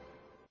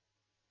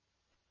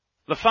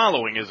The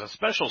following is a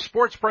special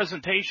sports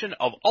presentation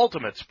of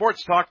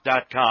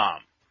UltimateSportsTalk.com.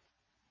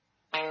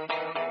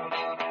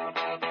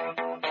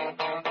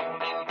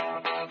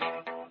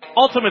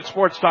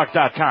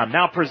 UltimateSportsTalk.com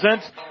now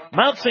presents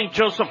Mount St.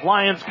 Joseph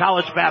Lions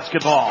College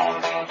Basketball.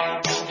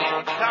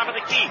 Top of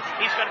the key.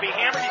 He's going to be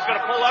hammered. He's going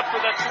to pull up for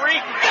the three.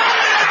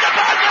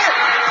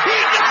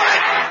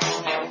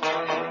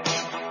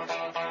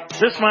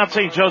 This Mount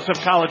St. Joseph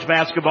College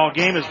basketball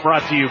game is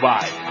brought to you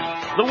by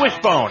The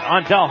Wishbone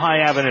on Delhi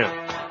Avenue,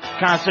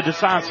 Casa de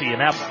Sassi in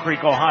Apple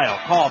Creek, Ohio.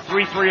 Call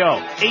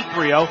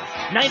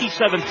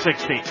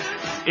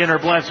 330-830-9760. Inner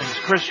Blessings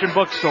Christian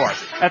Bookstore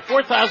at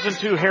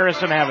 4002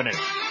 Harrison Avenue.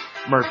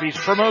 Murphy's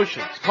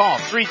Promotions. Call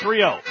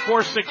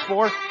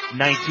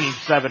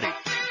 330-464-1970.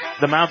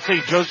 The Mount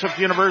St. Joseph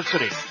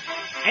University.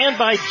 And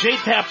by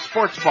J-Tap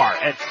Sports Bar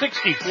at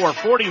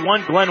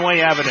 6441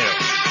 Glenway Avenue.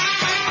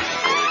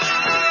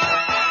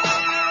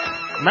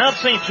 Mount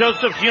St.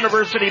 Joseph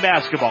University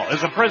basketball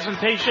is a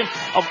presentation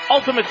of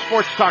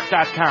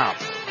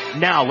UltimateSportsTalk.com.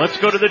 Now let's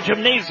go to the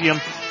gymnasium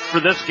for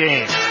this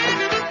game.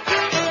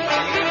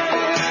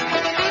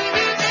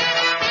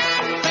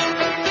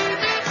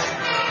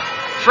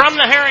 From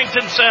the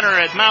Harrington Center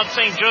at Mount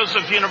St.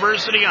 Joseph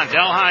University on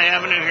Delhi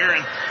Avenue here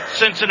in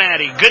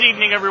Cincinnati. Good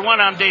evening,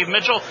 everyone. I'm Dave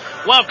Mitchell.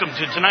 Welcome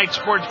to tonight's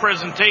sports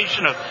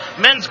presentation of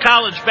men's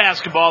college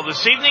basketball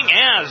this evening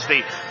as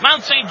the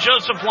Mount St.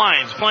 Joseph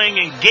Lions playing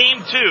in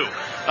Game 2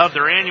 of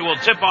their annual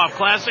Tip-Off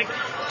Classic,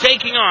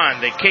 taking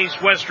on the Case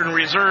Western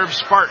Reserve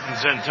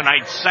Spartans in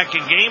tonight's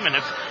second game. And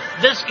if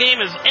this game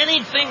is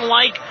anything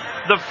like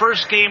the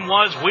first game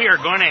was, we are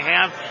going to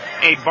have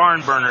a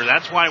barn burner.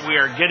 That's why we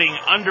are getting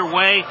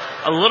underway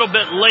a little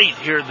bit late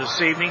here this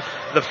evening.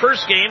 The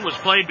first game was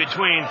played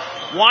between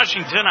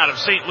Washington out of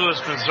St. Louis,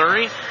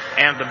 Missouri,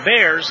 and the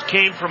Bears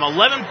came from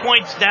 11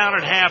 points down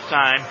at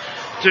halftime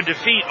to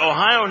defeat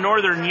Ohio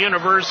Northern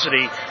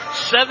University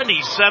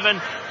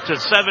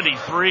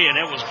 77-73, and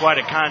it was quite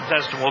a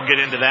contest, and we'll get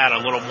into that a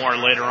little more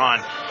later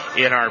on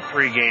in our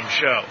pregame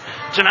show.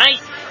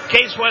 Tonight,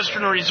 Case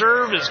Western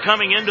Reserve is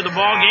coming into the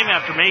ball game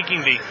after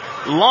making the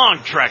long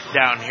trek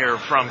down here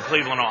from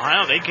Cleveland,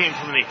 Ohio. They came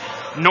from the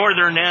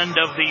northern end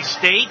of the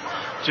state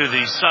to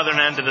the southern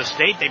end of the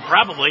state. They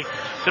probably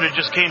could have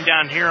just came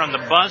down here on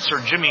the bus, or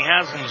Jimmy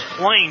Haslam's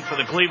playing for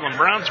the Cleveland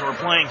Browns, who are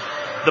playing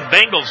the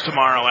Bengals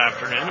tomorrow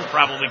afternoon, and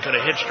probably could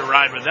have hitched a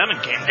ride with them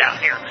and came down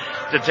here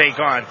to take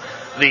on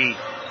the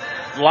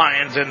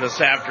Lions in this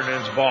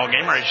afternoon's ball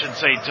game, or I should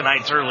say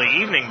tonight's early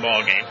evening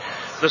ball game.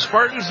 The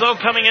Spartans, though,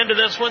 coming into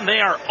this one, they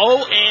are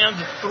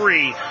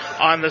 0-3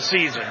 on the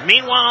season.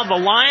 Meanwhile, the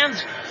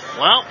Lions,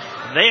 well,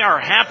 they are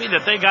happy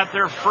that they got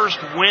their first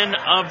win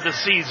of the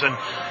season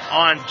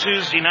on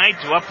Tuesday night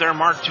to up their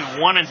mark to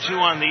 1-2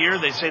 on the year.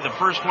 They say the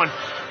first one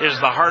is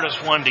the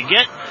hardest one to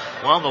get.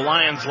 Well, the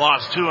Lions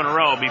lost 2 in a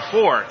row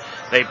before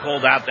they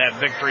pulled out that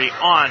victory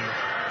on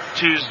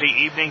Tuesday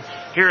evening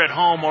here at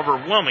home over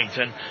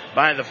Wilmington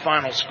by the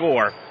final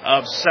score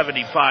of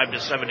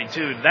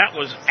 75-72. That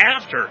was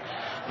after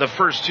the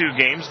first two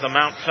games. The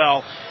Mount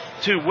fell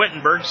to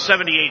Wittenberg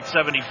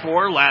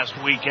 78-74 last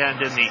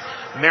weekend in the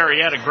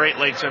Marietta Great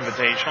Lakes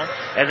Invitational.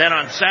 And then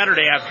on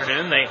Saturday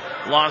afternoon, they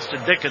lost to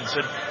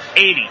Dickinson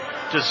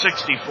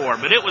 80-64.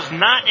 But it was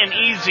not an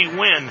easy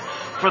win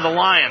for the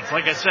Lions.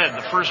 Like I said,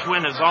 the first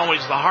win is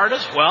always the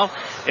hardest. Well,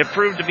 it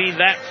proved to be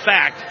that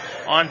fact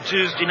on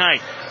Tuesday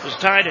night. It was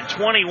tied at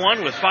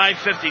 21 with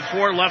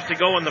 5:54 left to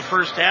go in the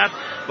first half,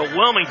 but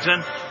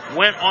Wilmington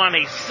went on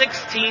a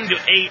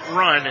 16-8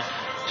 run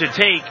to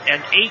take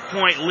an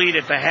 8-point lead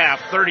at the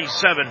half,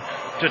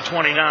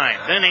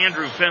 37-29. Then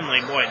Andrew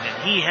Finley, boy, did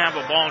he have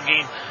a ball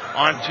game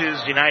on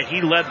Tuesday night.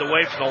 He led the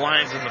way for the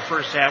Lions in the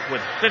first half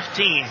with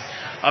 15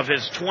 of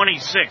his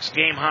 26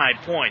 game-high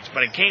points.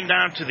 But it came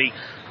down to the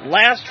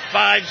last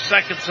 5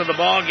 seconds of the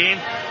ball game,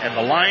 and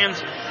the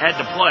Lions had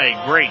to play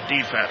great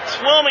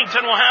defense.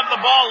 Wilmington will have the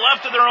ball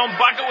left of their own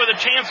bucket with a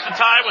chance to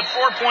tie with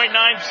 4.9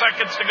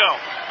 seconds to go.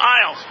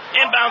 Isles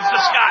inbounds to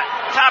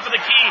Scott. Top of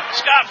the key.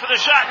 Scott for the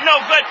shot. No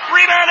good.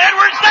 Rebound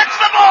Edwards. That's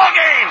the ball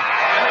game.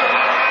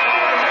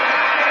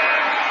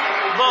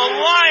 The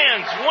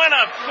Lions win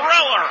a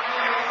thriller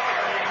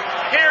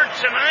here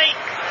tonight,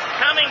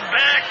 coming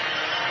back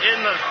in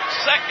the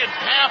second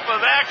half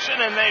of action,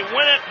 and they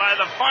win it by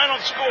the final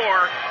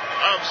score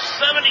of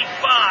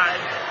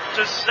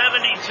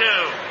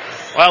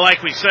 75-72. Well,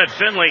 like we said,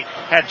 Finley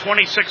had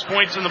 26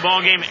 points in the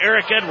ball game.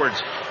 Eric Edwards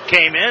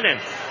came in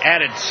and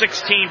added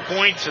 16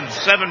 points and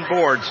 7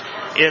 boards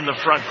in the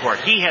front court.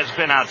 He has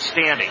been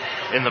outstanding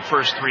in the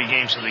first 3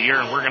 games of the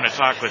year, and we're going to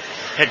talk with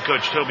head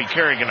coach Toby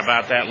Kerrigan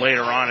about that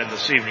later on in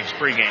this evening's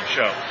pregame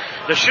show.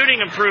 The shooting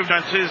improved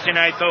on Tuesday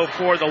night, though,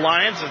 for the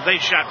Lions as they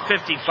shot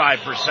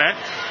 55%.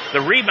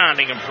 The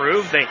rebounding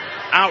improved. They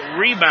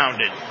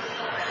out-rebounded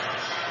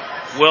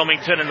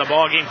Wilmington in the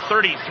ballgame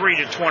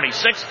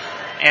 33-26.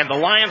 And the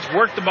Lions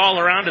worked the ball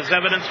around as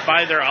evidenced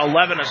by their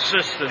 11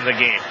 assists in the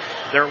game.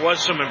 There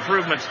was some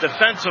improvements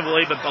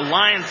defensively, but the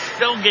Lions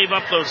still gave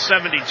up those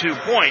 72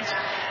 points.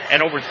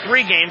 And over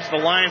 3 games, the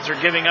Lions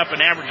are giving up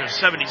an average of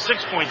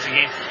 76 points a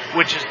game,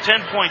 which is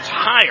 10 points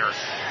higher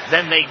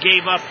than they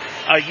gave up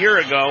a year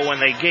ago when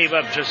they gave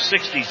up just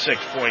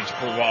 66 points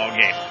per ball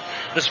game.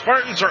 The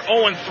Spartans are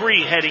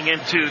 0-3 heading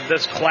into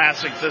this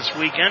classic this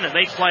weekend, and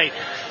they play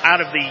out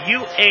of the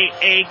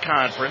UAA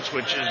Conference,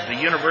 which is the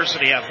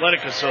University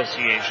Athletic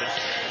Association.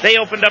 They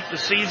opened up the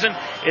season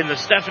in the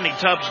Stephanie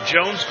Tubbs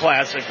Jones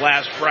Classic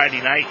last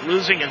Friday night,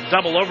 losing in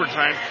double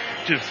overtime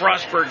to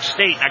Frostburg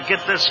State. Now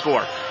get this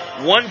score,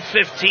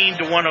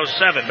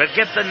 115-107. But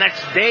get the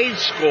next day's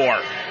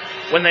score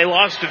when they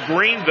lost to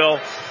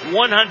Greenville,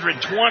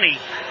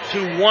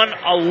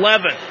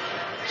 120-111.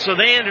 So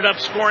they ended up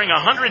scoring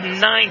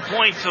 109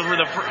 points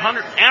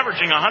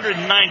averaging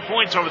 109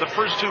 points over the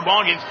first 2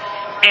 ball games,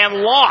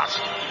 and lost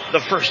the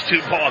first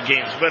 2 ball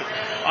games. But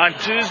on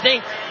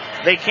Tuesday,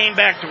 they came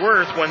back to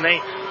earth when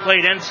they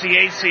played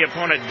NCAC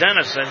opponent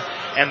Denison,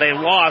 and they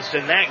lost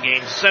in that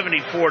game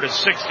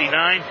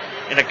 74-69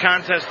 in a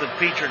contest that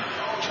featured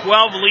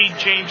 12 lead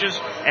changes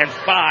and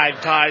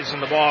 5 ties in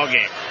the ball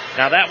game.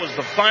 Now that was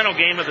the final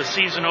game of the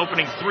season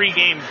opening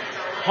 3-game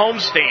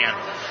homestand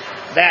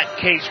that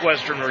Case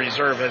Western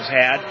Reserve has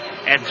had,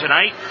 and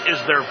tonight is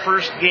their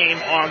first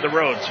game on the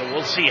road, so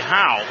we'll see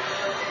how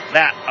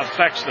that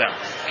affects them.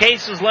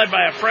 Case is led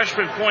by a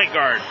freshman point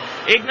guard,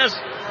 Ignas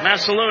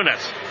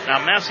Masalunas. Now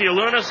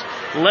Masalunas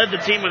led the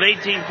team with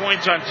 18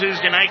 points on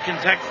Tuesday night,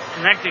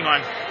 connecting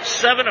on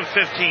 7 of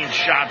 15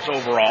 shots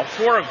overall,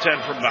 4 of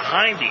 10 from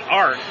behind the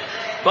arc.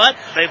 But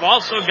they've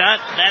also got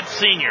that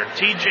senior,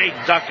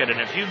 TJ Duckett, and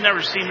if you've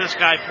never seen this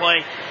guy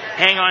play,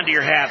 hang on to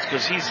your hats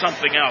because he's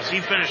something else. He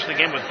finished the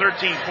game with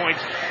 13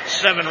 points,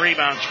 7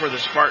 rebounds for the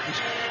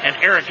Spartans, and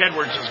Eric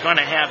Edwards is going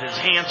to have his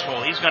hands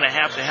full. He's going to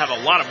have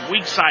a lot of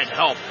weak side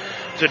help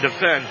to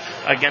defend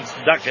against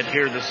Duckett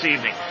here this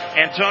evening.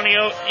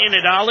 Antonio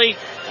Inidali,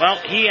 well,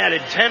 he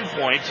added 10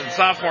 points, and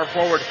sophomore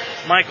forward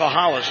Michael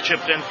Hollis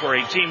chipped in for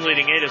a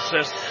team-leading 8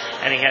 assists,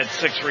 and he had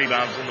 6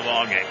 rebounds in the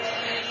ballgame.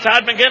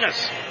 Todd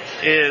McGinnis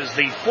is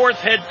the 4th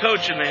head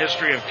coach in the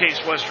history of Case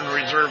Western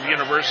Reserve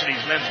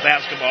University's men's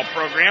basketball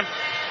program.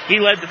 He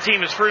led the team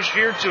his first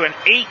year to an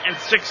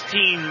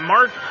 8-16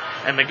 mark,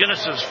 and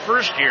McGinnis's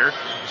first year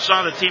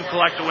saw the team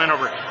collect a win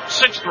over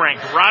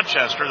 6th-ranked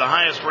Rochester, the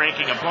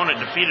highest-ranking opponent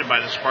defeated by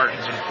the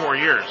Spartans in 4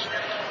 years.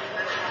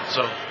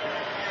 So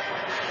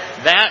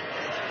that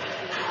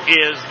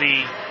is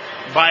the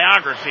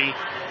biography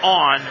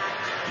on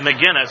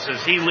McGinnis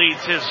as he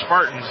leads his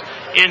Spartans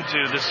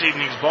into this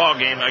evening's ball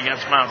game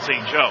against Mount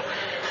St. Joe.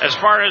 As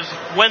far as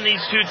when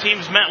these 2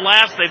 teams met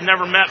last, they've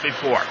never met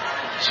before.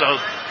 So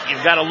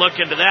you've got to look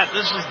into that.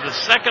 This is the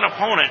second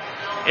opponent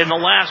in the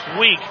last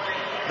week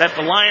that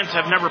the Lions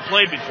have never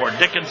played before.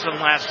 Dickinson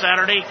last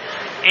Saturday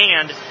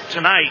and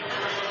tonight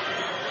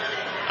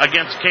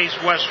against Case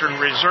Western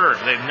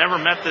Reserve. They've never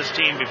met this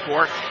team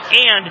before.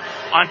 And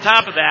on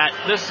top of that,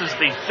 this is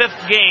the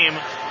 5th game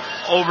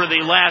over the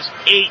last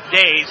 8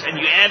 days, and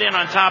you add in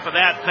on top of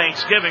that,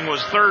 Thanksgiving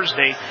was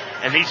Thursday,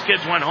 and these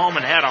kids went home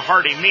and had a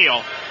hearty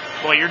meal.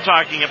 Boy, you're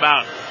talking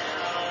about,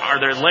 are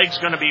their legs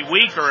going to be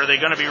weak, or are they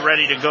going to be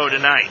ready to go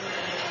tonight?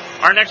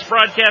 Our next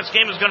broadcast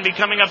game is going to be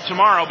coming up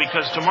tomorrow,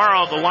 because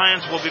tomorrow the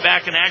Lions will be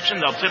back in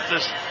action. They'll tip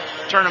this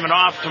tournament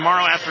off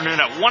tomorrow afternoon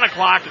at 1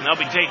 o'clock, and they'll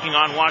be taking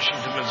on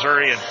Washington,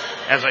 Missouri, and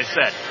as I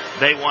said,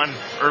 they won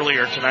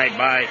earlier tonight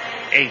by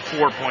a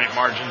 4-point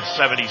margin,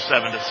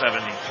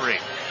 77-73.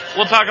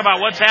 We'll talk about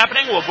what's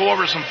happening. We'll go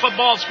over some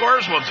football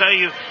scores. We'll tell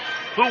you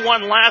who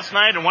won last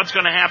night and what's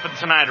going to happen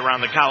tonight around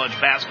the college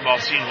basketball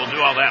scene. We'll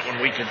do all that when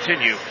we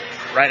continue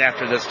right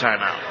after this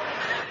timeout.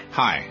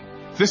 Hi,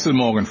 this is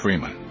Morgan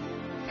Freeman.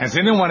 Has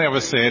anyone ever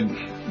said,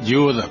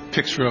 you're the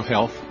picture of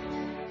health?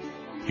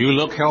 You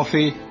look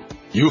healthy,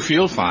 you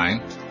feel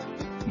fine,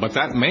 but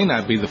that may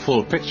not be the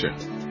full picture.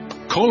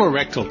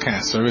 Colorectal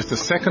cancer is the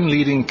 2nd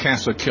leading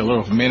cancer killer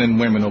of men and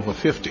women over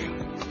 50.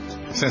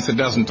 Since it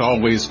doesn't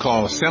always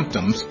cause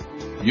symptoms,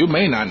 you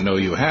may not know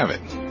you have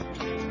it.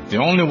 The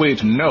only way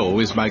to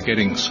know is by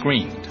getting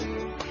screened.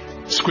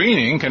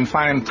 Screening can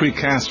find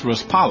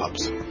precancerous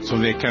polyps so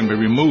they can be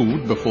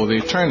removed before they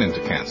turn into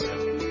cancer.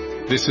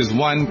 This is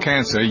one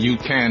cancer you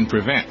can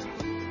prevent.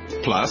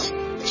 Plus,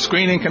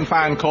 screening can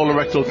find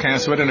colorectal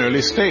cancer at an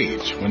early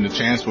stage when the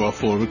chance for a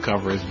full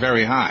recovery is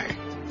very high.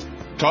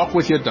 Talk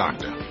with your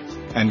doctor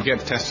and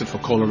get tested for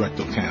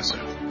colorectal cancer.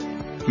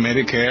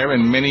 Medicare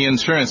and many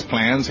insurance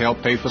plans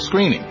help pay for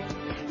screening.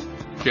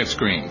 Get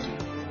screened.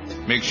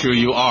 Make sure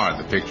you are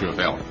the picture of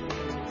health.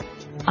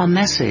 A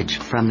message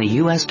from the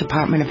U.S.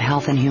 Department of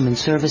Health and Human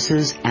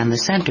Services and the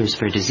Centers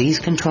for Disease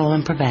Control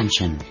and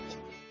Prevention.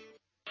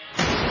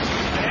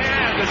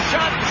 And the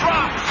shot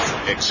drops.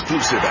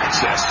 Exclusive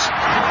access.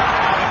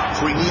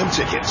 Premium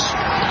tickets.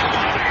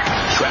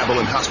 Travel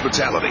and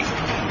hospitality.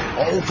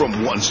 All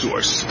from one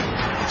source.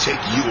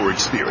 Take your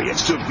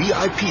experience to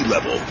VIP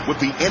level with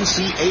the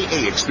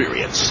NCAA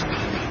experience.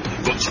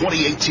 The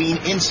 2018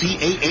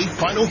 NCAA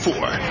Final Four.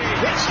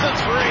 Hits the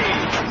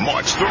 3.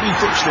 March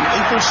 31st and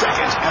April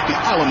 2nd at the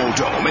Alamo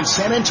Dome in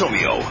San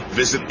Antonio.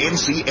 Visit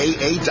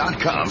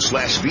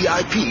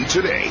ncaa.com/VIP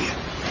today.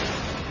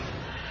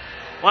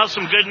 Well,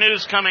 some good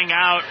news coming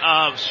out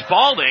of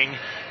Spalding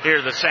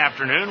here this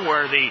afternoon,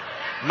 where the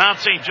Mount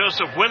St.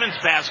 Joseph women's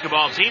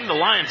basketball team, the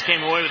Lions,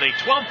 came away with a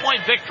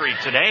 12-point victory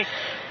today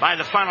by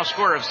the final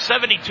score of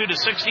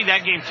 72-60.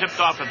 That game tipped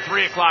off at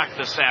 3 o'clock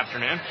this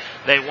afternoon.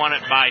 They won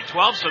it by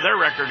 12, so their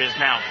record is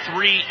now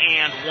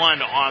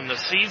 3-1 on the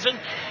season.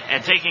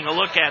 And taking a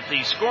look at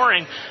the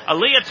scoring,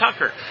 Aaliyah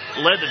Tucker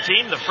led the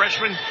team. The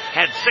freshman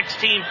had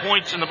 16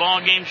 points in the ball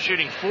game,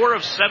 shooting 4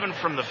 of 7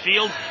 from the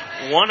field,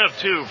 1 of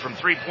 2 from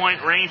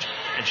three-point range,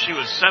 and she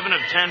was 7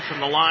 of 10 from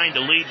the line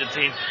to lead the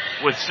team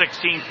with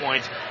 16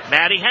 points.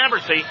 Maddie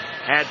Haberthy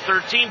had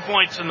 13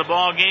 points in the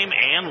ball game,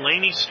 and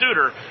Lainey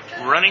Studer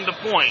running the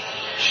point.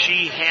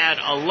 She had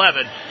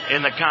 11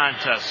 in the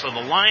contest. So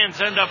the Lions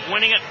end up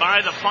winning it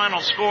by the final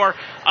score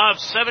of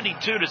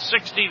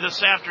 72-60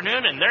 this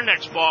afternoon, and their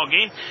next ball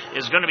game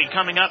is going to be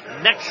coming up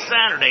next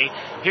Saturday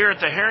here at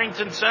the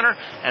Harrington Center,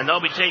 and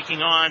they'll be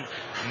taking on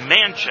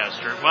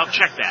Manchester. Well,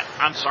 check that.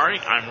 I'm sorry,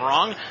 I'm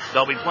wrong.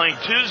 They'll be playing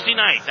Tuesday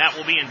night. That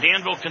will be in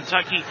Danville,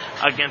 Kentucky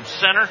against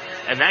Center,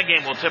 and that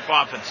game will tip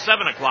off at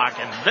 7 o'clock,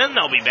 and then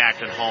they'll be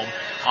back at home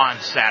on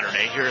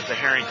Saturday here at the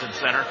Harrington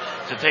Center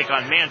to take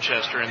on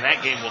Manchester, and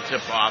that game will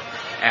tip off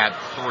at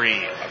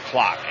 3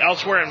 o'clock.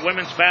 Elsewhere in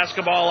women's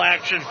basketball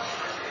action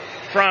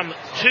from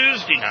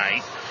Tuesday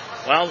night,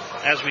 well,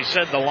 as we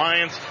said, the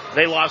Lions,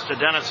 they lost to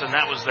Denison.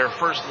 That was their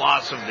first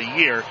loss of the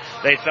year.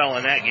 They fell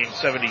in that game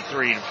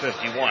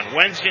 73-51.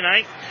 Wednesday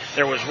night,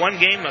 there was one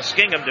game.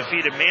 Muskingum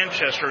defeated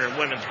Manchester in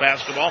women's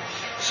basketball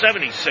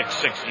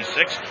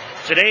 76-66.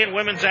 Today in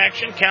women's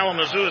action,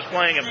 Kalamazoo is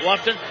playing at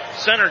Bluffton.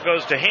 Center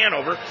goes to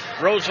Hanover.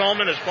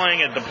 Rose-Hulman is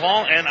playing at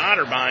DePaul, and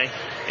Otterbein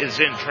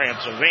is in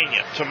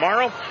Transylvania.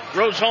 Tomorrow,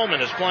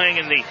 Rose-Hulman is playing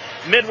in the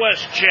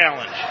Midwest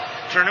Challenge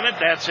tournament.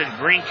 That's in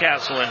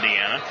Greencastle,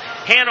 Indiana.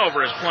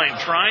 Hanover is playing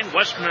Trine.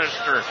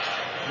 Westminster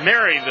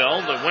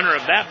Maryville, the winner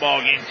of that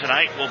ball game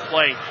tonight, will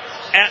play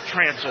at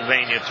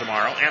Transylvania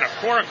tomorrow. And at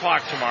 4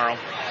 o'clock tomorrow,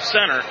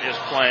 Center is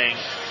playing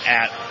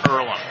at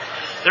Earlham.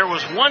 There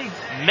was one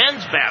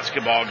men's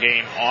basketball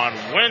game on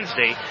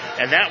Wednesday,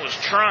 and that was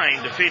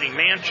Trine defeating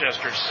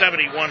Manchester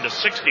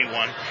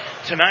 71-61.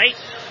 Tonight,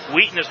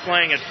 Wheaton is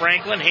playing at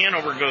Franklin.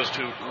 Hanover goes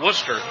to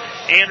Worcester.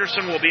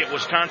 Anderson will be at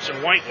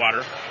Wisconsin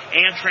Whitewater.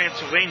 And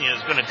Transylvania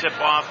is going to tip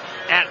off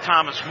at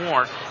Thomas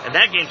More. And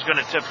that game's going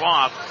to tip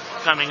off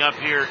coming up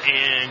here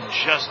in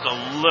just a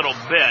little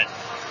bit,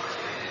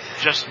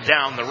 just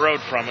down the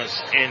road from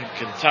us in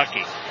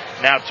Kentucky.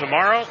 Now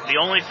tomorrow, the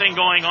only thing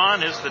going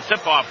on is the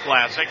Tip-Off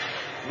Classic,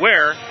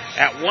 where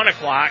at 1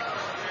 o'clock,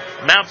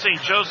 Mount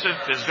St.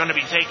 Joseph is going to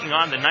be taking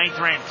on the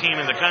 9th-ranked team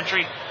in the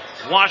country,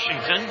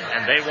 Washington,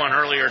 and they won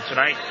earlier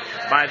tonight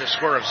by the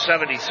score of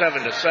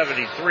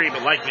 77-73.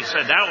 But like we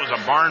said, that was a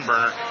barn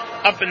burner,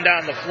 up and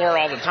down the floor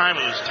all the time.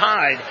 It was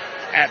tied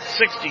at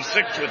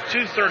 66 with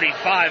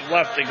 2:35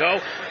 left to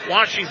go.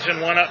 Washington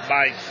went up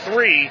by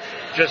 3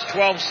 just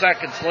 12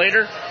 seconds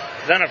later.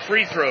 Then a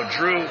free throw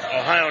drew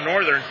Ohio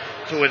Northern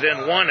to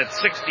within 1 at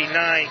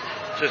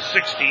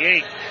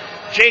 69-68.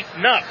 Jake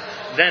Knupp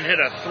then hit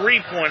a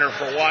three-pointer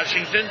for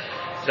Washington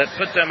that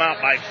put them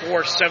out by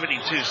 4,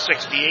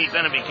 72-68.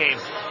 Then it became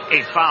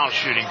a foul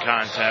shooting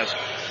contest,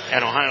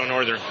 and Ohio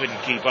Northern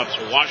couldn't keep up.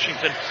 So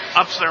Washington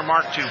ups their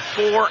mark to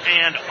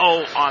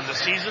 4-0 on the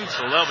season,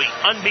 so they'll be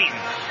unbeaten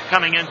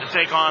coming in to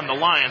take on the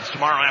Lions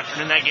tomorrow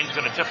afternoon. That game's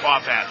going to tip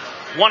off at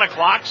 1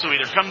 o'clock, so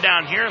either come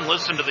down here and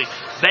listen to the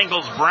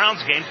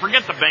Bengals-Browns game.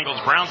 Forget the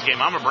Bengals-Browns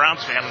game. I'm a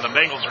Browns fan, and the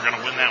Bengals are going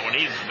to win that one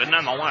easy. But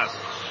nonetheless,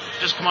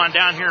 just come on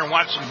down here and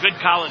watch some good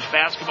college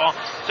basketball.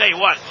 Tell you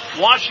what,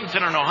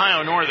 Washington and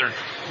Ohio Northern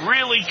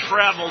really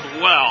traveled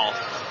well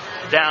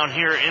down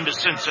here into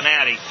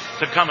Cincinnati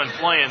to come and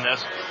play in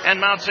this. And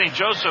Mount St.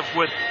 Joseph,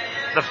 with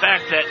the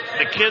fact that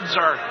the kids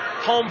are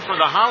home for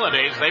the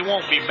holidays, they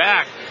won't be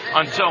back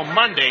until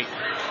Monday.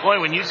 Boy,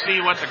 when you see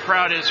what the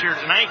crowd is here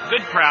tonight,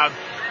 good crowd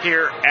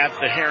here at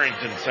the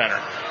Harrington Center.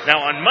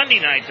 Now on Monday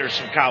night, there's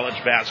some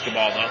college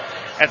basketball though.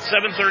 At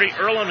 7:30,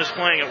 Earlham is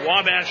playing at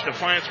Wabash.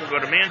 Defiance will go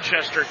to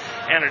Manchester.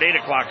 And at 8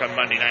 o'clock on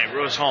Monday night,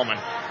 Rose-Hulman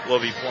will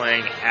be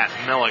playing at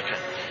Milliken.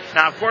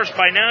 Now, of course,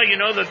 by now you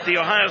know that the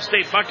Ohio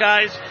State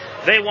Buckeyes,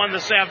 they won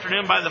this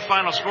afternoon by the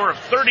final score of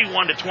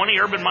 31-20.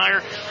 Urban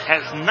Meyer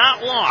has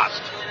not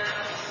lost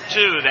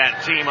to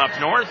that team up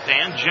north,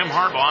 and Jim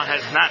Harbaugh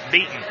has not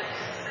beaten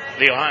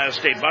the Ohio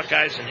State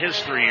Buckeyes in his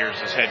 3 years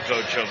as head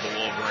coach of the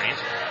Wolverines.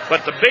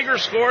 But the bigger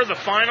score, the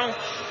final,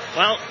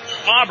 well,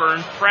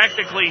 Auburn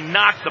practically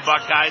knocked the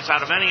Buckeyes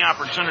out of any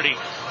opportunity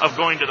of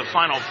going to the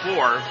Final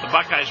Four. The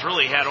Buckeyes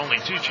really had only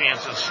 2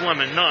 chances, slim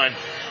and none.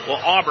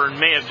 Well, Auburn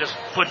may have just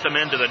put them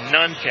into the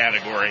none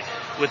category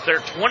with their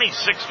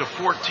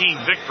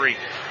 26-14 victory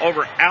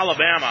over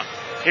Alabama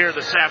here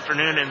this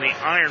afternoon in the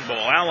Iron Bowl.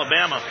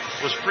 Alabama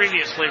was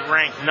previously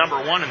ranked number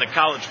 1 in the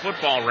college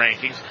football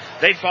rankings.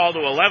 They fall to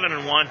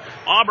 11-1.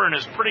 Auburn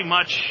has pretty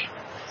much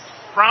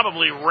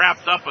probably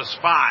wrapped up a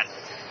spot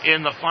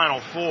in the Final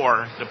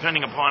Four,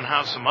 depending upon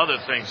how some other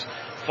things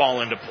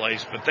fall into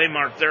place. But they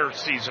marked their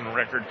season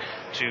record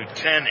to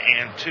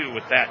 10-2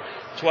 with that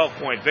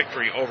 12-point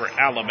victory over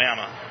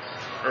Alabama.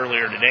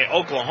 earlier today.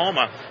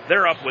 Oklahoma,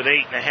 they're up with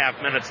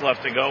 8.5 minutes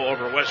left to go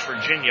over West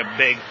Virginia,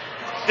 big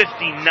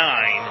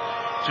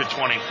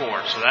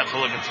 59-24. So that's a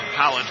look at some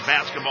college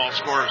basketball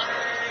scores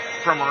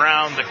from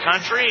around the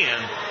country,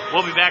 and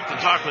we'll be back to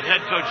talk with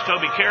head coach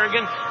Toby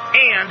Kerrigan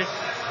and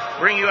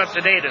bring you up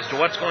to date as to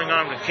what's going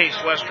on with Case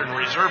Western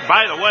Reserve.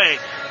 By the way,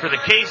 for the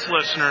Case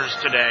listeners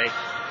today,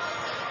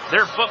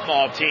 their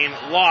football team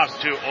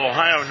lost to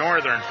Ohio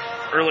Northern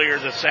earlier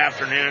this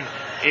afternoon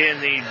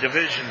in the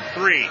Division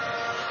III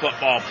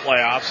football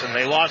playoffs, and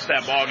they lost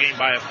that ball game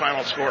by a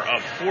final score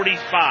of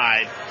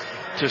 45-16.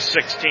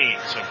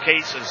 So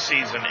Case's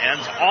season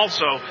ends.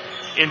 Also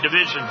in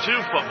Division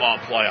II football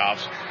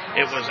playoffs,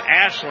 it was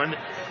Ashland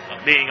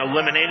being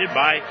eliminated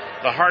by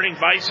the Harding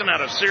Bison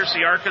out of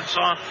Searcy,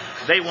 Arkansas.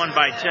 They won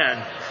by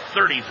 10,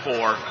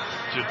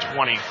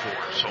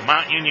 34-24. So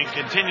Mount Union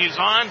continues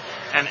on,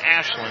 and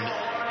Ashland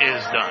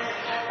is done.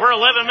 We're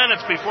 11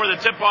 minutes before the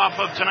tip-off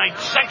of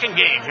tonight's second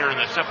game here in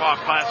the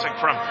Tip-Off Classic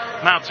from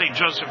Mount St.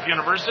 Joseph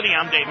University.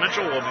 I'm Dave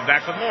Mitchell. We'll be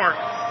back with more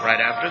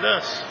right after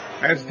this.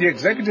 As the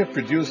executive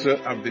producer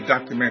of the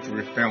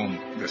documentary film,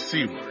 The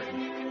C Word,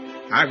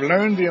 I've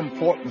learned the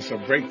importance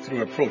of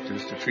breakthrough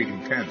approaches to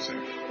treating cancer.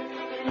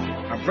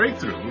 A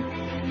breakthrough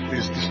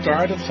is the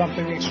start of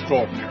something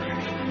extraordinary.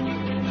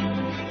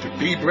 To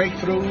be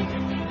breakthrough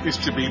is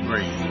to be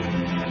brave.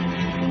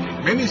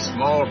 Many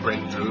small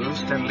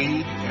breakthroughs can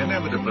lead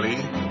inevitably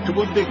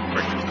to a big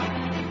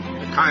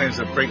breakthrough. The kinds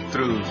of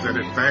breakthroughs that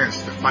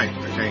advance the fight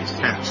against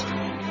cancer.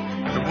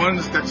 The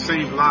ones that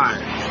save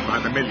lives by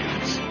the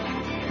millions.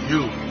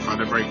 You are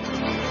the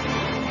breakthrough.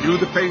 You,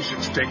 the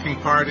patients taking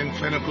part in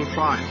clinical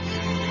trials.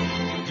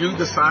 You,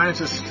 the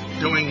scientists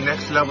doing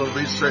next-level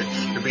research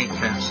to beat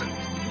cancer.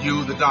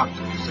 You, the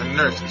doctors and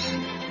nurses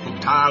who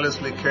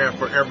tirelessly care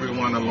for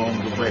everyone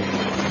along the way.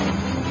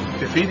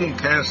 Defeating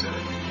cancer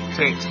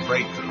takes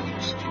breakthroughs.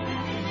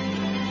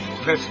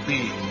 Let's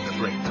be the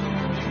breakthrough.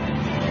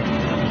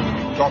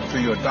 Talk to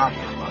your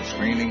doctor about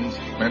screenings,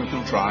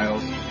 clinical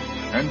trials,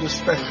 and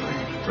especially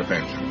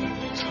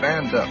prevention.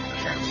 Stand up to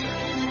cancer.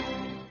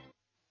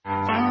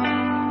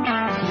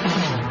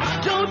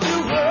 Don't you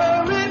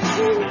worry,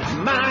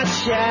 my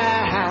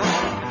child.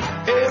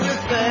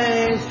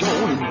 Everything's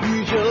gonna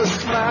be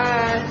just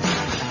fine.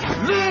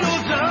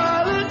 Little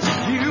darling,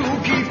 you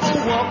keep on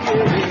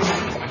walking,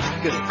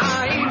 'cause I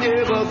ain't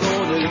never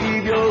gonna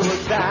leave your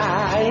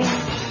side.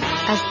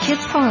 As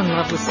kids fall in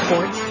love with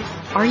sports,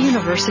 our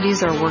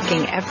universities are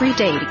working every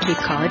day to keep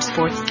college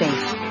sports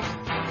safe,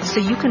 so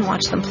you can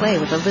watch them play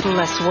with a little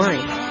less worry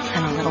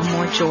and a little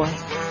more joy.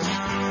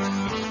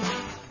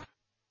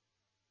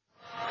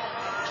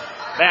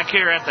 Back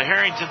here at the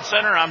Harrington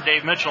Center, I'm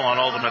Dave Mitchell on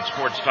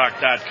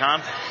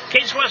UltimateSportsTalk.com.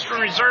 Case Western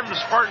Reserve, the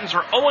Spartans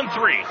are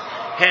 0-3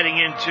 heading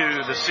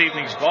into this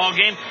evening's ball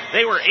game.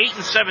 They were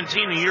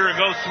 8-17 a year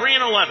ago,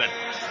 3-11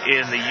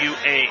 in the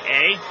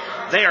UAA.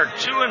 They are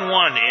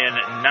 2-1 in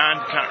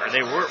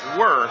they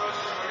were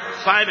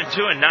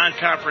 5-2 in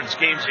non-conference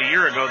games a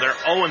year ago. They're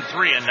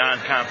 0-3 in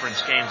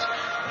non-conference games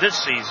this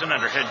season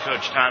under head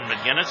coach Tom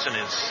McGinnis in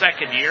his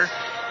second year.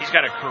 He's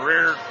got a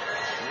career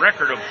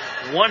record of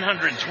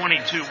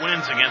 122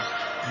 wins against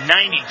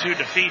 92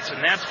 defeats,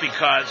 and that's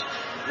because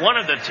one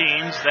of the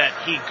teams that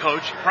he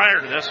coached prior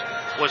to this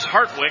was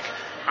Hartwick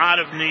out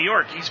of New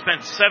York. He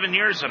spent 7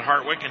 years at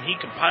Hartwick, and he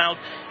compiled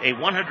a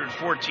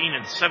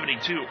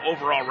 114-72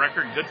 overall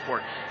record, good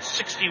for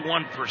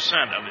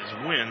 61% of his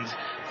wins,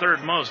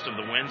 third most of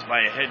the wins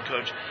by a head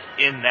coach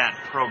in that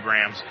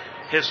program's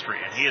history.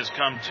 And he has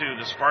come to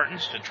the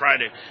Spartans to try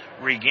to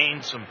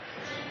regain some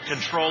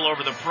control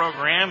over the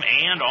program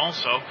and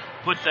also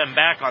put them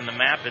back on the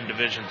map in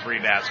Division III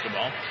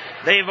basketball.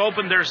 They've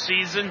opened their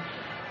season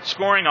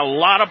scoring a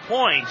lot of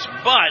points,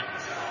 but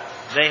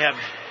they have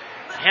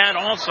had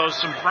also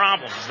some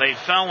problems. They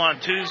fell on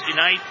Tuesday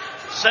night,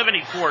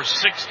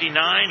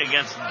 74-69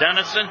 against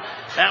Denison.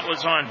 That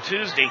was on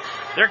Tuesday.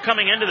 They're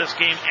coming into this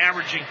game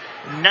averaging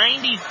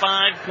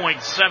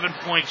 95.7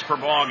 points per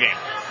ball game.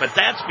 But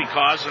that's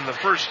because in the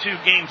first two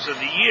games of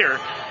the year,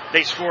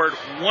 they scored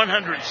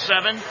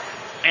 107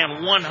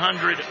 and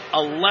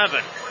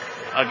 111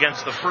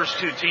 against the first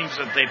two teams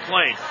that they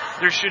played.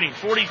 They're shooting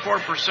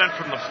 44%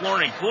 from the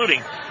floor,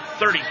 including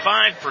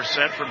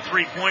 35% from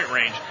three-point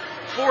range.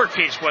 4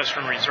 Case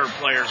Western Reserve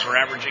players are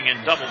averaging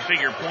in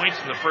double-figure points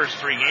in the first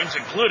 3 games,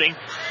 including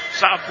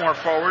sophomore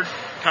forward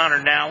Connor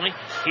Nally.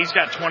 He's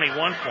got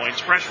 21 points.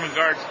 Freshman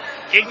guards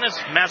Ignas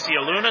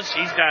Macialunas,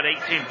 he's got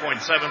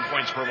 18.7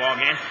 points per ball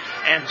game.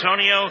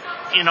 Antonio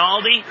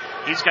Inaldi,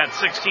 he's got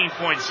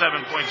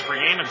 16.7 points per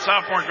game. And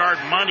sophomore guard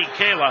Monty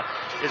Kayla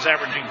is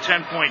averaging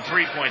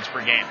 10.3 points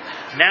per game.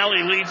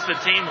 Nally leads the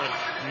team with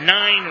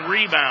 9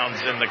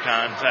 rebounds in the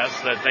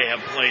contest that they have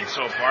played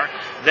so far.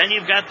 Then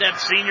you've got that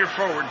senior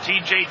forward,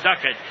 TJ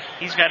Duckett.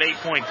 He's got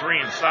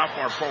 8.3, and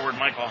sophomore forward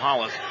Michael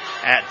Hollis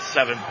at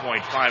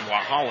 7.5,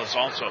 while Hollis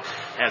also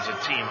has a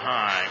team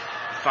high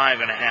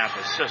 5.5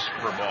 assists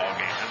per ball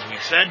game. As we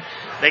said,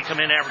 they come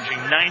in averaging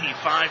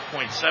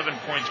 95.7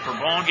 points per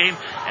ball game,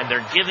 and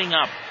they're giving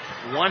up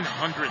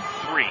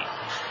 103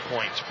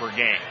 points per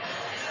game.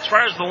 As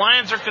far as the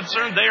Lions are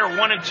concerned, they are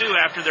 1-2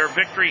 after their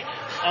victory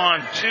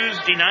on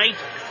Tuesday night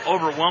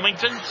over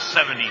Wilmington,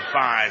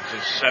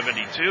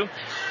 75-72.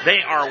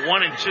 They are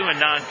 1-2 in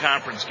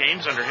non-conference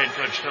games under head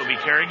coach Toby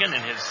Kerrigan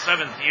in his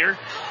 7th year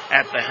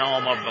at the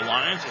helm of the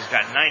Lions. He's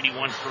got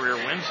 91 career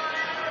wins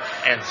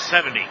and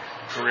 70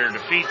 career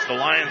defeats. The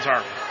Lions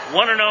are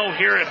 1-0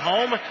 here at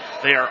home.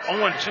 They are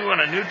 0-2 on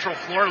a neutral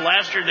floor.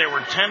 Last year they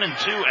were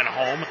 10-2 at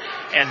home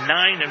and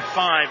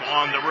 9-5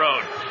 on the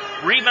road.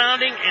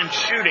 Rebounding and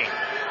shooting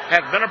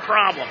have been a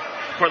problem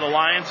for the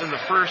Lions in the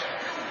first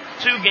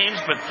 2 games,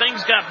 but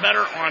things got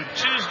better on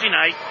Tuesday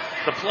night.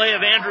 The play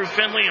of Andrew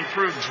Finley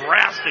improved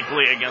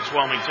drastically against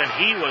Wilmington.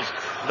 He was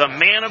the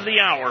man of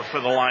the hour for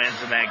the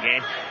Lions in that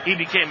game. He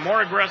became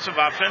more aggressive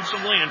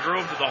offensively and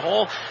drove to the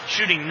hole,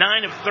 shooting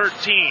 9 of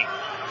 13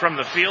 from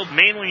the field,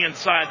 mainly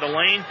inside the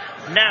lane.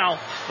 Now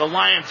the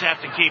Lions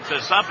have to keep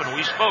this up, and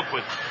we spoke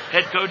with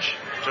head coach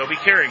Toby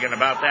Kerrigan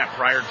about that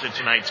prior to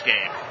tonight's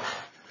game.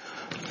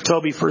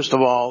 Toby, first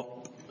of all,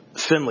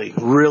 Finley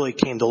really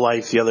came to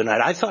life the other night.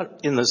 I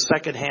thought in the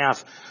second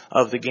half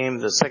of the game,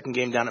 the second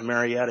game down at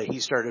Marietta, he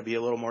started to be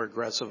a little more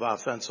aggressive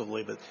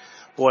offensively, but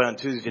boy, on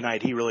Tuesday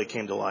night, he really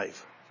came to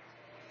life.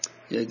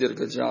 Yeah, he did a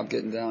good job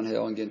getting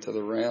downhill and getting to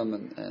the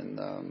rim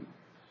and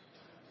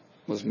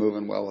was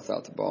moving well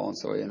without the ball, and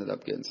so he ended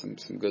up getting some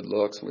good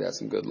looks. We had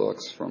some good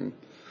looks from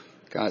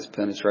guys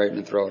penetrating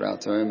and throw it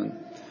out to him, and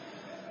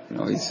you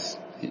know,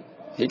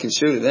 he can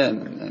shoot it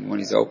in, and when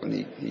he's open,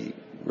 he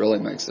really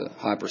makes a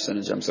high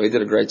percentage of them. So he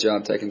did a great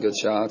job taking good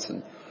shots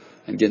and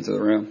getting to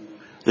the rim.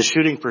 The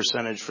shooting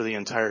percentage for the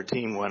entire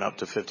team went up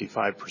to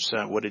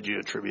 55%. What did you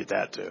attribute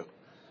that to?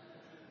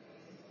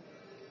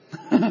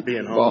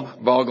 Being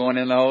home. Ball going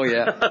in the hole,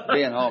 yeah.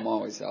 Being home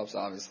always helps,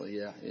 obviously.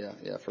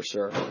 Yeah, for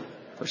sure.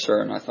 For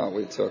sure. And I thought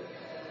we took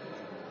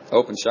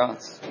open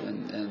shots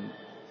and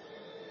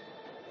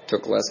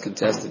took less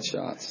contested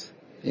shots.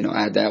 You know,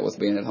 add that with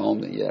being at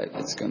home, then yeah,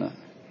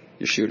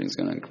 your shooting's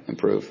going to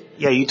improve.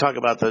 Yeah, you talk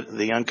about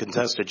the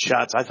uncontested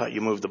shots. I thought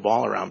you moved the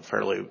ball around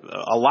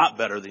a lot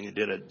better than you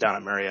did down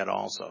at Marietta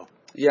also.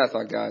 Yeah, I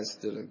thought guys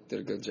did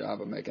a good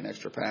job of making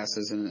extra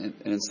passes, and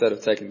instead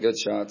of taking good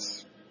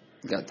shots,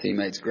 got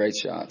teammates great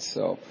shots.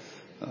 So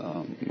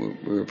we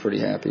were pretty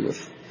happy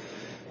with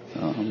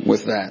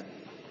that.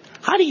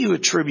 How do you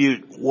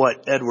attribute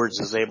what Edwards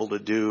is able to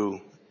do,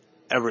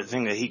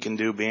 everything that he can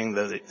do, being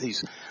that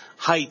he's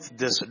height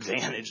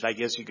disadvantaged, I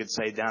guess you could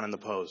say, down in the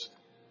post?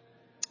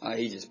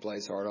 He just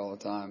plays hard all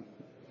the time.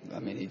 I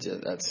mean,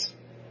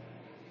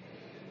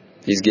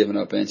 he's giving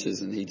up inches,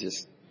 and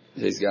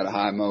he's got a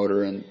high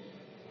motor, and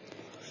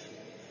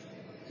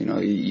you know,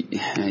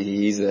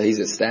 he's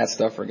a stat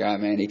stuffer guy,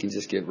 man. He can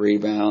just get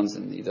rebounds,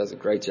 and he does a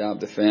great job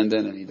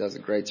defending, and he does a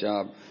great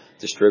job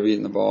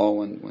distributing the ball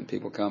when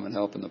people come and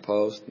help in the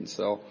post. And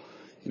so,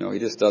 you know, he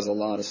just does a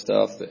lot of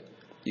stuff that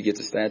you get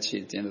the stat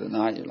sheet at the end of the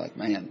night, you're like,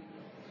 man,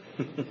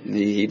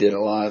 he did a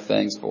lot of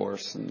things for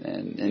us,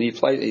 and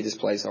he just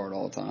plays hard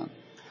all the time.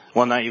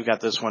 Well, now you've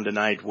got this one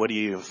tonight. What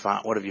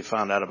have you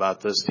found out about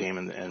this team,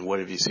 and what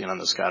have you seen on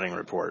the scouting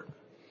report?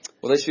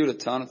 Well, they shoot a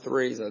ton of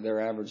threes.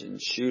 They're averaging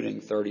shooting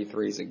 30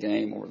 threes a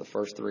game over the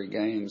first 3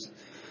 games.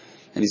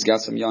 And he's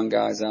got some young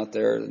guys out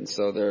there, and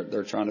so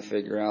they're trying to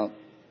figure out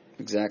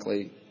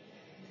exactly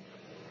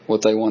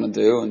what they want to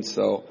do. And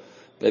so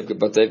they've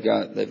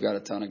got a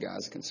ton of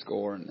guys that can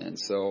score, and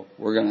so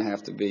we're going to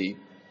have to be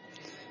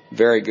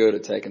very good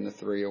at taking the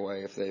 3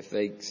 away. If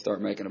they start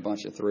making a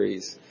bunch of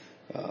threes,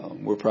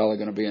 we're probably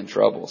going to be in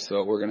trouble.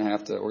 So we're going to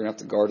have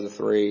to guard the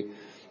 3.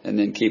 And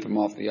then keep them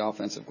off the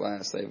offensive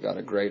glass. They've got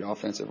a great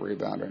offensive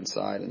rebounder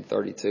inside, and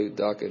 32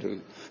 Duckett,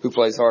 who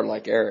plays hard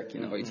like Eric.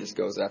 You know, he just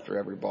goes after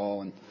every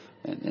ball,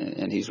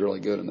 and he's really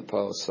good in the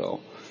post.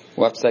 So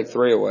we'll have to take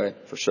 3 away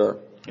for sure.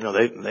 You know,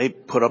 they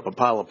put up a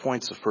pile of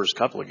points the first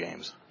couple of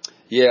games.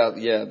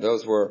 Yeah,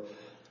 those were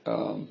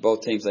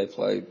both teams. They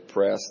played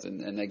pressed,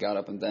 and they got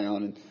up and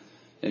down,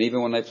 and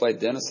even when they played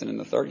Denison in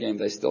the third game,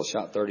 they still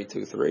shot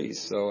 32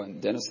 threes. So, and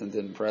Denison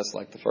didn't press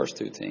like the first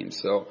 2 teams.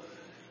 So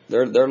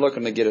they're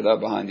looking to get it up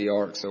behind the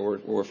arc, so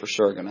we're for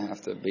sure going to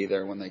have to be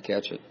there when they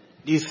catch it.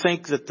 Do you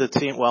think that the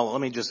team? Well, let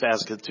me just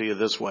ask it to you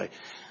this way: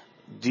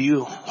 do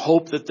you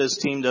hope that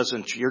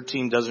your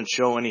team doesn't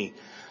show any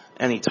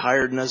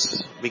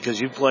tiredness,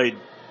 because you played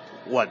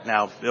what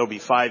now? It'll be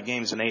 5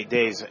 games in 8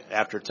 days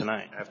after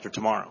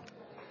tomorrow.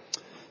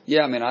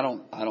 Yeah, I mean, I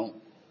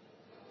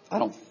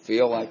don't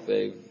feel like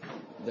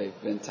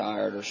they've been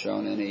tired or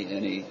shown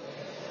any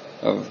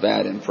of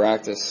that in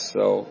practice.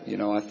 So, you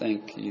know, I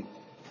think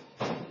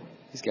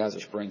these guys are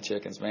spring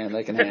chickens, man.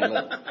 They can handle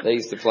it. They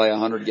used to play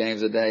 100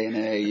 games a day in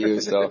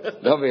AAU, so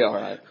they'll be all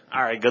right.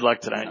 All right, good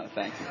luck tonight.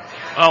 Thank you.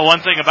 Well,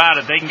 one thing about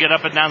it, they can get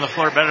up and down the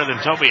floor better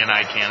than Toby and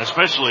I can,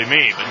 especially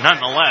me. But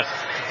nonetheless,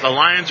 the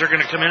Lions are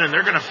going to come in, and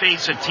they're going to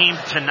face a team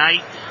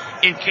tonight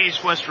in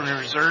Case Western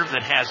Reserve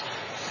that has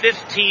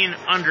 15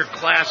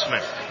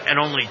 underclassmen and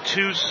only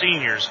 2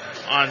 seniors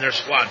on their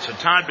squad. So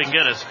Todd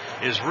Bengitis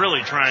is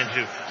really trying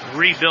to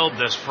rebuild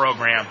this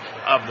program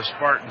of the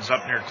Spartans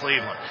up near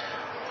Cleveland.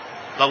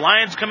 The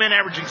Lions come in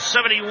averaging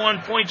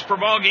 71 points per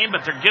ball game,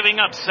 but they're giving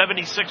up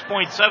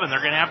 76.7.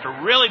 They're going to have to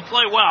really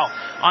play well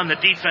on the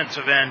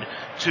defensive end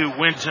to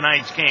win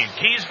tonight's game.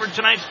 Keys for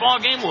tonight's ball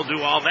game, we'll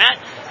do all that.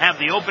 Have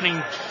the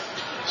opening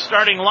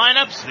starting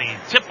lineups, the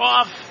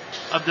tip-off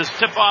of this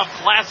tip-off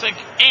classic,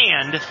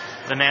 and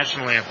the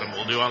national anthem.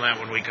 We'll do all that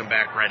when we come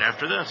back right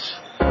after this.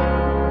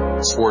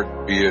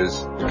 Sport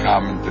is the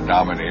common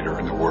denominator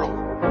in the world.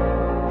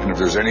 And if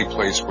there's any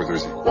place where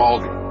there's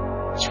equality,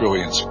 it's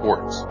really in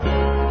sports.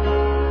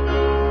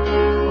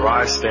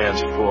 RISE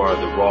stands for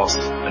the Ross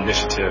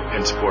Initiative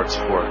in Sports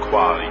for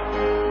Equality.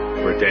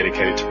 We're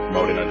dedicated to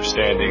promoting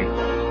understanding,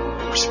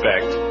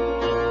 respect,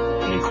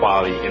 and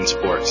equality in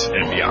sports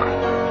and beyond.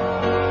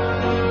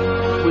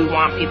 We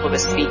want people to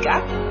speak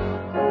up,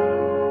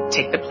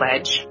 take the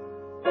pledge,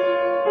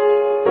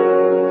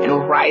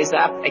 and rise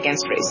up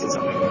against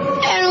racism.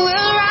 And we'll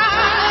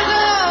rise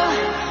up.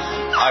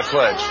 I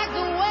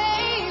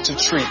pledge to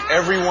treat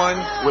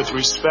everyone with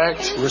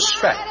respect,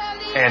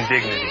 and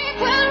dignity.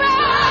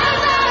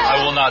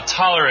 I will not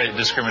tolerate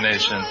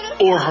discrimination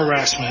or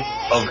harassment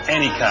of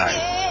any kind.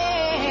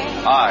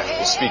 I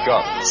will speak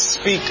up.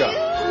 Speak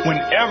up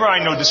whenever I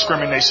know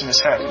discrimination is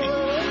happening,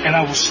 and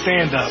I will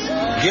stand up,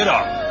 get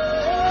up,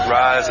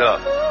 rise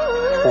up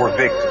for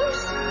victims.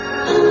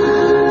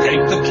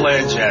 Take the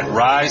pledge at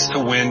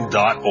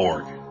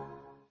risetowin.org.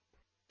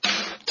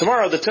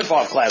 Tomorrow, the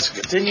Tip-Off Classic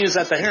continues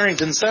at the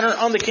Harrington Center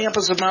on the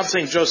campus of Mount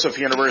St. Joseph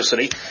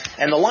University,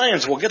 and the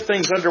Lions will get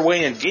things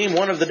underway in Game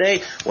 1 of the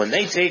day when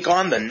they take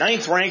on the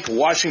 9th-ranked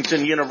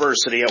Washington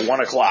University at 1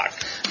 o'clock.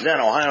 Then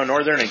Ohio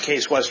Northern and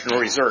Case Western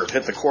Reserve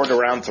hit the court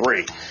around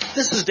 3.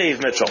 This is Dave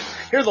Mitchell.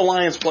 Here the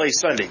Lions play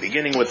Sunday,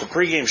 beginning with the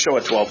pregame show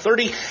at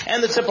 12:30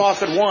 and the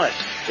tip-off at 1.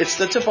 It's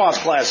the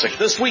Tip-Off Classic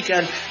this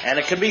weekend, and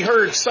it can be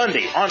heard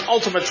Sunday on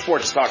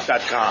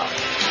UltimateSportsTalk.com.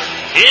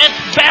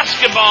 It's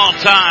basketball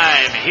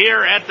time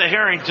here at the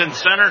Harrington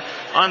Center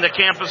on the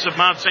campus of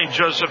Mount St.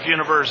 Joseph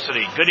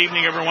University. Good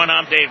evening, everyone.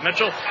 I'm Dave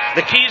Mitchell.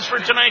 The keys for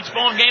tonight's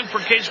ball game for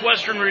Case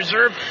Western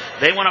Reserve,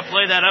 they want to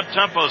play that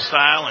up-tempo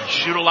style and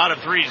shoot a lot of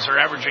threes. They're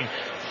averaging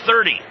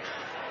 30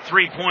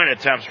 three-point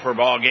attempts per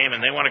ball game,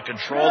 and they want to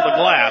control the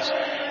glass.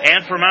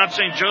 And for Mount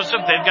St.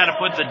 Joseph, they've got to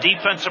put the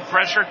defensive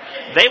pressure.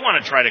 They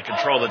want to try to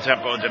control the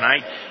tempo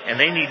tonight, and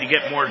they need to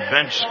get more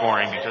bench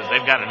scoring because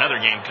they've got another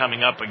game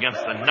coming up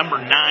against the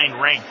number 9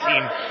 ranked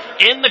team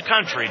in the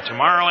country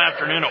tomorrow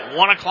afternoon at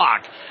 1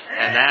 o'clock,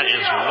 and that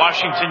is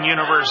Washington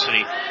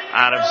University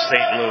out of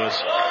St. Louis,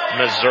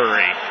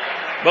 Missouri.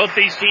 Both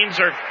these teams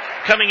are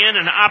coming in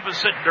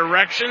opposite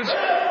directions.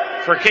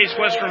 For Case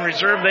Western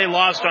Reserve, they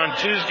lost on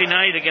Tuesday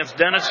night against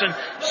Denison,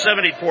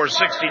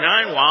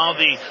 74-69, while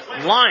the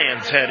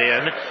Lions head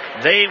in.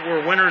 They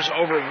were winners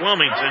over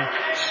Wilmington,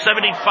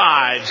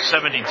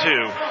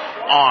 75-72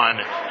 on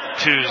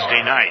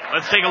Tuesday night.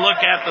 Let's take a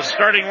look at the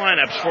starting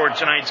lineups for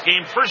tonight's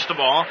game. First of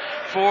all,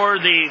 for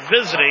the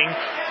visiting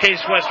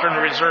Case Western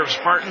Reserve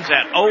Spartans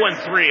at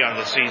 0-3 on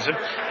the season,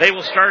 they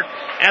will start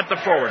at the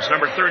forwards.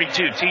 Number 32,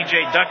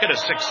 T.J. Duckett, a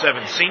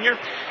 6'7 senior.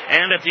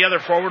 And at the other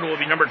forward will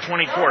be number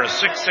 24, a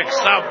 6'6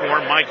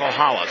 sophomore, Michael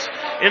Hollis.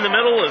 In the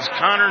middle is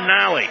Connor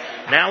Nally.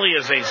 Nally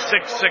is a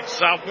 6'6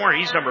 sophomore.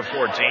 He's number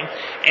 14.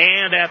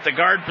 And at the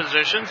guard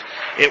positions,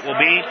 it will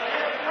be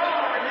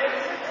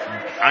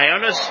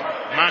Ioannis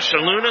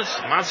Masialunas,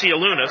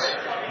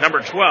 number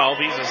 12.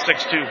 He's a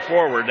 6'2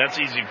 forward. That's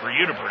easy for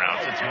you to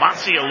pronounce. It's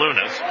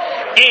Masialunas.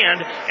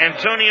 And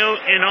Antonio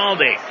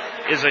Inaldi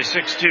is a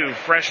 6'2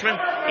 freshman.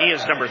 He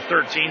is number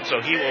 13, so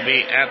he will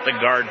be at the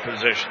guard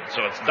position.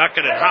 So it's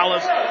Duckett and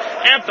Hollis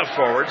at the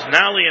forwards,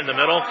 Nally in the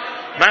middle,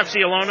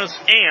 Masialunas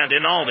and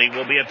Inaldi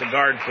will be at the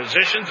guard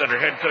positions under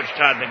head coach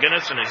Todd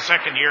McGinnis in his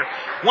second year,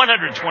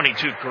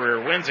 122 career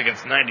wins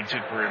against 92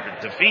 career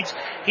defeats.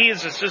 He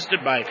is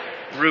assisted by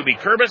Ruby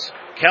Kurbis,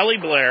 Kelly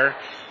Blair,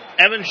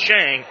 Evan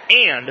Shang,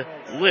 and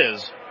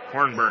Liz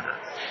Hornberger.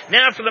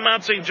 Now for the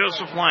Mount St.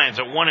 Joseph Lions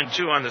at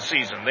 1-2 on the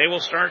season. They will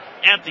start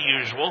at the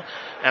usual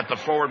at the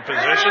forward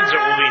positions. It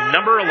will be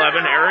number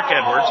 11, Eric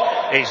Edwards,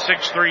 a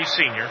 6'3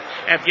 senior.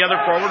 At the other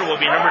forward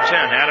will be number 10,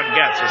 Adam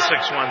Getz, a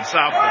 6'1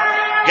 sophomore.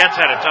 Getz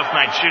had a tough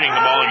night shooting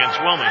the ball against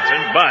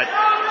Wilmington, but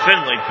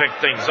Finley picked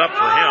things up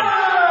for him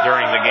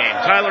during the game.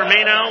 Tyler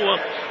Maynow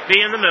will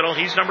be in the middle.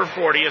 He's number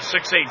 40, a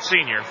 6'8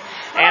 senior.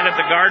 And at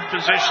the guard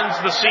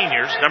positions, the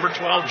seniors, number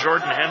 12,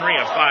 Jordan Henry,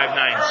 a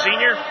 5'9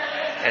 senior.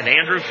 And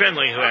Andrew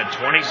Finley, who had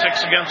 26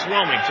 against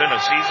Wilmington,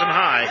 a season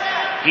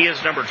high, he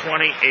is number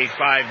 20, a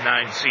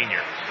 5'9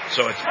 senior.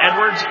 So it's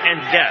Edwards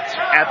and Getz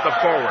at the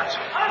forwards.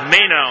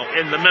 Maynow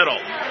in the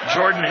middle.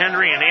 Jordan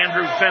Henry and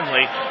Andrew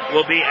Finley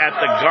will be at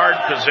the guard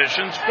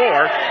positions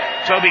for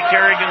Toby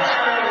Kerrigan's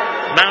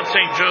Mount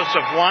St.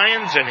 Joseph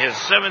Lions in his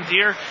 7th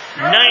year,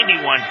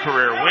 91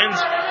 career wins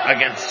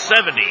against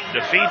 70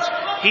 defeats.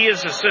 He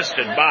is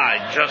assisted by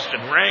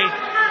Justin Ray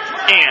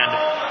and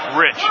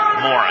Rich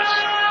Morris.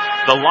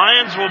 The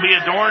Lions will be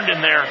adorned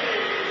in their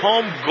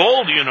home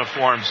gold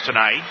uniforms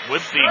tonight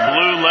with the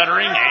blue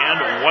lettering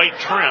and white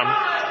trim.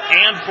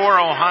 And for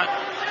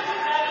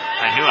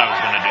I knew I was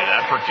going to do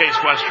that, for Case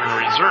Western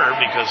Reserve,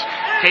 because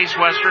Case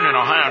Western and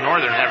Ohio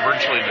Northern have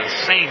virtually the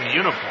same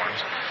uniforms.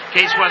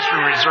 Case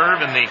Western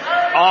Reserve in the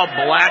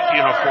all-black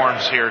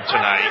uniforms here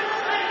tonight.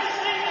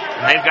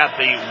 And they've got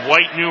the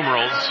white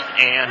numerals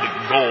and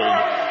gold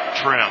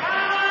trim.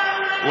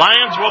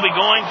 Lions will be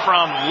going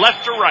from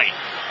left to right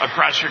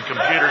across your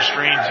computer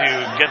screen to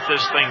get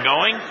this thing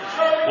going.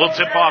 We'll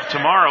tip off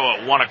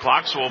tomorrow at 1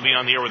 o'clock, so we'll be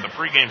on the air with the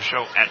pregame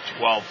show at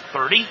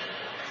 12:30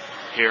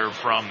 here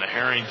from the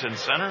Harrington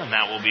Center, and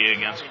that will be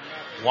against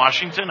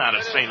Washington out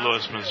of St.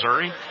 Louis,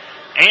 Missouri.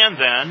 And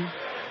then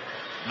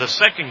the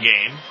second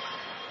game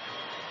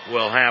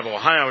will have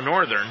Ohio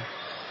Northern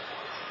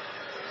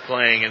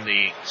playing in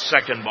the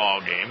second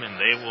ball game, and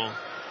they will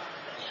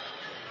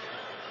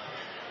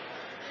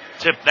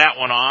tip that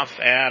one off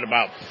at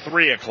about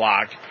 3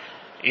 o'clock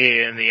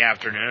in the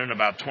afternoon,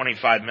 about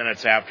 25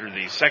 minutes after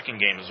the second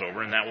game is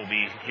over, and that will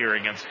be here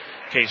against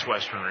Case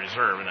Western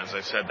Reserve. And as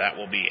I said, that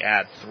will be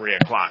at 3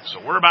 o'clock. So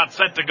we're about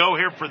set to go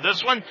here for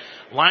this one.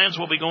 Lions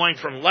will be going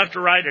from left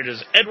to right. It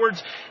is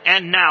Edwards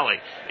and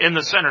Nally in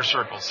the center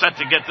circle, set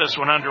to get this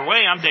one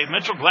underway. I'm Dave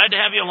Mitchell. Glad to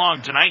have you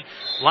along tonight.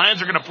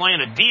 Lions are going to play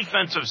in a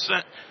defensive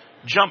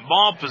jump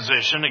ball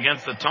position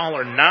against the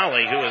taller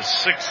Nally, who is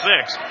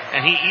 6'6",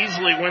 and he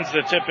easily wins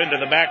the tip into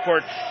the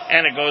backcourt,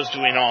 and it goes to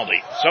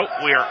Inaldi. So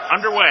we are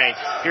underway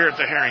here at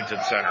the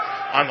Harrington Center.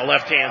 On the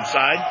left-hand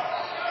side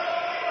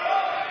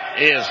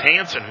is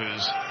Hansen,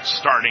 who's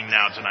starting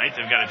now tonight.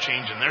 They've got a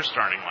change in their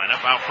starting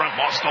lineup. Out front,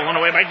 ball stolen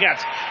away by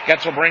Getz.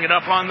 Getz will bring it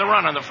up on the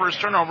run on the first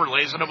turnover,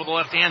 lays it up with the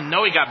left hand.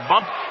 No, he got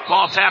bumped.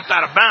 Ball tapped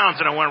out of bounds,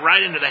 and it went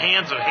right into the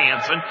hands of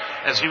Hansen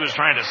as he was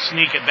trying to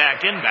sneak it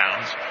back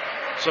inbounds.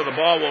 So the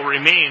ball will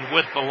remain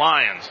with the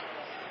Lions.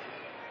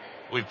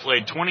 We've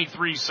played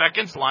 23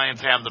 seconds. Lions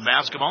have the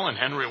basketball, and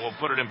Henry will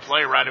put it in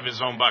play right of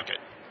his own bucket.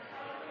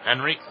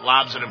 Henry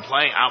lobs it in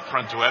play out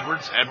front to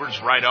Edwards. Edwards,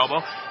 right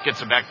elbow,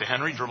 gets it back to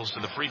Henry, dribbles to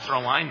the free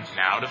throw line.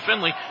 Now to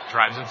Finley,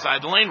 drives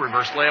inside the lane,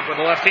 reverse layup with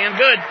the left hand,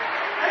 good.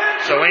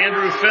 So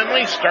Andrew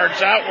Finley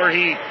starts out where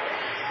he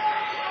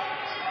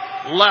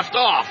left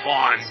off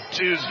on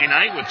Tuesday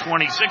night with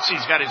 26.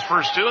 He's got his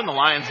first two, and the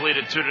Lions lead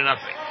it 2-0.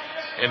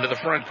 Into the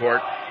front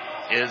court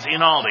is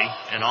Inaldi.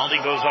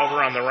 Inaldi goes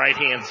over on the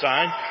right-hand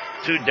side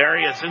to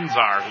Darius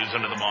Inzar, who's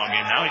into the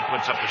ballgame now. He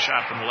puts up the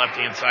shot from the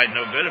left-hand side,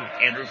 no good, and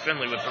Andrew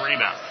Finley with the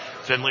rebound.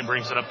 Finley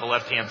brings it up the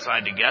left-hand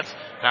side to Getz.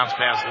 Bounce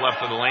pass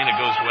left of the lane, it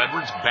goes to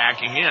Edwards,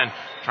 backing in,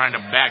 trying to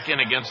back in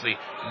against the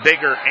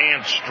bigger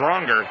and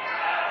stronger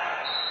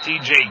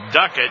T.J.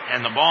 Duckett,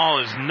 and the ball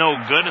is no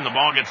good, and the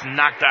ball gets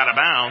knocked out of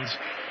bounds,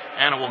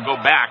 and it will go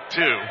back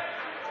to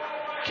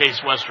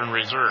Case Western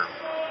Reserve.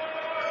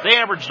 They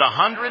averaged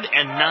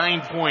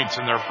 109 points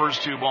in their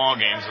first two ball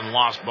games and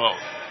lost both.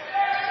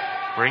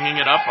 Bringing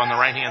it up on the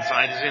right-hand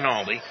side is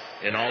Inaldi.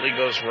 Inaldi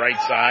goes right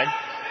side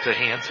to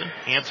Hansen.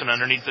 Hansen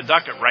underneath the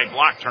Duckett. Right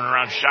block,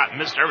 turnaround shot,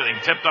 missed everything.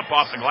 Tipped up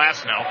off the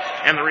glass now,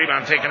 and the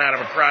rebound taken out of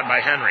a crowd by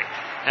Henry.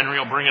 Henry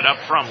will bring it up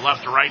from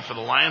left to right for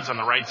the Lions on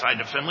the right side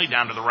to Finley.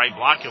 Down to the right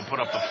block. He'll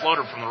put up the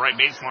floater from the right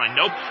baseline.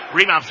 Nope.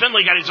 Rebound.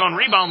 Finley got his own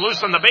rebound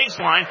loose on the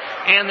baseline,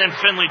 and then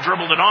Finley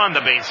dribbled it on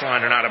the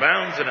baseline and out of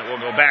bounds, and it will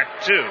go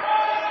back to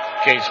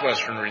Case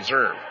Western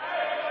Reserve.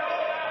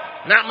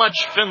 Not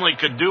much Finley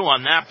could do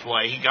on that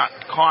play. He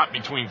got caught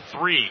between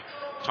three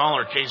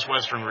taller Case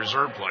Western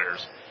Reserve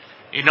players.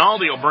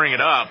 Inaldi will bring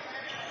it up,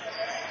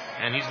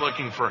 and he's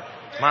looking for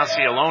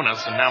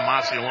Maciolonis, and now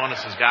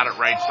Maciolonis has got it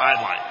right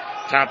sideline.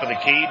 Top of the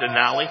key to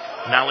Nally.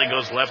 Nally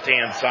goes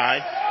left-hand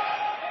side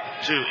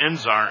to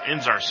Inzar.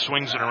 Inzar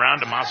swings it around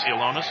to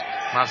Maciolonis.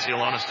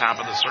 Maciolonis top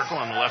of the circle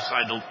on the left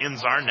side to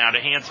Inzar. Now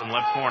to Hansen,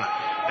 left corner.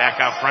 Back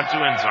out front to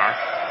Inzar.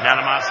 Now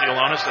to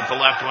Maciolonis at the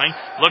left wing.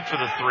 Look for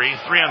the three.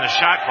 Three on the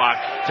shot clock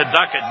to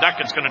Duckett.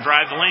 Duckett's going to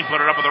drive the lane. Put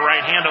it up with the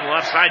right hand on the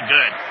left side.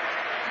 Good.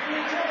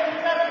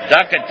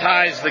 Duckett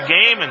ties the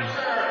game, and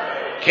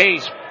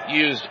Case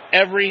used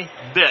every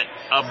bit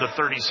of the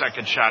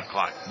 30-second shot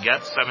clock.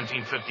 Gets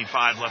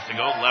 17:55 left to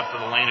go. Left of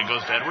the lane, it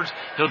goes to Edwards.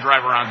 He'll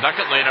drive around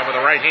Duckett. Laid up with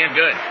the right hand.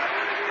 Good.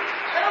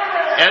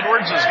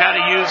 Edwards has got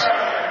to use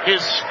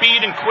his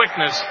speed and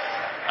quickness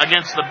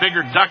against the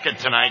bigger Duckett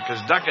tonight,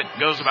 because Duckett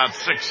goes about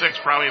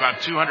 6'6", probably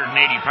about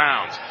 280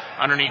 pounds.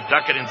 Underneath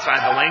Duckett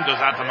inside the lane,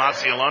 goes out to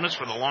Maciolonis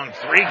for the long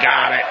three.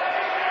 Got it.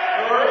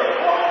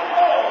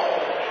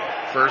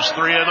 First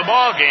three of the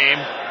ball game.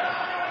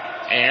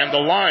 And the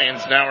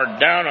Lions now are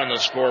down on the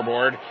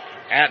scoreboard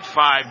at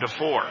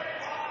 5-4.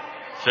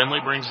 Finley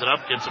brings it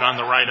up, gets it on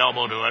the right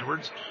elbow to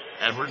Edwards.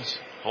 Edwards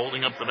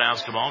holding up the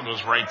basketball,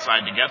 goes right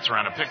side to Getz,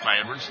 around a pick by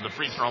Edwards to the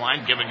free throw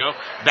line, give and go.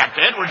 Back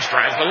to Edwards,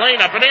 drives the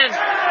lane, up and in.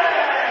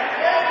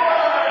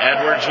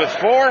 Edwards with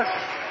 4,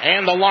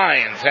 and the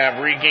Lions have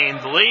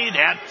regained the lead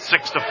at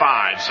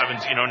 6-5.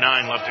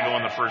 17:09 left to go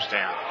in the first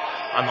half.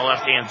 On the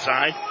left-hand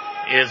side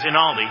is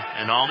Inaldi.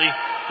 Inaldi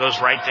goes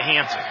right to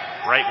Hansen.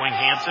 Right wing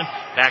Hansen,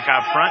 back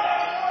out front,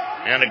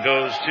 and it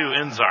goes to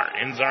Inzar.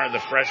 Inzar, the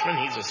freshman,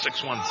 he's a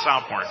 6'1"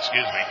 sophomore,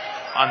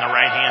 on the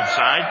right-hand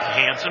side.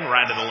 Hansen,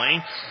 right of the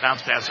lane,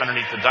 bounce pass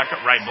underneath the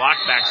Duckett, right block,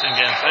 backs in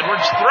against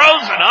Edwards,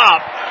 throws it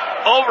up,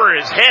 over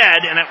his head,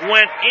 and it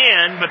went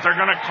in, but they're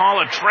going to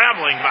call a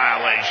traveling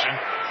violation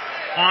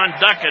on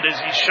Duckett as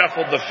he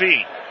shuffled the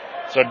feet.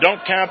 So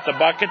don't count the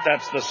bucket.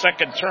 That's the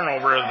second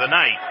turnover of the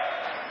night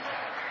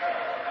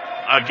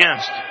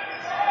against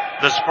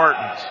the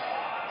Spartans.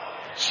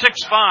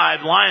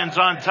 6-5, Lions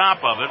on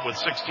top of it with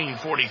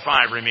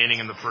 16:45 remaining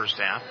in the first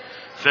half.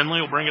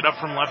 Finley will bring it up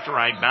from left to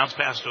right, bounce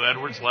pass to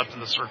Edwards, left of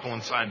the circle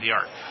inside the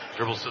arc.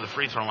 Dribbles to the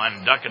free throw line,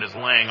 and Duckett is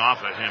laying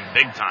off of him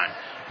big time,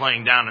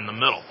 playing down in the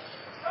middle.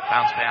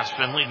 Bounce pass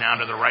Finley, now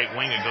to the right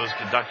wing, it goes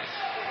to Duckett.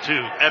 To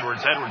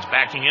Edwards, Edwards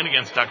backing in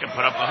against Duckett,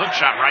 put up a hook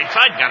shot right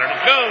side, got it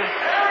to go.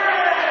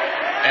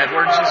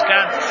 Edwards has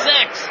got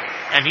 6,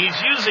 and he's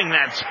using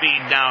that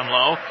speed down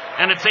low,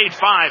 and it's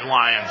 8-5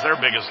 Lions, their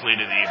biggest lead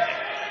of the evening.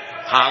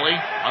 Holly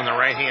on the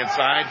right-hand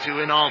side to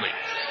Inaldi.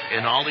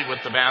 Inaldi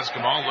with the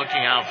basketball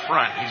looking out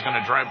front. He's going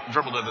to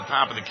dribble to the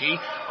top of the key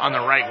on the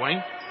right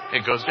wing.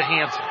 It goes to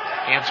Hansen.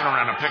 Hansen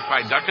around a pick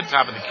by Duckett,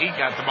 top of the key,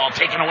 got the ball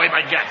taken away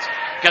by Getz.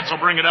 Getz will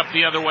bring it up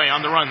the other way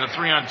on the run, the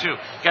 3-on-2.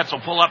 Getz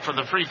will pull up for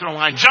the free throw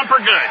line. Jumper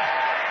good.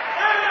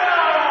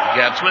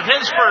 Getz with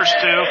his first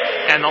 2,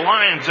 and the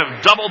Lions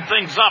have doubled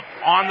things up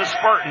on the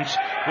Spartans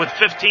with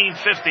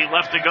 15:50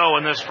 left to go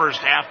in this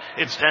first half.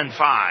 It's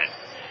 10-5.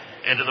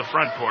 Into the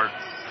front court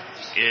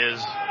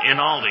is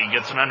Inaldi.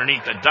 Gets it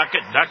underneath the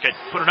Duckett. Duckett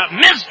put it up,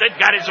 missed it,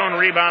 got his own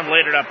rebound,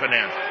 laid it up and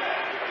in.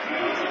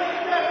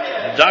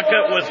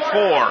 Duckett with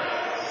 4,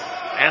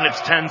 and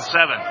it's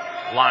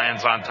 10-7.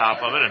 Lions on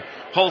top of it, and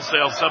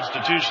wholesale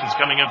substitutions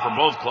coming in for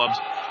both clubs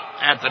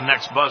at the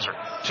next buzzer.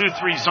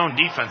 2-3 zone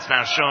defense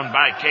now shown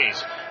by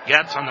Case.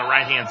 Getz on the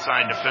right-hand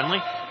side to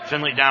Finley.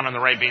 Finley down on the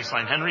right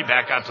baseline. Henry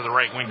back out to the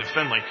right wing to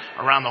Finley.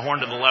 Around the horn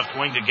to the left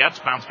wing to Getz.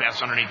 Bounce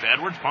pass underneath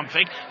Edwards. Pump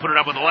fake. Put it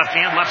up with the left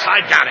hand. Left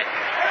side. Got it.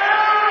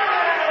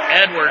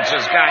 Edwards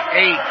has got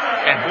 8.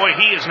 And boy,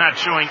 he is not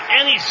showing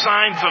any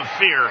signs of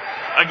fear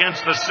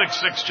against the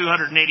 6'6",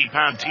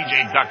 280-pound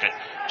TJ Duckett.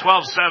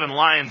 12-7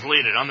 Lions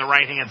lead it on the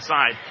right-hand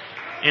side.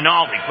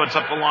 Inaldi puts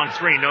up the long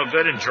 3, no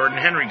good, and Jordan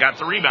Henry got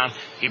the rebound.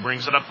 He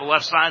brings it up the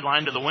left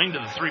sideline to the wing to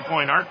the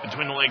 3-point arc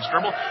between the legs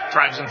dribble,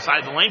 drives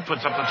inside the lane,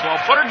 puts up the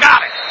 12-footer, got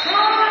it!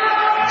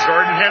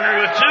 Jordan Henry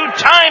with 2,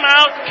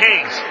 timeout,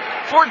 Case.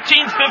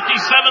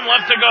 14:57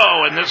 left to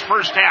go in this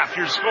first half.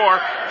 Your score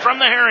from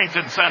the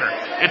Harrington Center.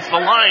 It's the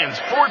Lions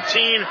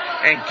 14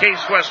 and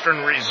Case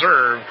Western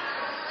Reserve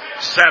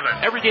 7.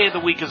 Every day of the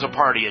week is a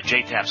party at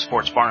J-Tap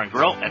Sports Bar and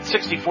Grill at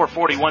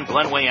 6441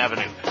 Glenway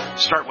Avenue.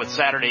 Start with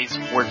Saturdays,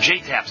 where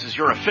J-Taps is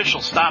your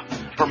official stop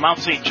for Mount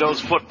St. Joe's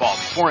football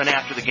before and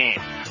after the game.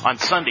 On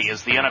Sunday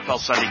is the NFL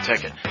Sunday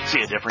Ticket.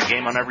 See a different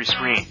game on every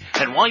screen.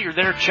 And while you're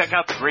there, check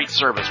out the great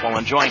service while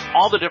enjoying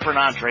all the different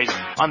entrees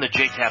on the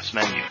J-Taps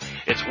menu.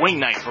 It's wing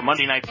night for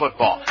Monday Night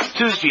Football.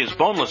 Tuesday is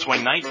boneless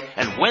wing night,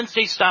 and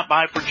Wednesday stop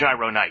by for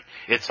gyro night.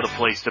 It's the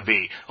place to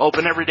be.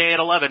 Open every day at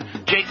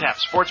 11. J-Tap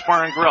Sports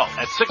Bar and Grill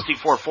at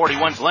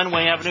 6441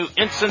 Glenway Avenue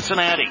in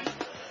Cincinnati.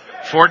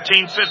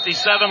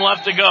 14:57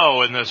 left to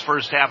go in this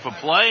first half of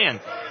play, and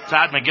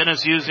Todd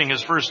McGinnis using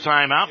his first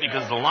timeout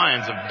because the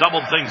Lions have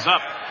doubled things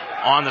up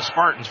on the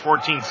Spartans.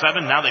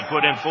 14-7. Now they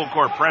put in full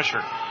court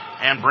pressure,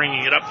 and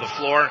bringing it up the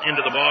floor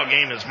into the ball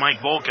game is Mike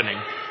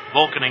Volkening.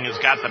 Volkening has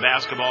got the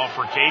basketball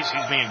for Case.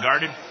 He's being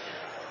guarded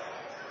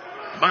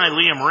by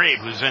Liam Rabe,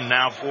 who's in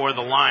now for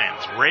the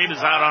Lions. Rabe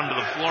is out onto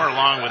the floor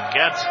along with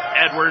Getz,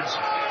 Edwards,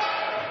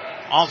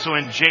 also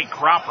in Jake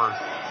Cropper,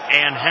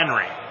 and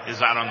Henry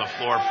is out on the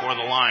floor for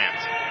the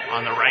Lions.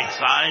 On the right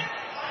side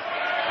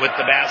with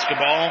the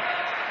basketball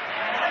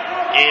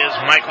is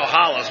Michael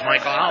Hollis.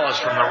 Michael Hollis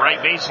from the right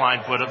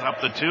baseline put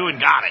up the 2 and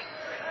got it.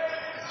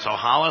 So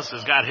Hollis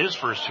has got his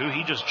first 2.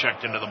 He just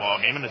checked into the ball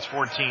game, and it's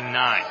 14-9.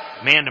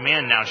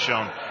 Man-to-man now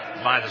shown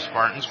by the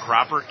Spartans.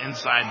 Cropper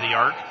inside the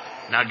arc.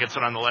 Now gets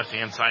it on the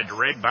left-hand side to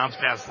Rabe. Bounce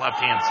pass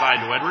left-hand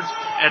side to Edwards.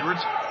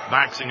 Edwards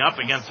boxing up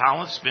against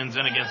Hollis. Spins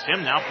in against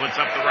him. Now puts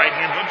up the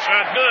right-hand hook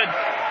shot. Good.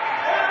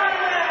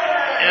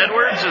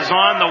 Edwards is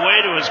on the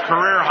way to his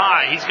career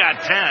high. He's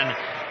got 10,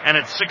 and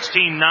it's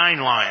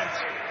 16-9 Lions.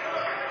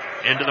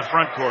 Into the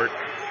front court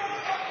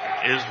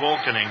is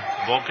Volkening.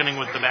 Volkening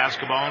with the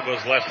basketball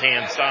goes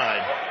left-hand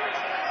side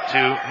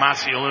to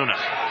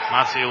Macialunas.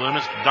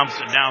 Macialunas dumps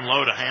it down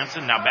low to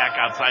Hansen. Now back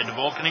outside to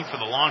Volkening for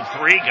the long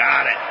 3.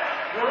 Got it.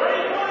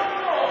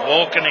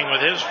 Volkening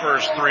with his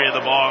first 3 of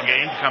the ball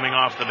game coming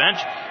off the bench.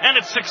 And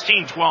it's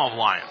 16-12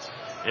 Lions.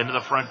 Into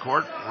the front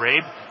court.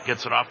 Rabe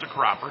gets it off to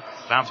Cropper.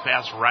 Bounce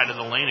pass right of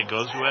the lane. It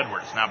goes to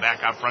Edwards. Now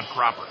back out front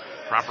Cropper.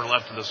 Cropper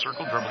left of the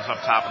circle, dribbles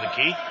up top of the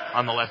key.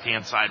 On the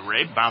left-hand side,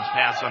 Rabe. Bounce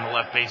pass on the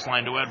left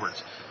baseline to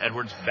Edwards.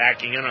 Edwards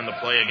backing in on the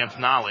play against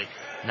Nolly.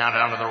 Now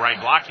down to the right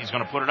block. He's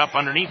going to put it up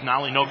underneath.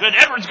 Nolly no good.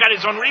 Edwards got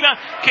his own rebound.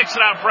 Kicks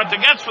it out front to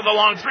Getz for the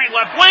long 3.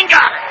 Left wing.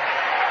 Got it.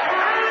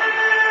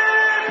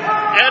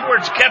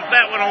 Edwards kept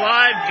that one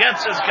alive.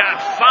 Getz has got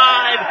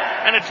 5.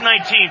 And it's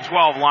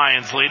 19-12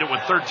 Lions lead it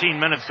with 13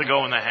 minutes to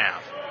go in the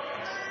half.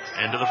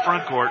 Into the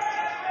front court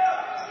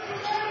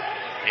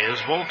is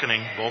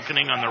Volkening.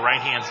 Volkening on the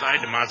right-hand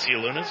side to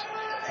Macialunas.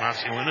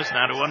 Macialunas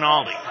now to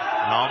Inaldi.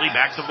 Inaldi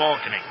back to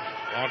Volkening.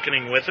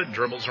 Walkening with it,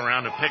 dribbles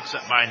around and picks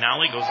it by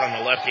Nolly, goes on the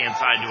left-hand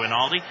side to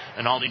Inaldi.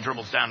 Inaldi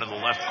dribbles down to the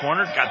left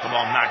corner, got the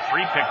ball knocked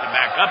free, picked it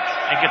back up,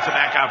 and gets it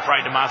back out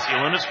right to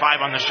Masialunas.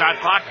 5 on the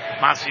shot clock.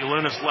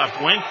 Masialunas left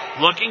wing,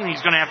 looking, he's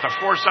going to have to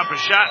force up a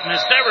shot,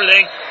 missed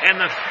everything, and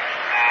the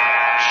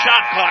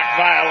shot clock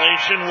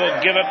violation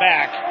will give it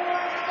back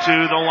to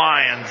the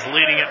Lions,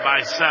 leading it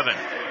by 7.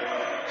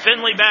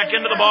 Finley back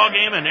into the ball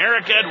game, and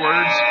Eric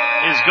Edwards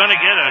is going to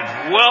get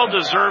a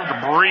well-deserved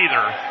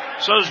breather.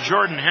 So's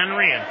Jordan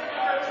Henry, and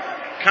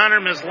Connor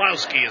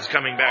Mislowski is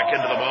coming back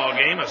into the ball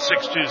game, a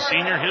 6'2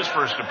 senior, his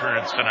first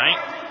appearance tonight.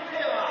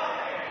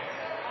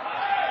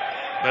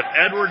 But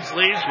Edwards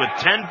leaves with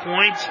 10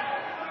 points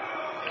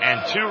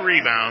and 2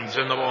 rebounds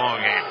in the ball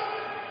game.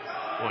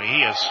 Boy,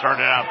 he has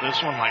started out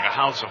this one like a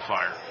house of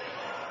fire.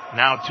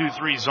 Now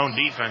 2-3 zone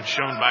defense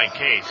shown by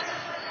Case.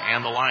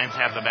 And the Lions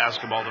have the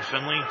basketball to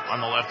Finley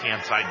on the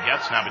left-hand side.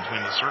 Gets now between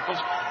the circles.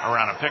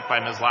 Around a pick by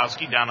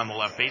Mislowski down on the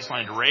left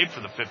baseline to Rabe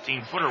for the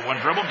 15-footer. One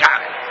dribble.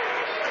 Got it.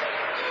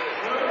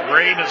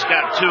 Rabe has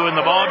got 2 in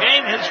the ball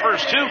game. His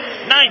first 2.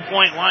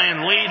 9-point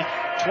Lion lead.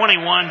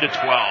 21-12.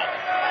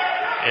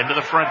 Into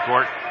the front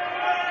court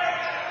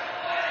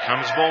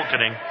comes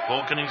Volkening.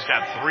 Volkening's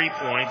got 3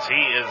 points. He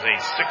is a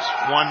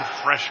 6'1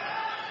 freshman.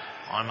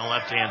 On the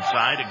left-hand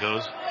side, it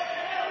goes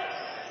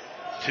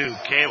to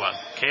Kayla.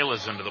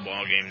 Kayla's into the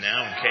ball game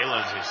now, and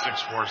Kayla is a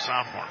 6'4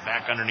 sophomore.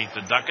 Back underneath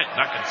the Duckett.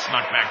 Duckett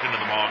snuck back into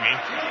the ball game.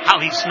 How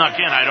he snuck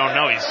in, I don't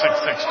know. He's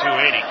 6'6",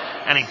 280,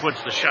 and he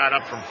puts the shot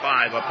up from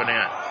 5 up and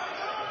in.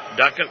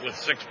 Duckett with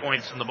 6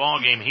 points in the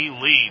ball game. He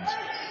leads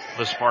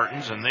the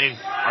Spartans, and they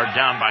are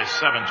down by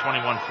 7,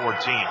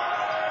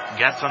 21-14.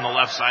 Gets on the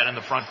left side in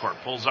the front court.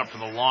 Pulls up for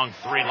the long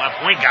 3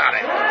 left wing. Got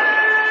it.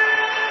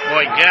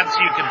 Boy, Getz,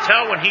 you can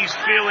tell when he's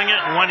feeling it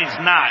and when he's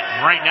not.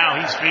 And right now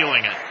he's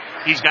feeling it.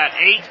 He's got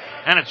 8,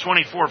 and at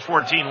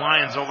 24-14,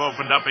 Lions have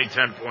opened up a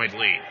 10-point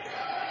lead.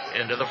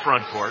 Into the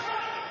front court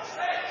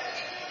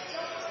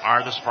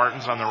are the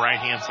Spartans on the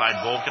right-hand side.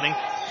 Volkening,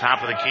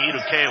 top of the key to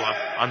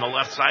Kayla. On the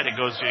left side, it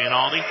goes to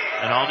Inaldi.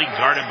 Inaldi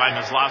guarded by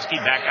Mislowski.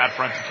 Back out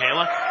front to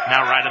Kayla.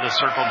 Now right of the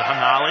circle to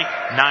Hanali.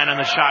 9 on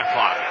the shot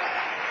clock.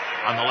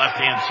 On the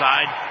left-hand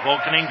side,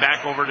 Volkening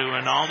back over to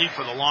Inaldi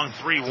for the long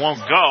 3.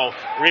 Won't go.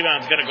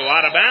 Rebound's going to go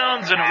out of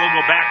bounds, and it will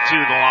go back to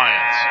the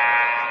Lions.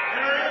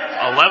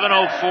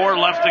 11:04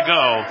 left to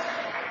go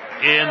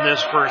in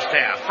this first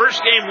half.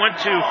 First game went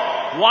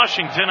to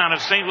Washington out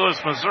of St. Louis,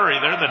 Missouri.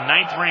 They're the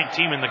 9th-ranked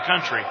team in the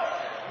country.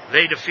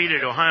 They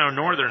defeated Ohio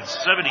Northern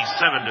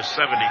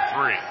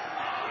 77-73.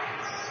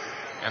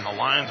 And the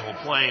Lions will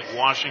play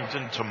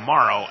Washington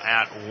tomorrow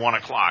at 1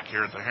 o'clock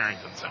here at the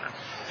Harrington Center.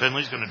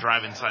 Finley's going to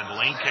drive inside the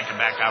lane, kick it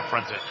back out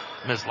front to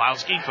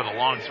Mislowski for the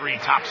long 3,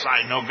 top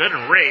side, no good,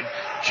 and Rabe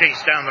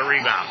chased down the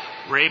rebound.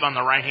 Rabe on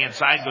the right-hand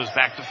side goes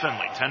back to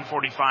Finley.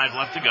 10:45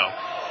 left to go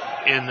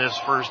in this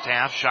first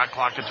half. Shot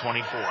clock at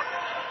 24.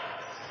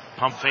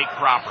 Pump fake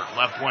Cropper,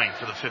 left wing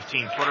for the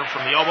 15-footer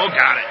from the elbow.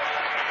 Got it.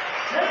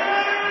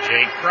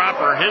 Jake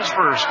Cropper, his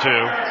first 2,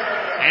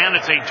 and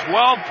it's a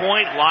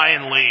 12-point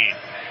Lion lead.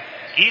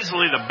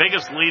 Easily the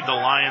biggest lead the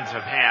Lions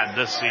have had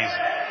this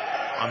season.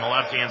 On the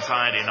left-hand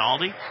side,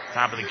 Inaldi.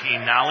 Top of the key,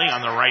 Nolly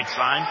on the right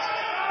side.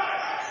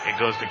 It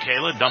goes to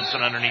Kayla, dumps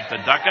it underneath the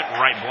Duckett.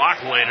 Right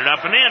block, laid it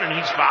up and in, and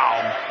he's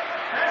fouled.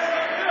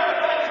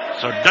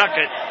 So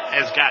Duckett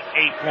has got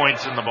 8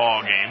 points in the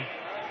ball game.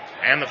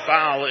 And the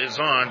foul is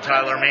on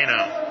Tyler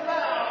Mano.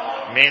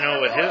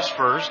 Mano with his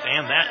first,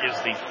 and that is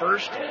the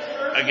first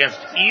against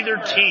either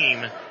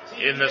team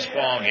in this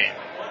ball game.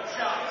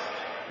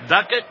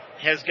 Duckett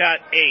has got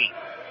 8.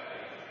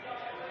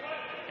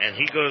 And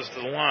he goes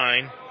to the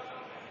line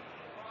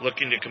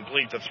looking to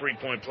complete the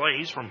 3-point play.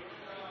 He's from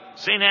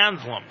St.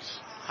 Anselm's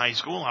High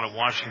School out of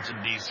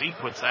Washington, D.C.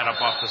 Puts that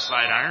up off the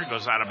side iron,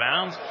 goes out of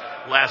bounds.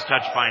 Last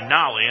touch by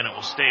Nolly, and it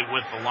will stay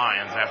with the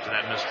Lions after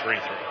that missed free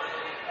throw.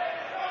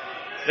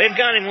 They've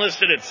got him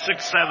listed at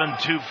 6'7",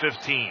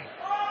 215.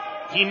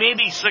 He may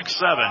be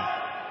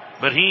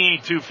 6'7", but he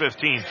ain't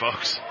 215,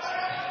 folks.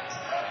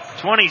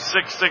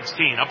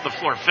 26-16, up the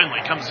floor.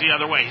 Finley comes the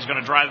other way. He's going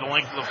to drive the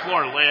length of the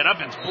floor, lay it up.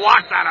 It's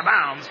blocked out of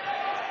bounds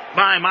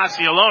by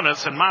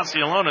Masialunas, and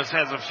Masialunas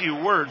has a few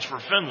words for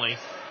Finley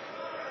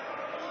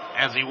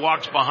as he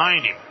walks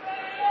behind him.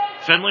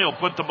 Finley will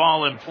put the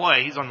ball in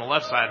play. He's on the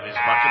left side of his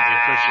bucket. The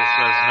official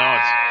says no,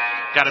 it's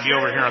got to be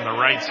over here on the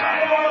right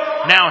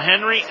side. Now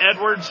Henry,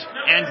 Edwards,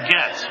 and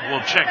Getz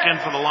will check in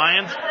for the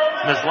Lions.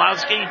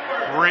 Mislowski,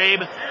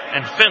 Rabe,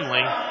 and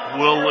Finley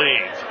will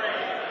leave.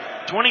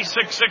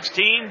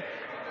 26-16,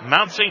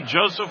 Mount St.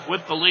 Joseph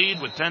with the lead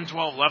with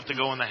 10-12 left to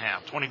go in the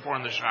half. 24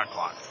 on the shot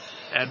clock.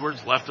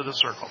 Edwards left of the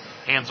circle.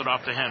 Hands it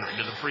off to Henry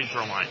to the free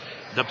throw line.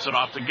 Dips it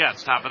off to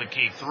Getz. Top of the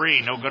key.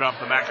 3. No good off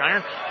the back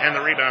iron. And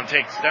the rebound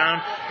takes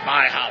down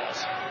by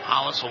Hollis.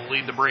 Hollis will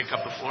lead the break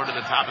up the floor to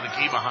the top of the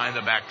key behind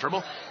the back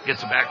dribble.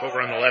 Gets it back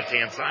over on the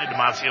left-hand side to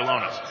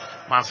Masialunas.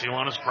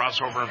 Masialunas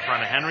crossover in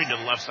front of Henry to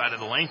the left side of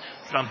the lane.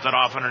 Dumped it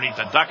off underneath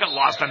the Duckett.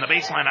 Lost on the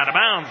baseline out of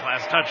bounds.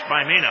 Last touch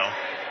by Mano.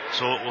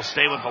 So it will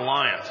stay with the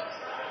Lions.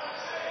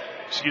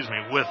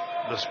 With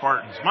the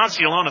Spartans.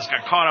 Maciolonis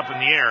got caught up in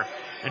the air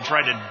and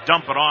tried to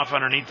dump it off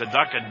underneath the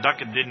Duckett.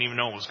 Duckett didn't even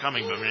know it was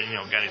coming, but,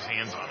 got his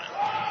hands on it.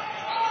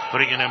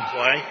 Putting it in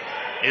play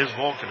is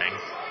Volkening.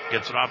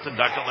 Gets it off the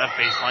Duckett left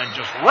baseline,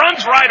 just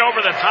runs right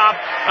over the top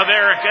of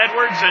Eric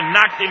Edwards and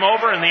knocked him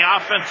over, and the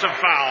offensive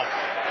foul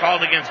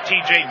called against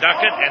T.J.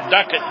 Duckett, and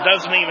Duckett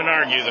doesn't even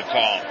argue the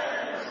call.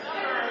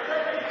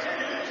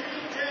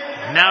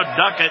 Now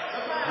Duckett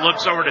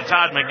looks over to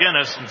Todd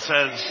McGinnis and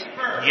says,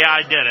 yeah,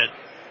 I did it.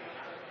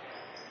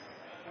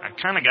 I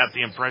kind of got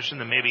the impression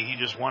that maybe he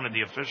just wanted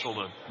the official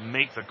to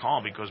make the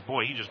call because,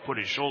 boy, he just put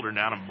his shoulder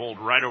down and bowled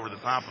right over the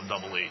top of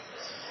Double E.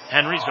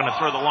 Henry's going to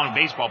throw the long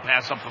baseball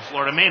pass up the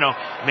floor to Mano.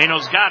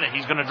 Mano's got it.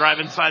 He's going to drive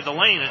inside the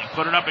lane and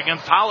put it up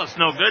against Hollis.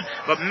 No good,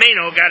 but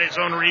Mano got his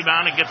own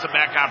rebound and gets it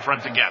back out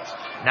front to Getz.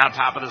 Now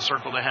top of the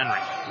circle to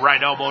Henry.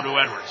 Right elbow to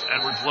Edwards.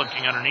 Edwards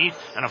looking underneath,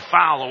 and a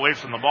foul away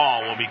from the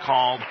ball will be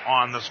called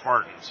on the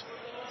Spartans.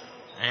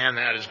 And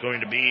that is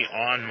going to be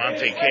on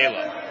Monte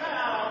Kayla.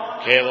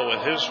 Kayla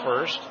with his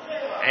first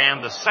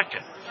and the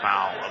second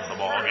foul of the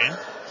ball game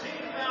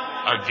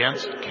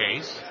against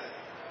Case.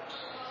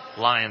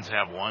 Lions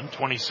have one,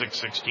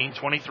 26-16,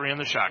 23 on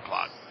the shot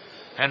clock.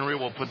 Henry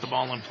will put the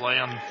ball in play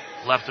on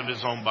left of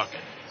his own bucket.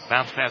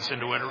 Bounce pass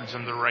into Edwards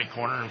in the right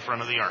corner in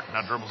front of the arc.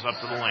 Now dribbles up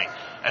to the lane.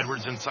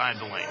 Edwards inside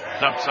the lane.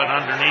 Dumps it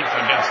underneath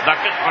against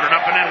Duckett. Put it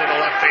up and in with the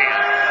left hand.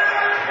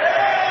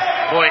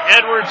 Boy,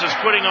 Edwards is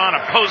putting on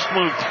a post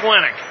move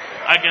clinic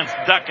against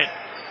Duckett.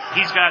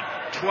 He's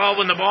got 12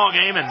 in the ball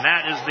game, and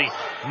that is the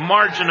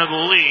margin of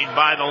the lead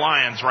by the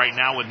Lions right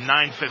now with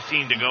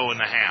 9:15 to go in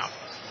the half.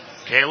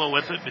 Kayla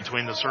with it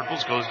between the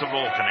circles goes to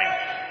Volkening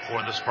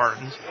for the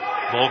Spartans.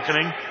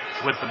 Volkening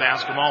with the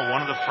basketball,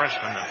 one of the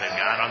freshmen that they've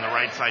got on the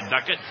right side.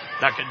 Duckett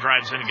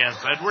drives in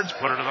against Edwards,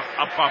 put it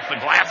up off the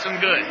glass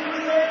and good.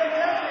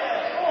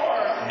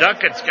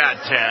 Duckett's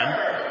got 10.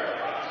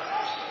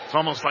 It's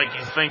almost like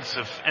he thinks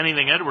if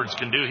anything Edwards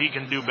can do, he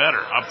can do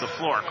better. Up the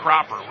floor,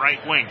 Cropper,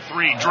 right wing,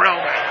 three,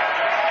 drilled it.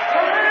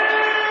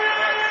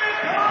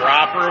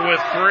 Cropper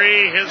with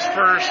three, his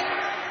first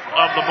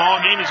of the ball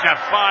game. He's got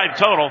 5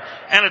 total,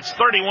 and it's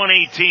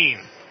 31-18.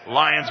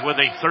 Lions with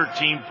a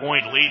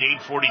 13-point lead,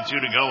 8:42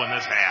 to go in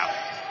this half.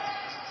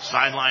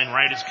 Sideline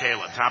right is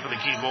Kayla, top of the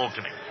key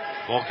Volkening.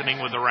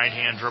 Volkening with the right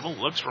hand dribble,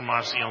 looks for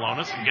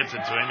Maciolonis and gets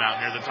it to him out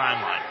near the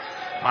timeline.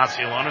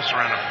 Maciolonis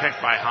around a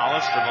pick by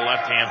Hollis to the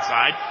left-hand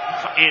side.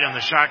 8 on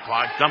the shot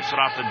clock, dumps it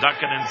off to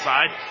Duckett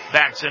inside,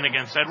 backs in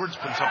against Edwards,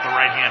 puts up the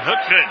right-hand hook,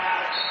 good.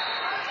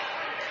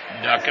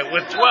 Duckett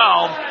with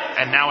 12,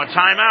 and now a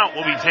timeout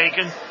will be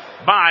taken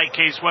by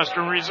Case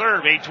Western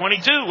Reserve.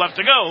 8:22 left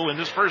to go in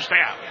this first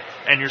half.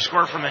 And your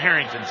score from the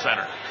Harrington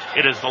Center.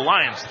 It is the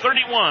Lions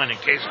 31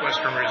 and Case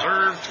Western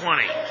Reserve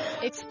 20.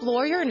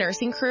 Explore your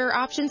nursing career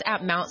options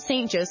at Mount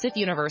St. Joseph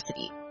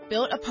University.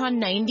 Built upon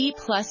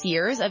 90-plus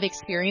years of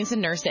experience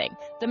in nursing,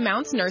 the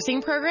Mount's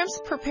nursing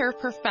programs prepare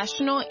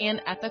professional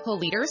and ethical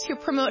leaders who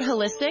promote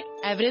holistic,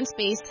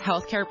 evidence-based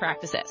healthcare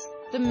practices.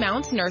 The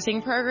Mount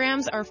nursing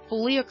programs are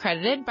fully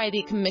accredited by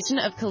the Commission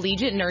of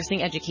Collegiate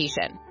Nursing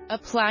Education.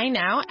 Apply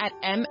now at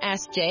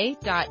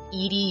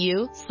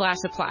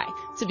msj.edu/apply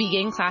to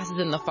begin classes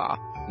in the fall.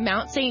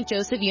 Mount St.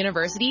 Joseph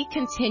University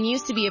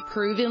continues to be a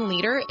proven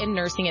leader in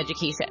nursing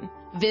education.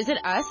 Visit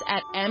us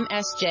at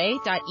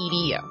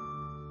msj.edu.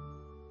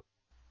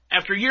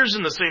 After years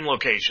in the same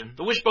location,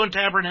 the Wishbone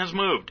Tavern has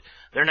moved.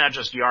 They're not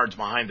just yards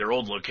behind their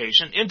old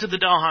location into the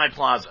Delhi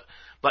Plaza,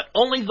 but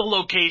only the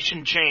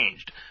location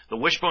changed. The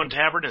Wishbone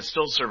Tavern is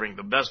still serving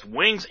the best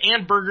wings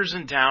and burgers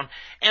in town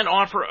and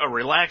offer a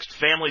relaxed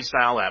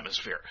family-style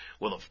atmosphere.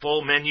 With a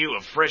full menu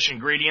of fresh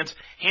ingredients,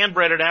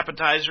 hand-breaded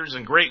appetizers,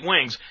 and great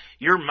wings,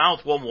 your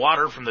mouth will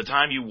water from the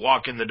time you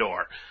walk in the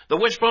door. The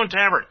Wishbone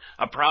Tavern,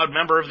 a proud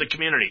member of the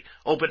community,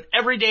 open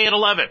every day at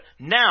 11,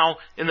 now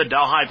in the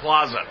Delhi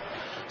Plaza.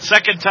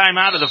 Second time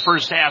out of the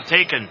first half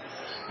taken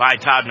by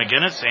Todd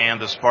McGinnis and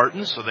the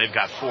Spartans, so they've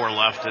got 4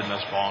 left in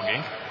this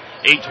ballgame.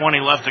 8:20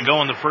 left to go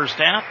in the first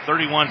half,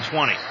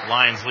 31-20.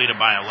 Lions lead it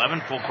by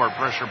 11. Full court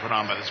pressure put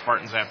on by the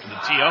Spartans after the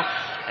TO,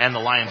 and the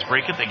Lions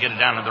break it. They get it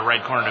down to the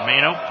right corner to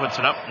Mano, puts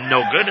it up,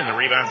 no good, and the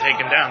rebound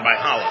taken down by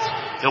Hollis.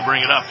 He'll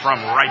bring it up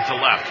from right to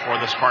left for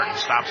the Spartans.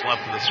 Stops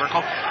left of the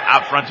circle,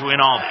 out front to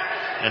Inaldi.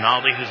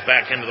 Inaldi, who's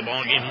back into the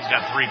ball game, he's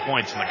got 3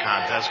 points in the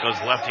contest, goes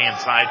left-hand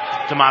side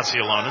to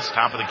Maciolonis,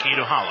 top of the key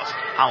to Hollis.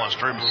 Hollis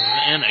dribbles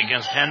in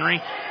against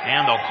Henry,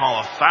 and they'll call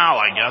a foul,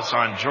 I guess,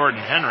 on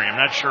Jordan Henry. I'm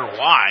not sure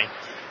why.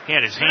 He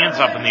had his hands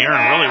up in the air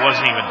and really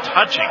wasn't even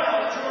touching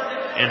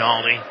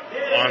Inaldi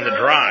on the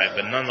drive.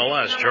 But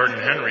nonetheless, Jordan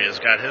Henry has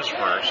got his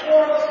first.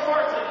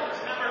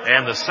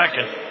 And the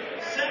second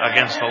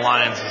against the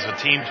Lions is a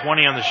team.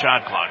 20 on the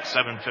shot clock.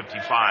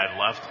 7:55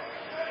 left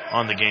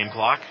on the game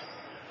clock.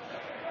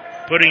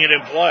 Putting it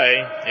in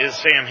play is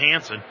Sam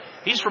Hansen.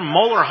 He's from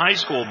Moeller High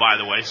School, by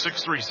the way,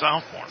 6'3"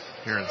 sophomore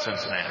here in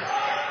Cincinnati.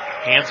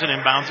 Hansen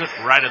inbounds it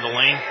right of the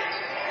lane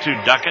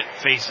to Duckett,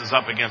 faces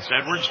up against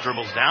Edwards,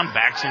 dribbles down,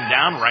 backs him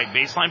down, right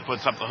baseline,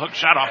 puts up the hook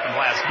shot off the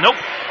glass. Nope.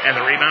 And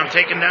the rebound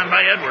taken down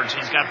by Edwards.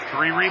 He's got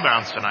 3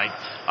 rebounds tonight.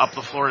 Up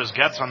the floor is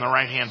Getz on the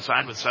right-hand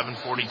side with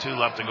 7:42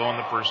 left to go in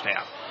the first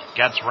half.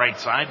 Getz right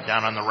side,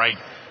 down on the right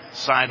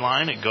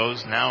sideline. It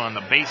goes now on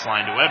the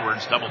baseline to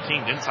Edwards. Double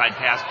teamed inside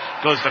pass.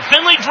 Goes to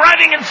Finley,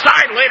 driving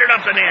inside, laid it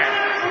up and in.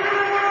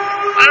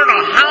 I don't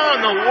know how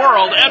in the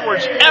world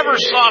Edwards ever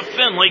saw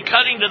Finley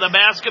cutting to the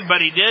basket, but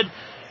he did.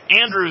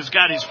 Andrews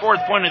got his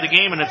 4th point of the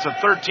game, and it's a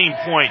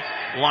 13-point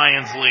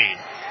Lions lead.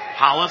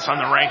 Hollis on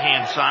the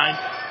right-hand side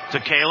to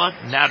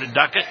Kayla. Now to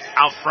Duckett,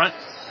 out front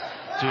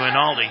to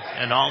Inaldi.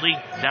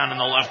 Inaldi down in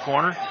the left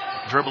corner.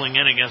 Dribbling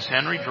in against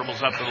Henry,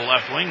 dribbles up to the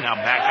left wing, now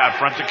back out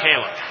front to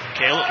Kayla.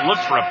 Kayla looks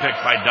for a pick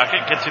by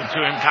Duckett, gets him to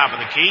him, top of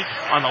the key,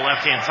 on the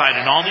left-hand side,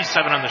 Inaldi,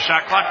 7 on the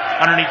shot clock,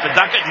 underneath the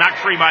Duckett, knocked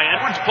free by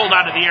Edwards, pulled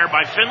out of the air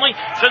by Finley.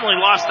 Finley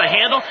lost the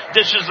handle,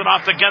 dishes it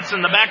off to Getz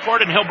in the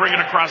backcourt, and he'll bring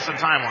it across the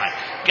timeline.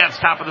 Getz,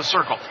 top of the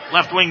circle,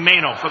 left wing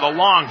Mano for the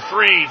long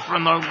 3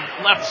 from the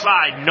left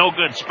side, no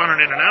good, spun it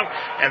in and out,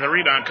 and the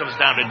rebound comes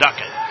down to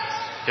Duckett.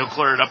 He'll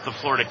clear it up the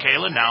floor to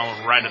Kayla,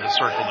 now right of the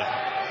circle to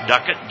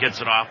Duckett, gets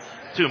it off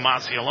to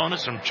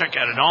Maciolonis, and check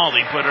out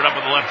Inaldi, put it up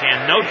with the left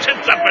hand, no,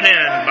 tipped up and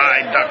in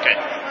by Duckett.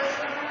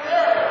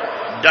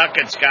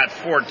 Duckett's got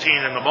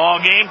 14 in the ball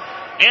game,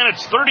 and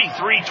it's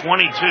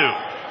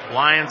 33-22.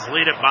 Lions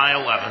lead it by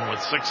 11 with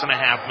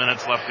 6.5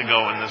 minutes left to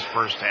go in this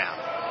first half.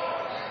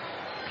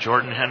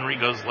 Jordan Henry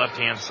goes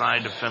left-hand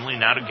side to Finley,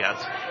 now to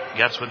Getz.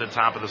 Getz with the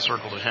top of the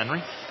circle to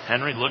Henry.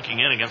 Henry looking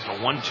in against a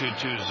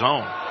 1-2-2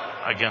 zone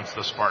against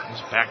the Spartans.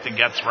 Back to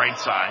Getz right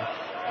side.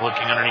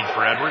 Looking underneath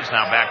for Edwards,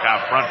 now back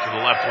out front to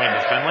the left wing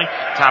to Finley.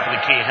 Top of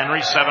the key,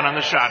 Henry, 7 on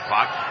the shot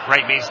clock.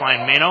 Right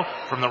baseline, Mano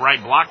from the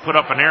right block, put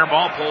up an air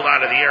ball, pulled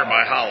out of the air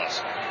by Hollis.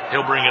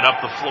 He'll bring it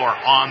up the floor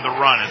on the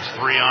run. It's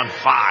 3 on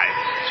 5.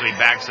 So he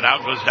backs it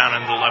out, goes down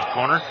into the left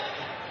corner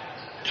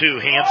to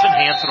Hansen.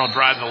 Hansen will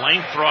drive the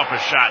lane, throw up a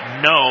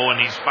shot, no, and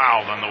he's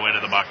fouled on the way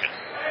to the bucket.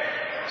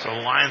 So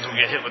the Lions will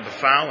get hit with the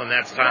foul, and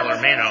that's Tyler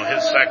Mano,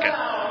 his second.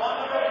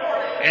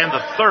 And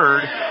the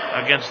third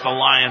against the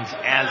Lions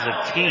as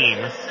a team.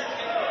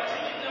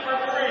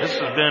 This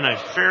has been a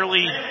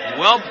fairly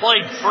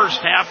well-played first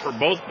half for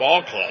both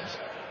ball clubs.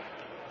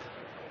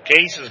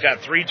 Case has got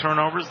 3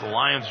 turnovers. The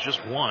Lions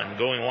just 1.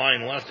 Going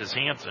line left is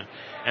Hansen.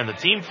 And the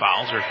team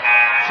fouls are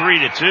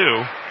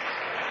 3-2.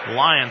 The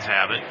Lions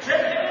have it.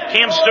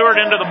 Cam Stewart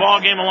into the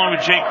ball game along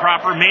with Jake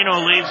Cropper.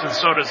 Mano leaves, and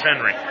so does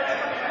Henry.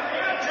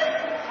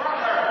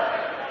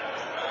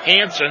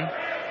 Hansen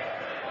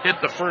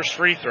hit the first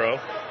free throw.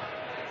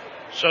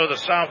 So the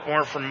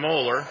sophomore from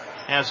Moeller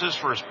has his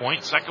first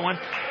point. Second one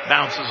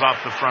bounces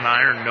off the front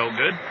iron, no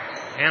good.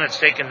 And it's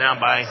taken down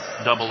by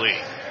Double E.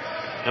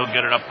 He'll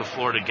get it up the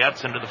floor to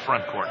Getz into the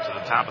front court to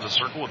the top of the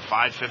circle with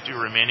 5:50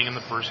 remaining in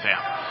the first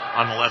half.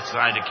 On the left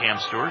side to Cam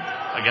Stewart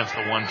against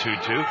the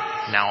 1-2-2.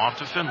 Now off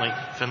to Finley.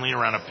 Finley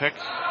around a pick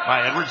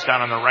by Edwards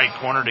down on the right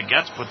corner to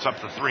Getz. Puts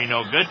up the 3,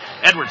 no good.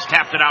 Edwards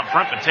tapped it out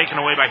front, but taken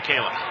away by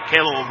Kayla.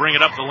 Kayla will bring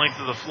it up the length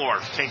of the floor.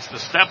 Takes the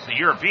step, the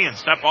European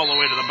step all the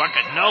way to the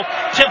bucket. No.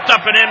 Tipped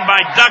up and in by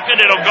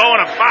Duckett. It'll go,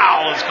 and a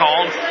foul is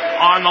called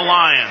on the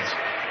Lions.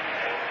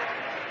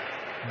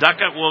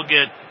 Duckett will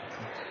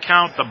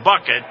count the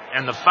bucket,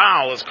 and the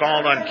foul is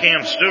called on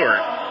Cam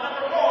Stewart.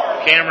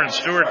 Cameron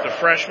Stewart, the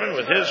freshman,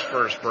 with his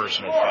first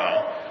personal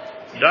foul.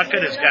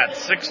 Duckett has got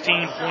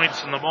 16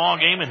 points in the ball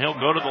game, and he'll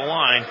go to the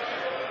line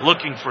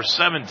looking for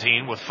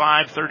 17 with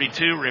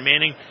 5:32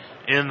 remaining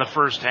in the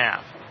first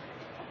half.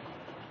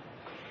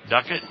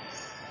 Duckett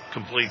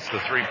completes the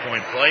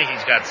 3-point play.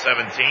 He's got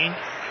 17.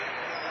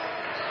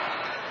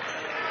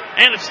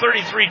 And it's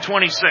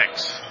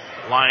 33-26.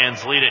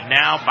 Lions lead it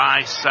now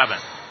by 7.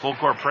 Full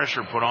court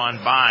pressure put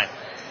on by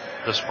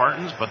the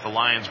Spartans, but the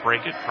Lions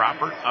break it.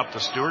 Cropper up to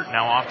Stewart,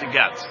 now off to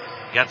Getz.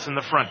 Getz in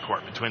the front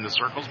court between the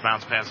circles,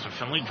 bounce pass to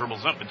Finley,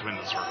 dribbles up between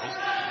the circles,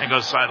 and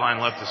goes sideline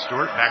left to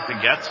Stewart, back to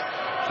Getz,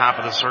 top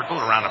of the circle,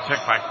 around a pick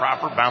by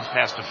Cropper, bounce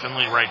pass to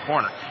Finley, right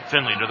corner.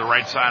 Finley to the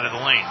right side of the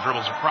lane,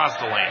 dribbles across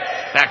the lane,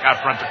 back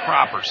out front to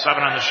Cropper,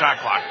 7 on the shot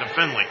clock to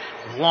Finley.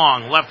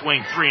 Long, left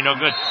wing 3, no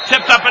good.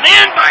 Tipped up and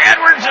in by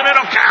Edwards, and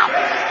it'll count.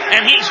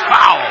 And he's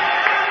fouled.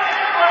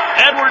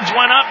 Edwards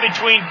went up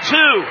between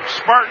 2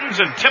 Spartans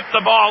and tipped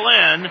the ball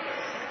in.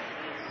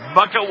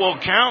 Bucket will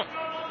count.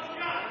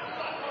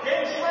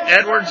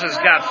 Edwards has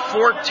got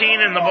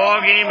 14 in the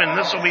ball game, and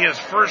this will be his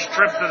first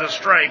trip to the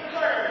stripe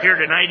here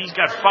tonight. He's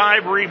got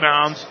 5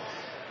 rebounds,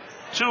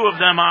 2 of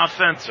them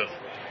offensive.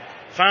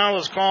 Foul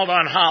is called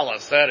on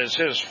Hollis. That is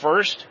his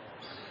first.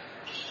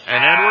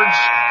 And Edwards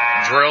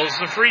drills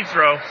the free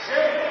throw.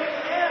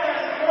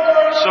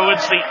 So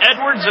it's the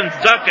Edwards and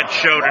Duckett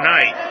show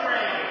tonight.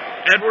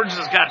 Edwards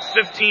has got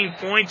 15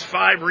 points,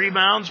 5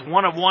 rebounds,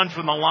 1 of 1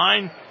 from the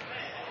line.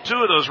 2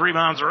 of those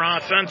rebounds are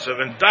offensive.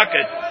 And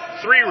Duckett,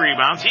 3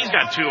 rebounds. He's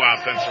got 2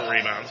 offensive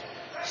rebounds.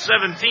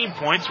 17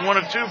 points, 1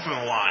 of 2 from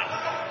the line.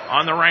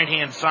 On the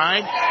right-hand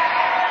side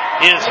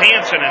is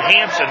Hansen, and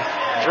Hansen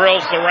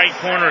drills the right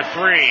corner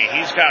 3.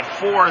 He's got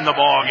 4 in the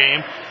ball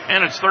game,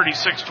 And it's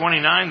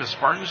 36-29. The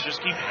Spartans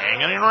just keep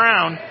hanging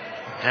around.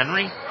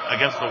 Henry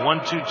against the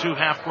 1-2-2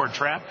 half-court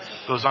trap.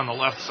 Goes on the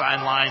left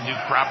sideline.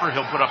 Duke Cropper.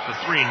 He'll put up the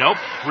three. Nope.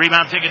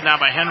 Rebound taken down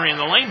by Henry in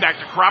the lane. Back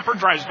to Cropper.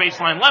 Drives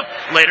baseline left.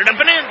 Laid it up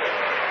and in.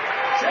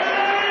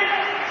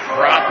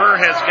 Cropper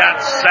has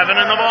got 7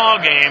 in the ball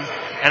game.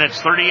 And it's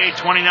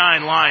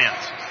 38-29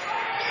 Lions.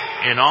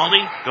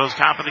 Inaldi goes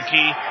top of the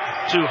key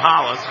to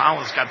Hollis.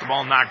 Hollis got the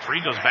ball knocked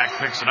free. Goes back,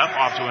 picks it up.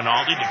 Off to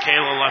Inaldi to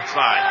Kayla left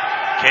side.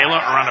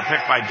 Kayla around a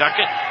pick by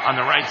Duckett on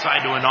the right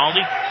side to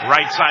Inaldi.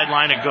 Right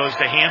sideline it goes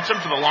to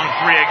Hansen for the long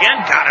three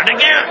again. Got it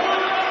again.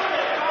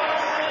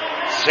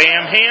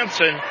 Sam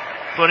Hansen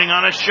putting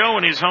on a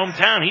show in his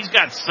hometown. He's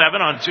got 7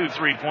 on 2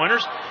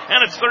 3-pointers.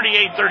 And it's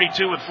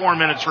 38-32 with 4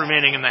 minutes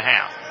remaining in the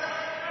half.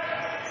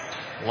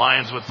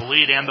 Lions with the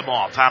lead and the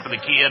ball. Top of the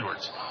key,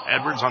 Edwards.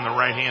 Edwards on the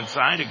right-hand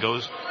side. It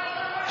goes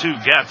to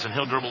Getz, and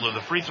he'll dribble to the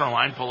free throw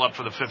line, pull up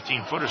for the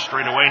 15-footer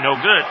straight away, no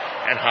good.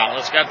 And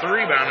Hollis got the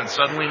rebound, and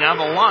suddenly now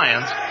the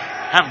Lions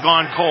have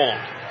gone cold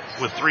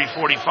with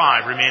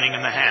 3:45 remaining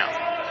in the half.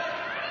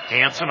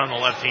 Hansen on the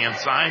left-hand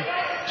side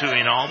to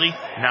Inaldi.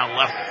 Now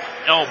left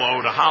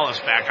elbow to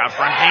Hollis back out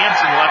front.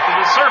 Hansen left of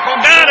the circle.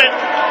 Got it!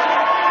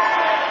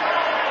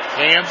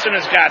 Hansen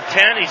has got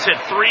 10. He's hit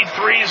 3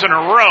 threes in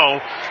a row,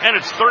 and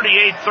it's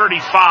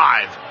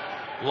 38-35.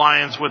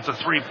 Lions with the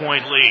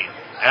 3-point lead.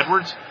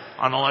 Edwards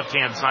on the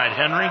left-hand side,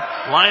 Henry.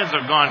 Lions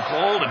have gone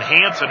cold, and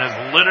Hansen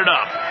has lit it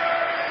up.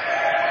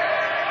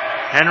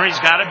 Henry's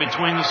got it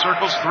between the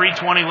circles.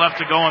 3:20 left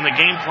to go on the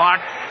game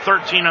clock.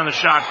 13 on the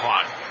shot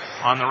clock.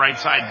 On the right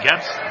side,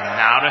 Getz.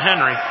 Now to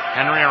Henry.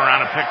 Henry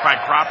around a pick by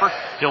Cropper.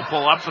 He'll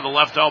pull up for the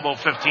left elbow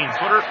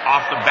 15-footer.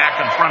 Off the back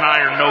and front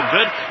iron, no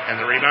good. And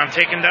the rebound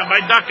taken down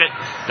by Duckett.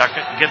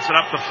 Duckett gets it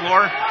up the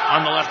floor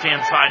on the left-hand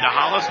side to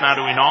Hollis. Now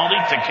to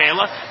Inaldi, to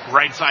Kayla.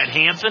 Right side,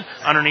 Hansen.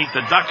 Underneath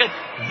the Duckett.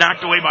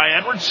 Knocked away by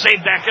Edwards.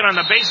 Saved back in on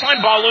the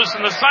baseline. Ball loose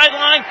in the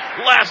sideline.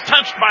 Last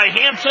touched by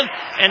Hansen.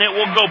 And it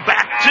will go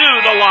back to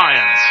the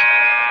Lions.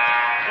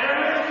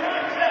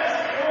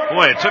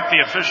 Boy, it took the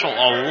official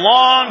a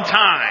long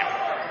time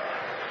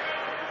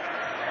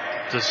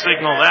to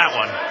signal that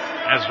one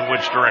as to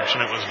which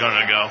direction it was going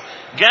to go.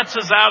 Getz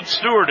is out.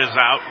 Stewart is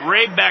out.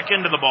 Rabe back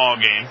into the ball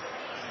game.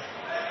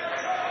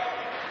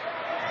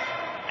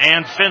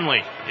 And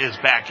Finley is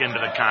back into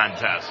the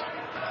contest.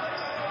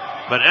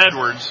 But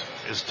Edwards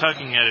is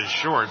tugging at his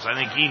shorts. I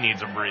think he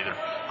needs a breather.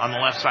 On the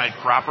left side,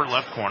 Cropper,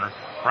 left corner.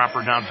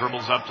 Cropper now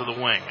dribbles up to the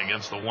wing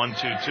against the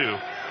 1-2-2.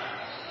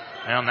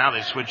 Well, now they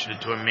switched it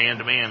to a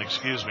man-to-man,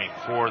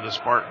 for the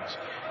Spartans.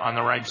 On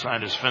the right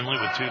side is Finley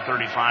with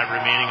 2:35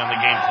 remaining on the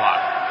game clock.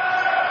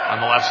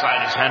 On the left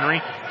side is Henry.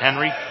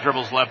 Henry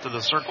dribbles left of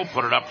the circle,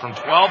 put it up from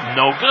 12,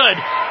 no good.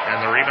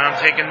 And the rebound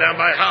taken down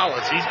by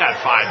Hollis. He's got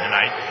 5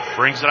 tonight.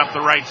 Brings it up the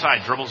right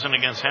side, dribbles in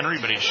against Henry,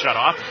 but he's shut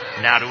off.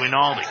 Now to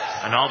Inaldi.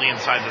 Inaldi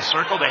inside the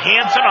circle to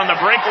Hansen on the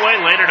breakaway,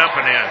 laid it up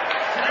and in.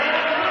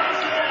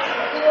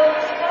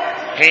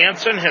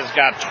 Hansen has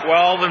got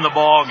 12 in the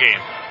ball game.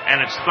 And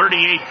it's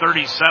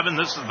 38-37.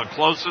 This is the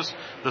closest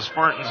the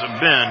Spartans have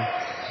been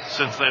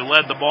since they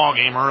led the ball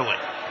game early.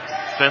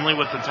 Finley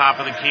with the top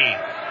of the key.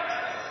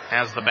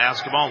 Has the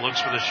basketball, looks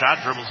for the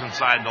shot, dribbles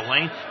inside the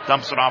lane,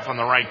 dumps it off on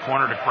the right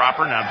corner to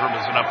Cropper, now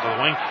dribbles it up to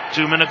the wing.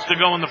 2 minutes to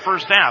go in the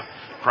first half.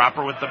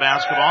 Cropper with the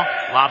basketball,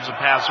 lobs a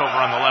pass over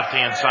on the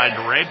left-hand side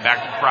to Ray,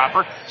 back to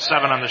Cropper,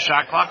 7 on the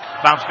shot clock,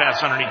 bounce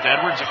pass underneath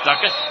Edwards,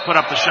 Duckett, put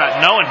up the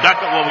shot, no, and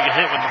Duckett will get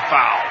hit with the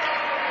foul.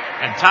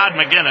 And Todd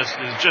McGinnis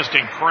is just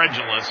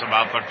incredulous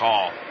about the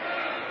call.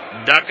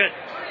 Duckett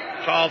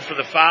called for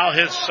the foul,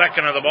 his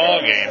second of the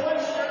ball game.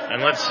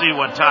 And let's see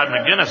what Todd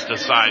McGinnis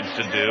decides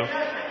to do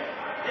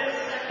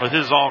with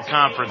his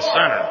all-conference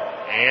center.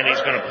 And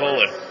he's going to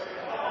pull it.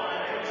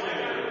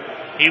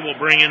 He will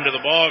bring into the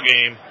ball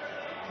game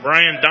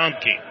Brian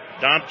Domke.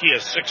 Domke, a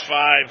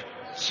 6'5"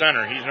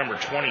 center. He's number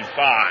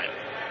 25.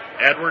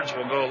 Edwards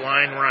will go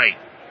line right.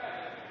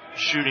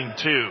 Shooting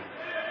 2.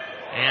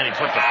 And he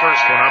put the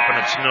first one up, and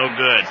it's no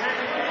good.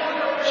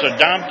 So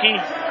Domke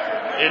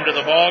into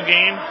the ball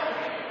game,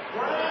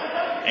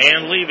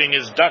 and leaving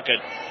is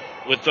Duckett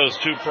with those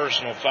 2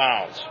 personal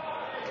fouls.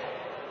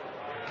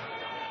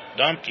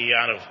 Domke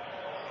out of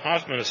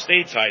Hoffman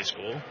Estates High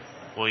School,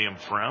 William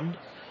Fremd,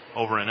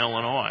 over in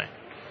Illinois.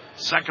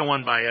 Second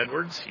one by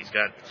Edwards. He's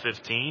got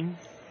 15.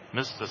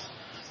 Missed the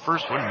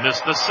first one,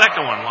 missed the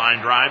second one. Line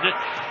drived it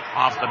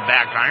off the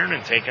back iron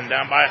and taken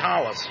down by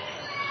Hollis.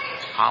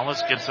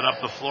 Hollis gets it up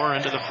the floor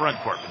into the front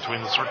court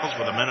between the circles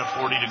with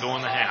 1:40 to go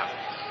in the half.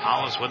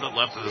 Hollis with it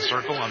left of the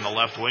circle on the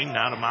left wing,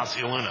 now to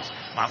Maciulinas.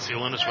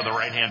 Maciulinas with a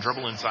right-hand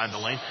dribble inside the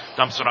lane,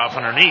 dumps it off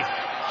underneath.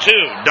 2,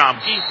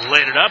 Domke,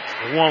 laid it up,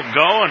 won't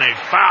go, and a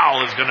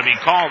foul is going to be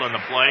called on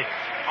the play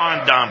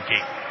on Domke.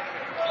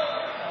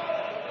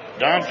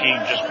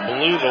 Domke just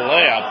blew the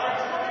layup,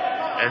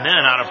 and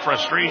then out of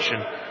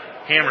frustration,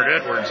 hammered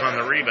Edwards on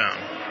the rebound.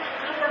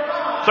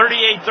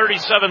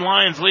 38-37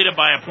 Lions lead it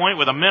by a point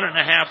with 1.5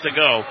 minutes to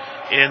go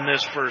in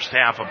this first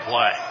half of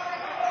play.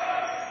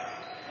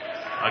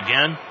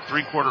 Again,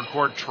 3/4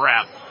 court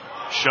trap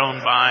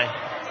shown by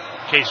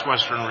Case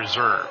Western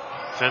Reserve.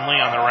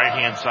 Finley on the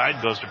right-hand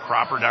side goes to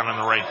Cropper down in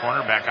the right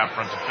corner, back out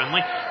front to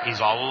Finley.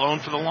 He's all alone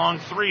for the long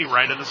three,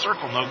 right of the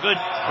circle, no good.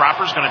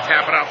 Cropper's going to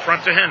tap it out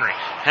front to Henry.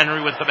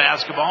 Henry with the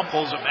basketball,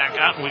 pulls it back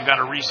out, and we've got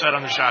a reset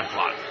on the shot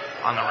clock.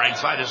 On the right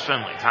side is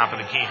Finley. Top of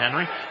the key,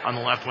 Henry. On the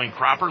left wing,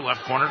 Cropper.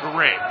 Left corner to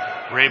Rabe.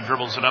 Rabe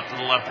dribbles it up to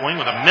the left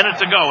wing with a minute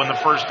to go in the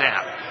first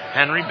half.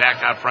 Henry back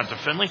out front to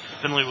Finley.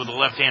 Finley with the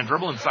left-hand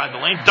dribble inside the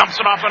lane. Dumps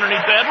it off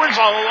underneath to Edwards.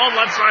 All alone,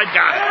 left side,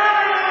 got it.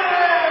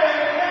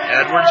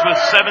 Edwards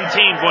with 17.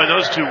 Boy,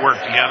 those two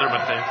work together,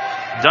 but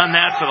they've done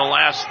that for the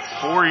last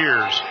 4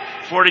 years.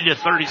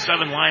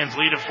 40-37, Lions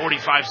lead at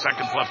 45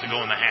 seconds left to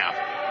go in the half.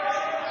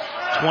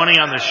 20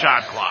 on the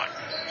shot clock.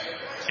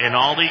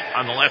 Inaldi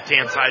on the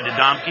left-hand side to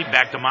Domke,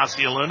 back to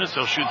Macialunas.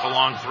 He'll shoot the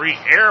long three.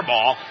 Air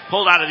ball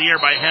pulled out of the air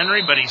by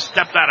Henry, but he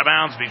stepped out of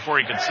bounds before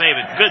he could save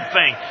it. Good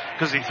thing,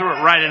 because he threw it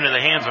right into the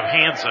hands of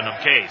Hansen of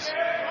Case.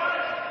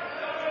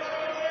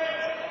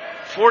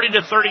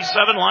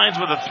 40-37, Lions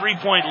with a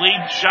 3-point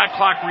lead. Shot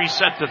clock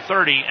reset to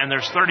 30, and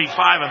there's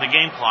 35 on the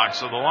game clock,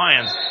 so the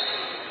Lions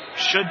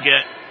should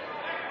get...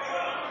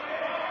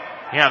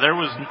 Yeah, there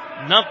was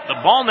the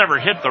ball never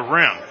hit the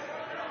rim.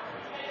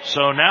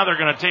 So now they're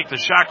going to take the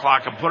shot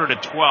clock and put it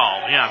at 12.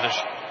 Yeah, the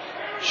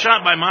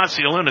shot by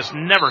Macialunas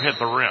never hit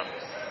the rim.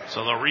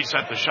 So they'll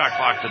reset the shot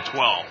clock to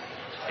 12.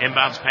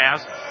 Inbounds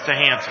pass to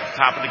Hansen.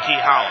 Top of the key,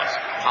 Hollis.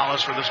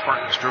 Hollis for the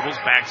Spartans.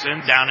 Dribbles, backs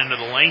in, down into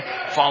the lane.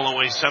 Fall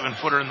away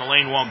 7-footer in the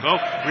lane won't go.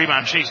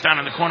 Rebound chased down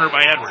in the corner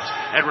by Edwards.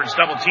 Edwards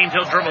double teamed.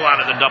 He'll dribble out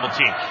of the double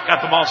team.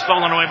 Got the ball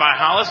stolen away by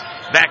Hollis.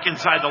 Back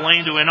inside the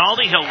lane to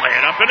Inaldi. He'll lay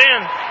it up and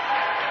in.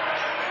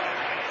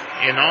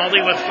 Inaldi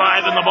with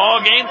 5 in the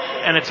ball game,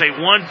 and it's a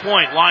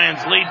 1-point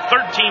Lions lead.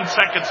 13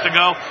 seconds to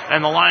go,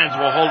 and the Lions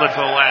will hold it for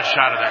the last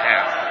shot of the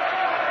half.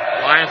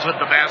 Lions with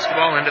the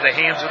basketball into the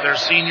hands of their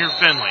senior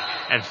Finley,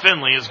 and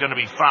Finley is going to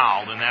be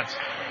fouled, and that's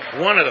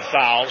one of the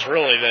fouls,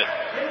 really, that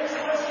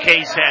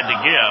Case had to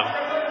give.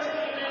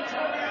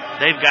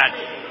 They've got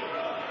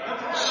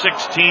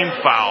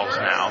 16 fouls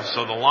now,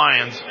 so the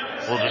Lions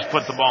will just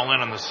put the ball in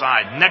on the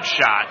side. Next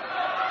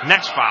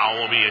foul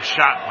will be a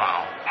shot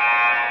foul.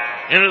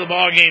 Into the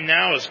ball game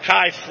now is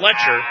Kai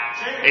Fletcher,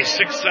 a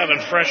 6'7"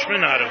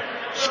 freshman out of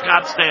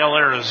Scottsdale,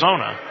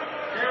 Arizona,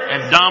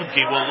 and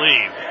Domke will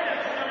leave.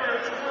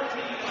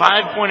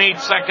 5.8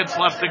 seconds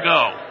left to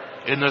go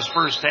in this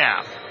first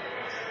half.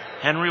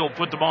 Henry will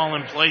put the ball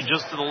in play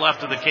just to the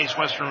left of the Case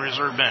Western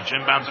Reserve bench.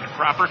 Inbounds to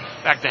Cropper,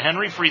 back to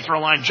Henry, free throw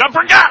line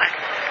jumper, got it!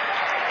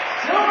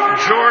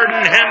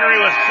 Jordan Henry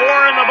with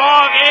 4 in the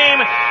ball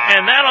game,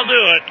 and that'll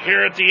do it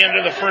here at the end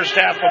of the first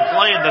half of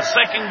play in the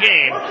second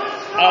game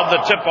of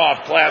the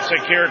Tip-Off Classic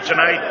here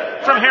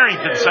tonight from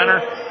Harrington Center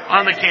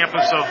on the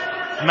campus of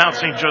Mount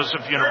St.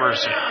 Joseph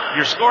University.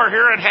 Your score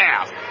here at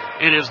half,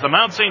 it is the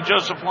Mount St.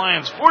 Joseph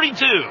Lions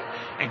 42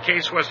 and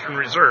Case Western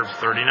Reserve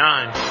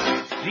 39.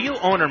 Do you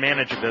own or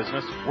manage a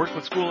business? Work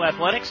with school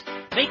athletics?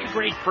 Make a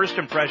great first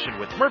impression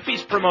with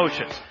Murphy's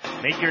Promotions.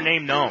 Make your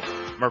name known.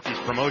 Murphy's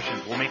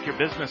Promotions will make your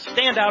business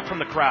stand out from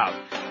the crowd.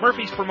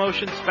 Murphy's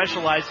Promotions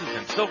specializes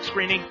in silk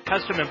screening,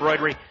 custom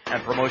embroidery,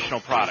 and promotional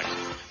products.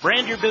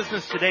 Brand your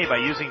business today by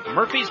using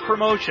Murphy's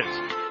Promotions.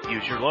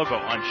 Use your logo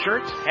on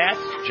shirts, hats,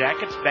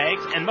 jackets,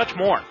 bags, and much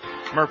more.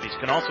 Murphy's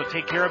can also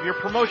take care of your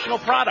promotional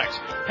products,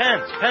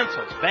 pens,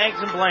 pencils,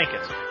 bags, and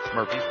blankets.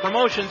 Murphy's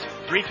Promotions,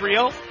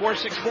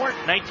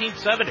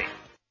 330-464-1970.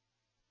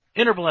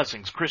 Inner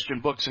Blessings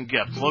Christian Books and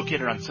Gifts,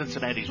 located on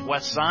Cincinnati's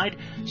west side,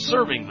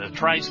 serving the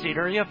tri-state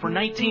area for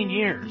 19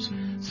 years.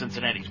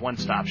 Cincinnati's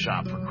one-stop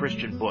shop for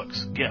Christian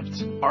books,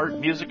 gifts, art,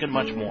 music, and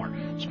much more.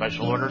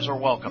 Special orders are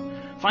welcome.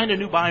 Find a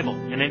new Bible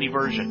in any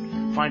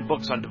version. Find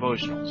books on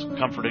devotionals,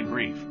 comfort and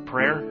grief,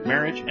 prayer,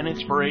 marriage, and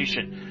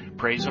inspiration.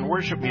 Praise and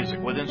worship music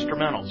with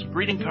instrumentals,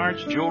 greeting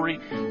cards, jewelry,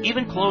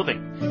 even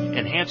clothing.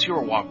 Enhance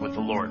your walk with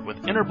the Lord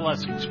with Inner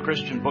Blessings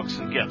Christian Books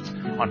and Gifts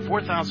on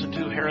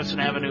 4002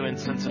 Harrison Avenue in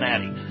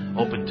Cincinnati.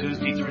 Open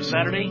Tuesday through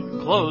Saturday,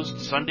 closed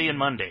Sunday and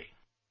Monday.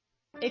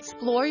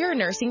 Explore your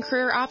nursing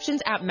career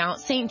options at Mount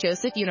St.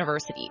 Joseph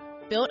University.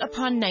 Built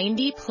upon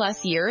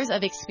 90-plus years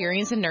of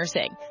experience in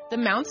nursing, the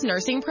Mounts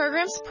nursing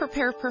programs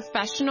prepare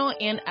professional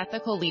and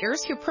ethical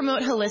leaders who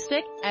promote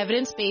holistic,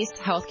 evidence-based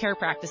healthcare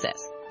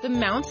practices. The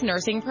Mounts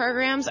nursing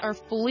programs are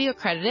fully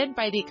accredited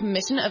by the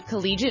Commission of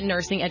Collegiate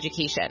Nursing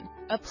Education.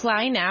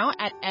 Apply now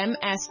at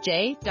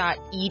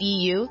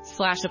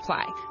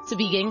msj.edu/apply to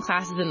begin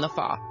classes in the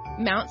fall.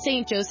 Mount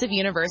St. Joseph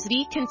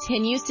University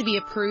continues to be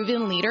a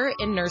proven leader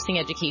in nursing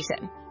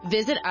education.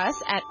 Visit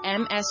us at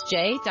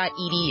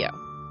msj.edu.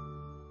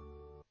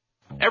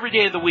 Every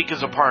day of the week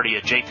is a party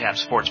at JTAP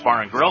Sports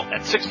Bar and Grill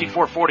at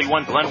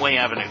 6441 Glenway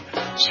Avenue.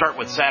 Start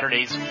with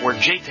Saturdays, where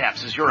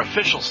JTAP's is your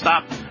official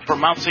stop for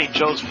Mount St.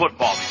 Joe's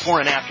football before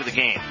and after the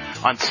game.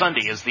 On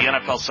Sunday is the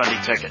NFL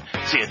Sunday Ticket.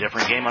 See a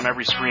different game on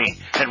every screen.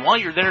 And while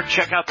you're there,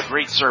 check out the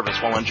great service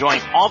while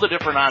enjoying all the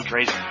different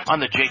entrees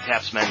on the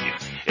JTAP's menu.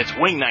 it's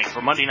wing night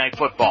for Monday Night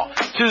Football.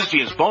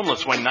 Tuesday is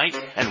boneless wing night,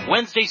 and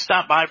Wednesday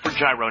stop by for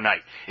gyro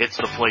night. It's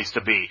the place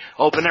to be.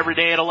 Open every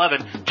day at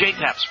 11.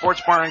 JTAP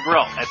Sports Bar and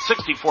Grill at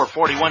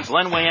 6441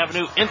 Glenway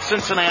Avenue in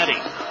Cincinnati.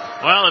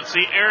 Well, it's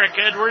the Eric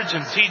Edwards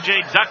and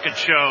TJ Duckett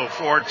show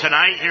for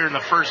tonight here in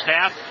the first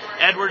half.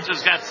 Edwards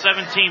has got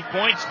 17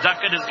 points.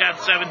 Duckett has got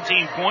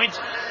 17 points.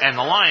 And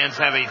the Lions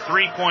have a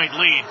 3-point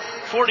lead,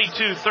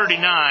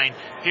 42-39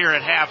 here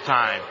at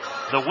halftime.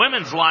 The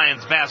women's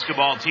Lions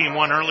basketball team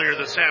won earlier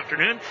this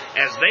afternoon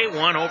as they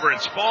won over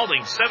at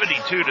Spalding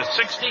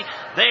 72-60.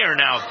 They are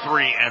now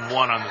 3-1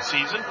 on the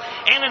season.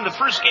 And in the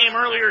first game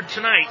earlier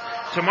tonight,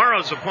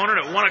 tomorrow's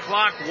opponent at 1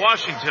 o'clock,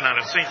 Washington out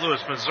of St.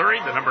 Louis, Missouri,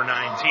 the number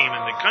 9 team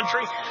in the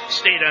country,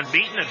 stayed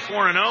unbeaten at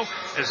 4-0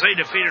 as they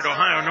defeated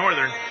Ohio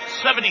Northern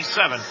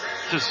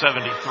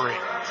 77-73.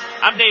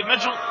 I'm Dave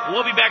Mitchell.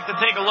 We'll be back to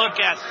take a look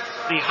at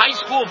the high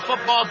school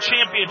football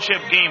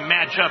championship game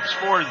matchups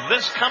for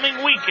this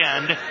coming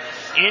weekend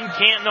in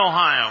Canton,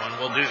 Ohio, and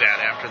we'll do that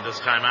after this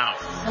timeout.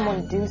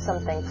 Someone do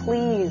something,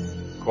 please.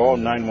 Call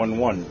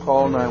 911.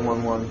 Call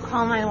 911.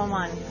 Call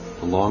 911.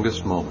 The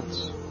longest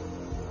moments.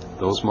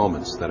 Those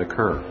moments that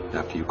occur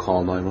after you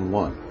call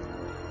 911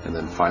 and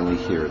then finally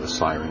hear the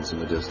sirens in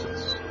the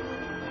distance.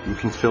 You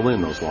can fill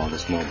in those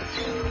longest moments.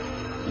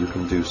 You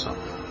can do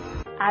something.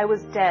 I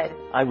was dead.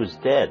 I was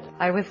dead.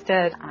 I was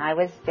dead. I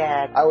was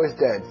dead. I was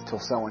dead till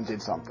someone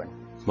did something.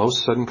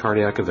 Most sudden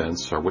cardiac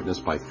events are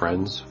witnessed by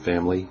friends,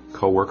 family,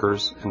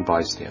 coworkers, and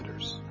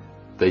bystanders.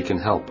 They can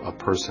help a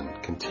person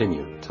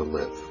continue to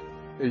live.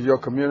 Is your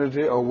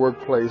community or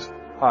workplace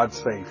heart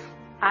safe?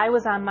 I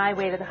was on my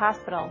way to the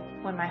hospital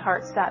when my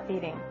heart stopped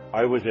beating.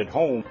 I was at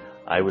home.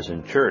 I was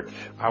in church.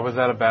 I was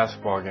at a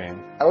basketball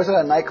game. I was at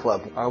a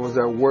nightclub. I was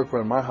at work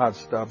when my heart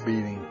stopped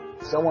beating.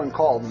 Someone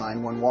called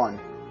 911.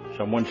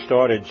 Someone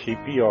started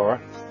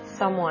CPR.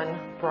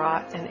 Someone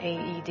brought an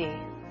AED.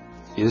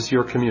 Is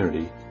your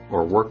community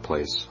or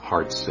workplace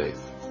heart safe?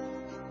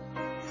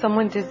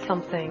 Someone did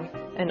something,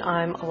 and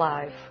I'm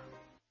alive.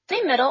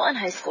 Many middle and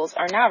high schools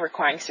are now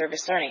requiring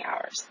service learning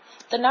hours.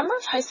 The number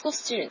of high school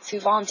students who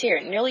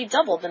volunteer nearly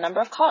doubled the number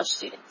of college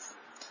students.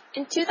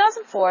 In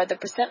 2004, the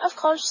percent of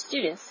college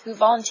students who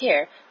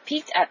volunteer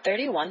peaked at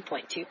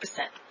 31.2%.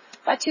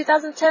 By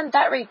 2010,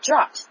 that rate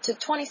dropped to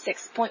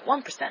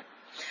 26.1%.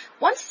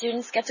 Once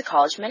students get to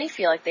college, many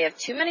feel like they have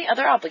too many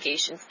other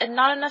obligations and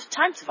not enough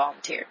time to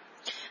volunteer.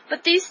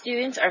 But these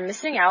students are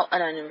missing out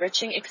on an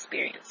enriching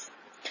experience.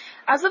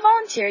 As a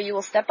volunteer, you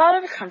will step out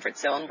of your comfort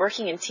zone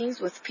working in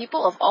teams with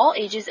people of all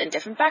ages and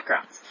different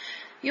backgrounds.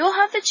 You will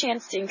have the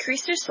chance to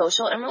increase your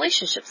social and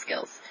relationship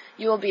skills.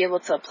 You will be able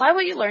to apply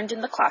what you learned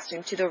in the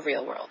classroom to the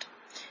real world.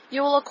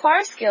 You will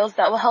acquire skills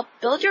that will help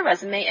build your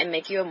resume and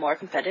make you a more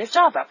competitive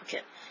job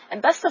applicant.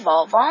 And best of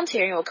all,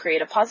 volunteering will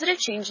create a positive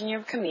change in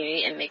your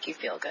community and make you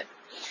feel good.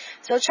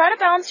 So try to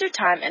balance your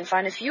time and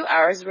find a few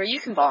hours where you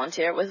can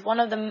volunteer with one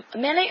of the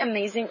many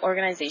amazing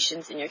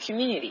organizations in your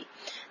community.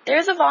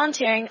 There's a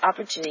volunteering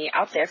opportunity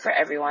out there for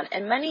everyone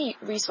and many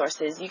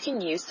resources you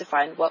can use to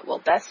find what will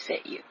best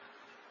fit you.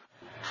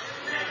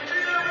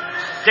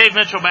 Dave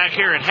Mitchell back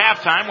here at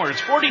halftime where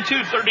it's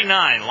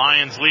 42-39.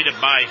 Lions lead it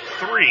by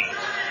 3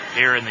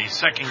 here in the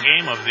second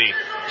game of the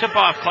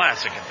Tip-Off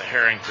Classic at the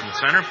Harrington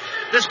Center.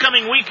 This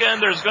coming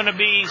weekend, there's going to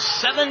be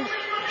 7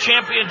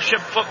 championship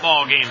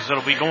football games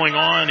that'll be going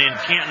on in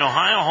Canton,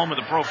 Ohio, home of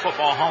the Pro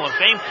Football Hall of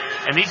Fame.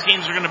 And these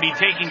games are going to be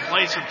taking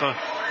place at the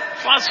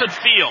Fawcett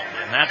Field.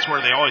 And that's where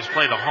they always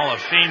play the Hall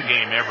of Fame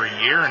game every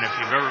year. And if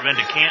you've ever been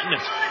to Canton,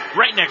 it's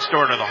right next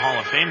door to the Hall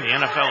of Fame. The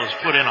NFL has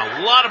put in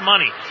a lot of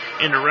money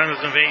into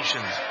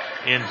renovations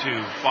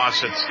into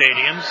Fawcett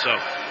Stadium. So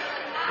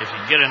if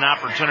you get an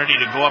opportunity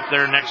to go up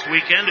there next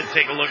weekend and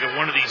take a look at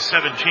one of these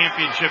 7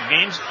 championship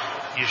games,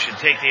 you should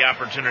take the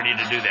opportunity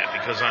to do that,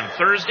 because on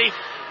Thursday,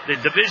 the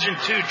Division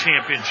II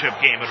championship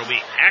game, it'll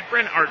be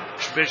Akron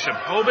Archbishop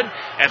Hoban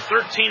at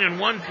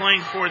 13-1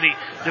 playing for the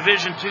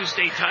Division II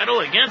state title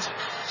against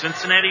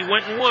Cincinnati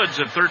Winton Woods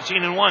at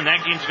 13-1.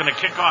 That game's going to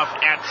kick off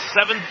at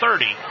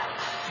 7:30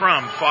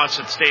 from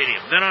Fawcett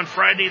Stadium. Then on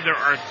Friday, there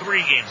are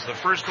 3 games. The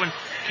first one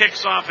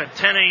kicks off at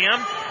 10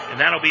 a.m., and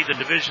that'll be the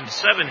Division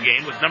VII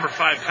game with number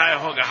 5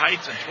 Cuyahoga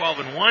Heights at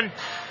 12-1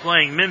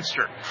 playing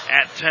Minster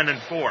at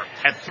 10-4.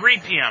 At 3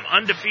 p.m.,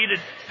 undefeated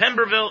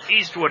Pemberville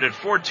Eastwood at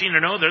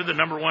 14-0. They're the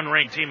number 1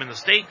 ranked team in the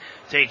state,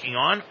 taking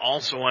on,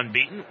 also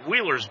unbeaten,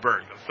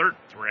 Wheelersburg, the 3rd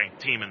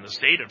ranked team in the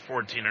state at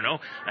 14-0.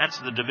 That's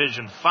the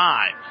Division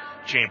V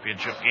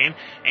championship game.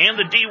 And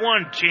the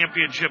D1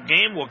 championship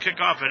game will kick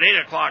off at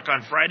 8 o'clock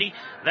on Friday.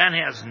 That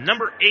has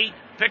number 8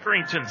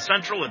 Pickerington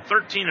Central at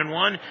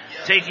 13-1,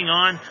 taking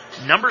on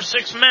number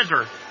 6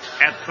 Mentor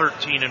at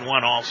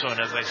 13-1 also. And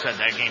as I said,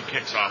 that game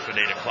kicks off at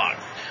 8 o'clock.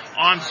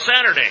 On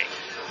Saturday,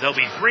 there'll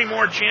be 3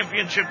 more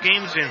championship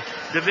games in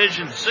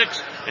Division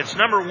 6. It's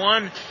number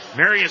 1,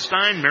 Marion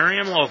Stein,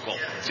 Marion Local.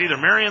 It's either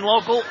Marion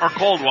Local or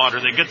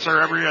Coldwater that gets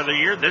there every other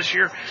year. This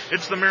year,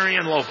 it's the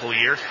Marion Local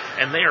year,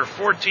 and they are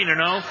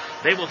 14-0.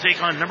 They will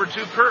take on number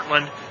 2,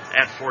 Kirtland,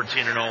 at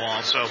 14-0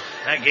 also.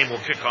 That game will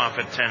kick off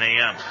at 10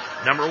 a.m.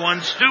 Number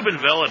 1,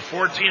 Steubenville at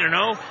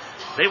 14-0.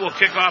 They will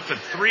kick off at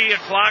 3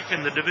 o'clock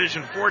in the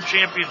Division IV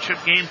championship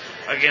game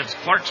against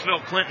Clarksville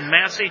Clinton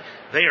Massey.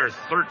 They are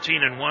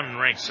 13-1 and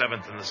ranked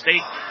 7th in the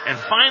state. And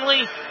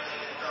finally,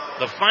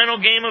 the final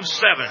game of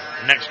 7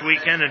 next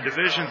weekend in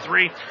Division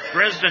III.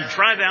 Dresden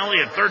Tri-Valley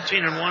at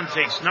 13-1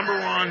 takes number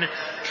 1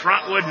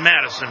 Trotwood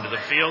Madison to the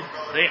field.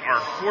 They are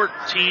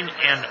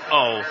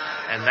 14-0,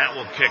 and that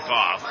will kick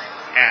off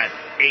at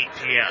 8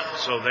 p.m.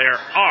 So there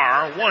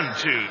are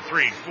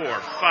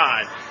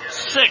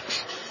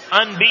 6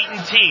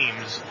 unbeaten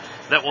teams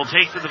that will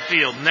take to the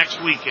field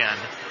next weekend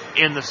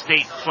in the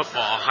state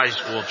football high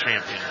school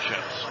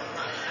championships.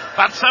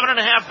 About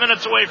 7.5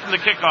 minutes away from the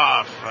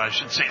kickoff, I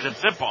should say the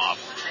tip-off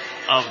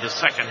of the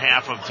second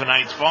half of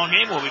tonight's ball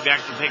game. We'll be back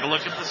to take a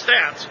look at the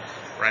stats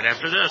right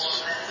after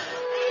this.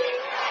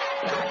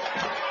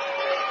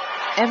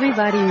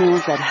 Everybody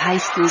knows that high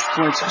school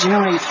sports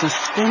generate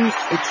suspense,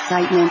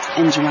 excitement,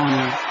 and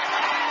drama.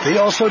 They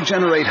also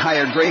generate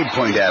higher grade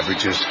point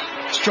averages,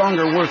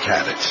 stronger work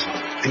habits,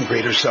 and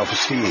greater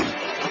self-esteem.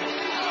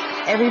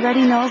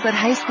 Everybody knows that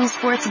high school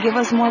sports give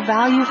us more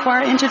value for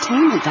our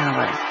entertainment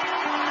dollar.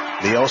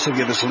 They also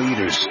give us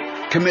leaders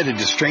committed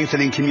to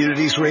strengthening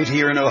communities right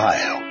here in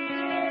Ohio.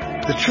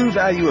 The true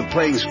value of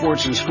playing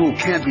sports in school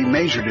can't be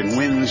measured in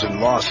wins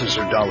and losses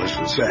or dollars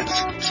and cents.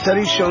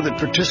 Studies show that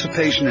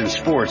participation in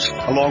sports,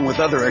 along with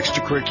other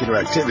extracurricular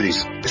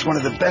activities, is one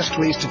of the best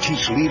ways to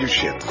teach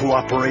leadership,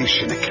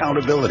 cooperation,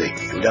 accountability,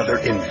 and other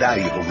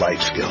invaluable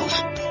life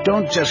skills.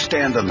 Don't just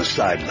stand on the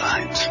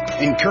sidelines.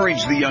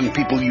 Encourage the young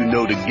people you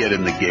know to get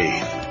in the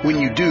game. When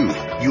you do,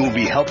 you will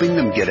be helping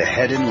them get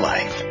ahead in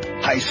life.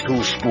 High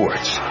school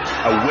sports,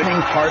 a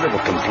winning part of a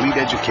complete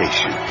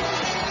education.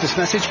 This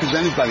message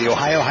presented by the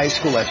Ohio High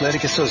School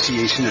Athletic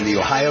Association and the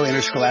Ohio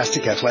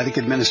Interscholastic Athletic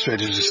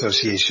Administrators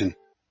Association.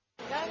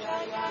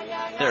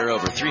 There are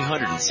over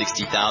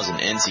 360,000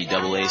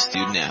 NCAA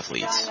student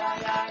athletes,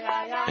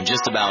 and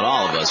just about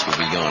all of us will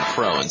be going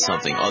pro in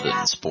something other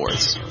than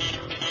sports.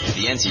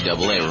 The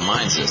NCAA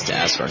reminds us to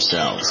ask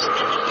ourselves,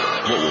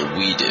 what will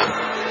we do?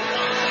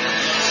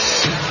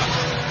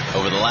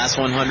 Over the last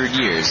 100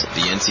 years,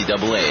 the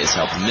NCAA has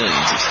helped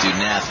millions of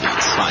student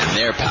athletes find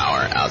their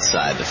power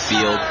outside the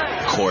field,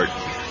 court,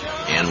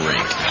 and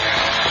rink.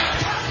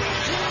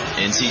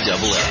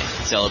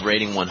 NCAA,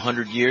 celebrating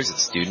 100 years of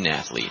student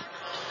athlete.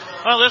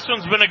 Well, this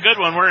one's been a good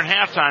one. We're in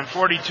halftime,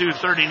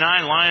 42-39.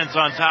 Lions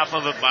on top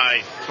of it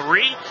by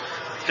 3.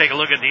 Let's take a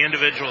look at the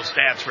individual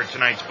stats for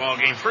tonight's ball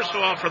game. First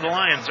of all, for the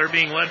Lions, they're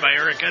being led by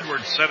Eric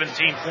Edwards,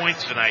 17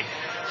 points tonight,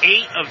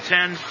 8 of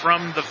 10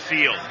 from the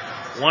field.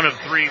 1 of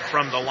 3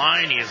 from the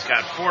line. He has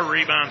got 4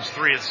 rebounds,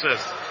 3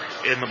 assists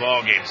in the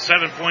ball game.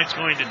 7 points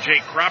going to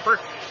Jake Cropper.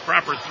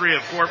 Cropper 3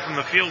 of 4 from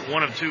the field,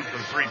 1 of 2 from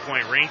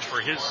 3-point range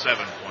for his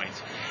 7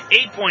 points.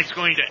 8 points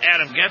going to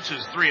Adam Getz,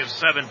 who's 3 of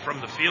 7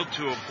 from the field,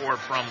 2 of 4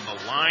 from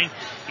the line.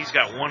 He's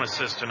got 1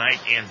 assist tonight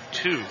and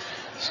 2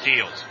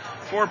 steals.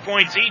 4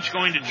 points each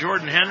going to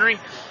Jordan Henry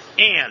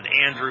and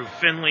Andrew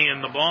Finley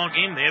in the ball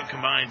game. They have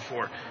combined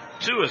for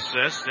 2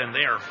 assists, and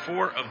they are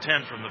 4 of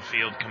 10 from the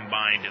field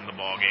combined in the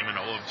ball game, and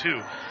 0 of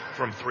 2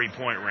 from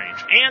 3-point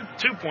range. And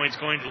 2 points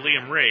going to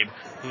Liam Rabe,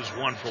 who's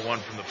 1 for 1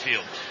 from the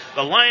field.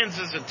 The Lions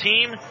as a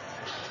team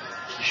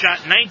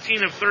shot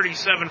 19 of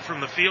 37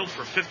 from the field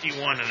for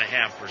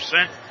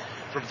 51.5%.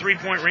 From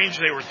 3-point range,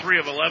 they were 3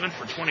 of 11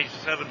 for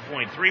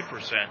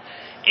 27.3%.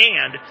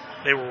 And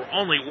they were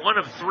only 1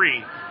 of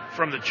 3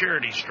 from the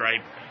charity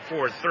stripe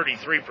for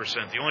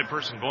 33%. The only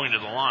person going to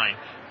the line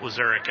was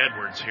Eric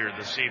Edwards here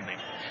this evening.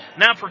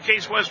 Now for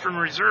Case Western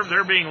Reserve,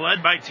 they're being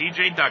led by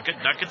TJ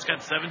Duckett. Duckett's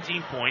got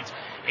 17 points,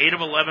 8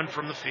 of 11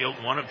 from the field,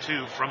 1 of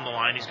 2 from the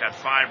line. He's got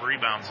 5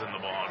 rebounds in the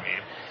ball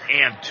game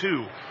and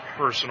 2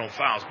 personal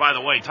fouls. By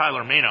the way,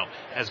 Tyler Mano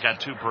has got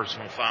 2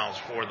 personal fouls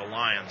for the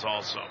Lions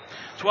also.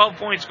 12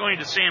 points going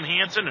to Sam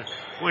Hansen, and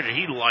boy, did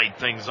he light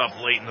things up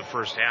late in the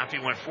first half. He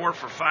went 4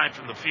 for 5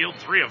 from the field,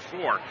 3 of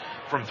 4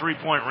 from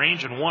 3-point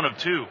range, and 1 of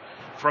 2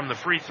 from the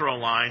free throw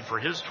line for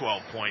his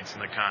 12 points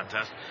in the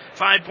contest.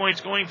 5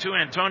 points going to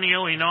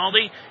Antonio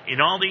Inaldi.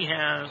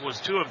 Inaldi was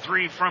 2 of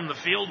 3 from the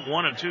field,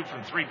 1 of 2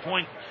 from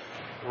 3-point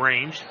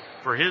range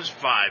for his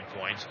 5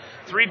 points.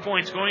 3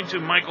 points going to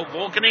Michael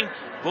Volkening.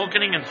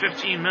 Volkening in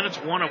 15 minutes,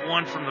 1 of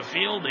 1 from the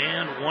field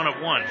and 1 of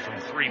 1 from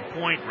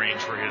 3-point range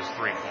for his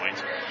 3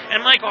 points.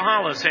 And Michael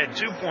Hollis had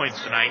 2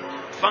 points tonight,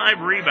 5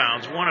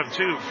 rebounds, 1 of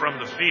 2 from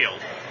the field.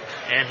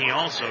 And he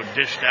also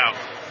dished out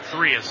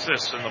 3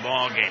 assists in the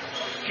ball game.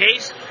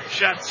 Case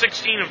shot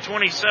 16 of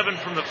 27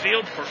 from the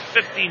field for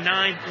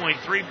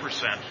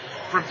 59.3%.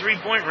 From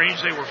 3-point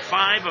range, they were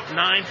 5 of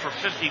 9 for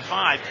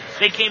 55.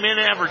 They came in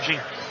averaging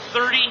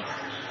 30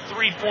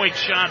 3-point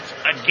shots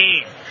a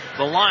game.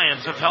 The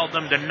Lions have held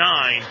them to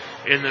 9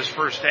 in this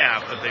first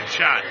half, but they've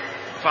shot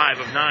 5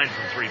 of 9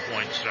 from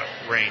 3-point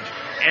range.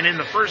 And in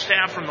the first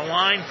half from the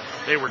line,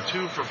 they were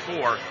 2 for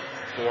 4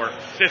 for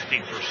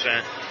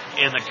 50%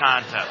 in the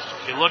contest.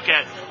 If you look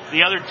at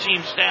the other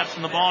team stats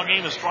in the ball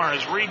game as far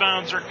as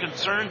rebounds are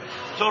concerned,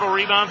 total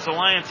rebounds, the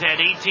Lions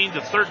had 18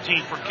 to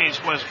 13 for Case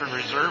Western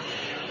Reserve.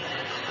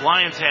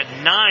 Lions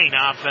had 9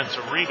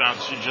 offensive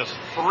rebounds to just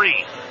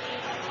 3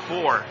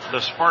 for the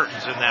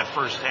Spartans in that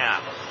first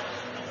half.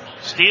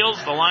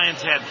 Steals, the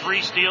Lions had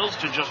 3 steals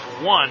to just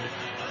 1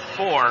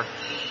 for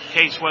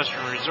Case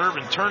Western Reserve.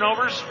 And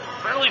turnovers,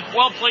 fairly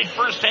well played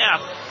first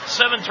half.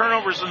 7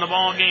 turnovers in the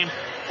ball game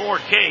for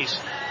Case,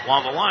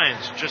 while the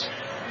Lions just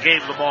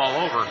gave the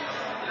ball over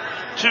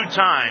 2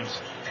 times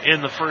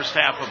in the first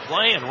half of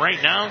play. And right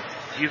now,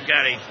 you've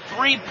got a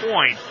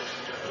 3-point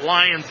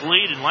Lions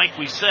lead. And like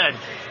we said,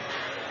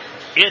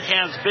 it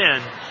has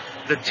been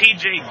the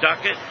TJ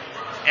Duckett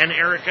and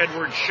Eric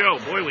Edwards show.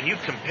 Boy, when you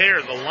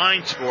compare the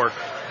line score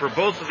for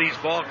both of these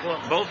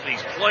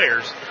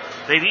players,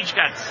 they've each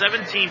got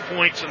 17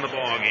 points in the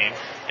ball game.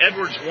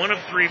 Edwards 1 of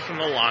 3 from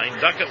the line.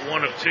 Duckett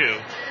 1 of 2.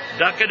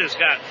 Duckett has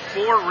got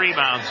 4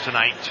 rebounds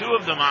tonight, 2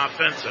 of them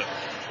offensive,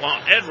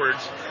 while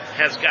Edwards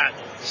has got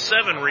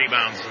 7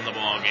 rebounds in the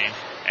ball game,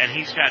 and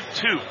he's got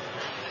 2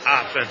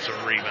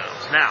 offensive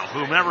rebounds. Now,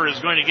 whomever is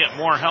going to get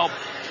more help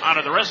out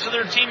of the rest of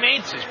their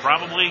teammates is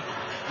probably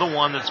the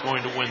one that's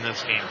going to win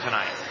this game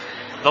tonight.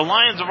 The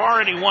Lions have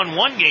already won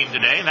 1 game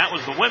today, and that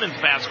was the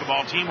women's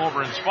basketball team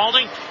over in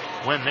Spalding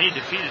when they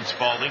defeated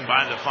Spalding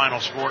by the final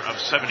score of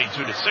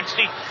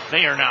 72-60.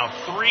 They are now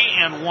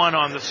 3-1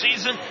 on the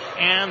season,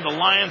 and the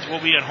Lions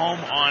will be at home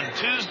on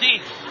Tuesday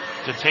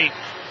to take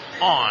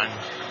on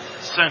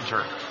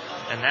Center.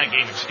 And that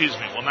game,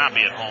 will not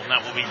be at home.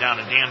 That will be down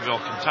in Danville,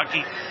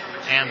 Kentucky,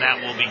 and that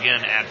will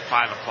begin at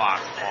 5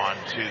 o'clock on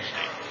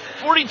Tuesday.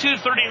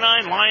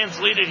 42-39, Lions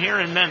lead it here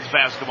in men's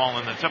basketball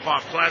in the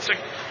Tip-Off Classic,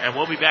 and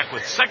we'll be back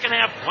with second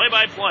half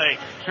play-by-play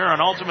here on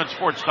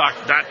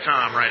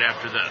UltimateSportsTalk.com right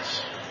after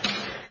this.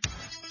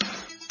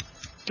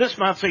 This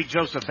Mount St.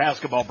 Joseph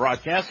basketball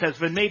broadcast has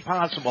been made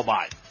possible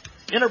by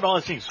Inner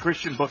Blessings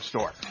Christian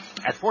Bookstore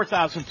at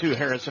 4002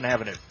 Harrison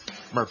Avenue.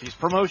 Murphy's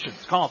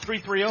Promotions. Call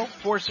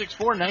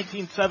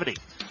 330-464-1970.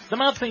 The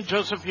Mount St.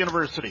 Joseph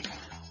University.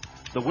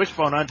 The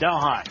Wishbone on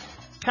Delhi.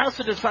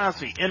 Casa de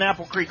Sassi in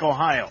Apple Creek,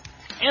 Ohio.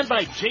 And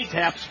by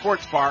J-Tap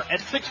Sports Bar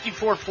at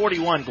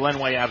 6441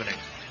 Glenway Avenue.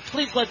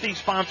 Please let these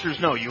sponsors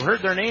know you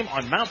heard their name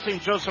on Mount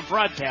St. Joseph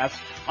broadcast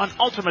on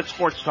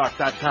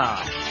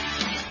UltimateSportsTalk.com.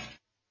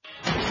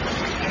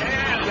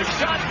 And the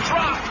shot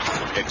dropped.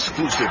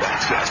 Exclusive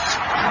access.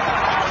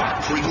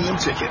 Premium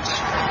tickets.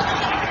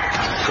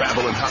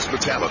 Travel and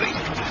hospitality.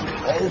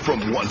 All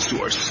from one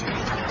source.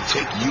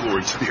 Take your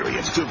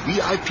experience to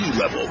VIP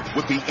level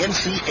with the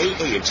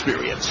NCAA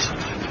experience.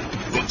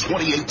 The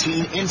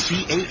 2018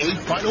 NCAA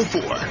Final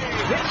Four.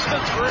 Hits the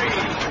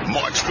 3.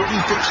 March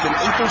 31st and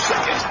April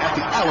 2nd at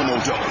the Alamo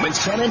Dome in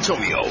San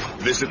Antonio.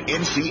 Visit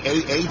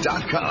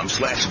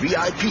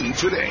NCAA.com/VIP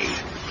today.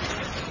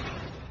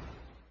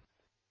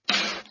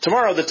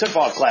 Tomorrow, the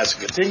Tip-Off Classic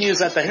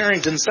continues at the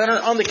Harrington Center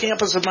on the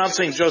campus of Mount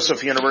St.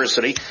 Joseph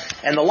University,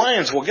 and the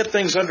Lions will get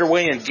things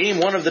underway in Game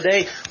 1 of the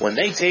day when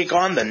they take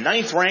on the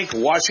 9th-ranked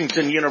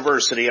Washington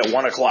University at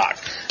 1 o'clock.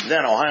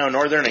 Then Ohio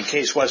Northern and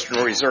Case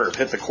Western Reserve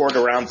hit the court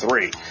around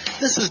 3.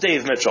 This is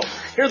Dave Mitchell.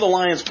 Here the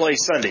Lions play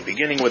Sunday,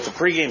 beginning with the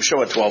pregame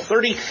show at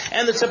 12:30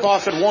 and the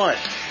tip-off at 1.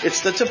 It's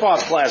the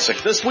Tip-Off Classic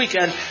this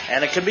weekend,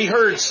 and it can be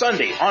heard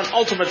Sunday on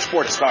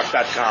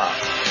UltimateSportsTalk.com.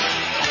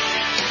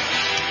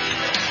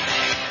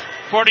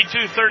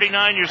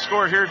 42-39 your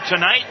score here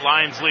tonight.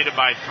 Lions lead it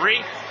by 3.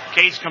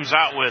 Case comes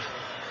out with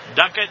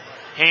Duckett,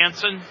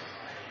 Hansen,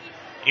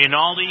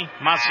 Inaldi,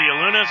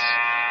 Macialunas,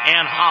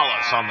 and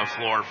Hollis on the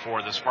floor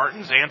for the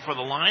Spartans. And for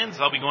the Lions,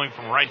 they'll be going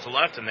from right to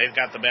left, and they've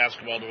got the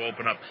basketball to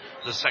open up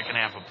the second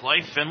half of play.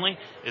 Finley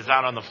is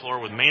out on the floor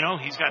with Mano.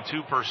 He's got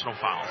 2 personal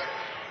fouls.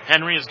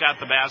 Henry has got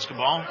the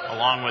basketball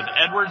along with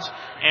Edwards,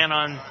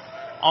 and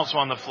also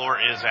on the floor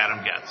is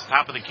Adam Getz.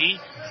 Top of the key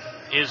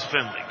is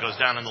Finley. Goes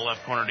down in the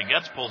left corner to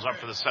Getz, pulls up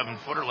for the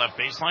 7-footer, left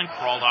baseline,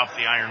 crawled off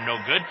the iron, no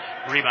good.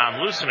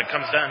 Rebound loose, and it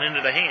comes down into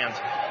the hands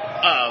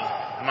of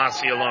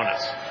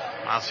Macialunas.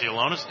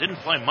 Macialunas didn't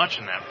play much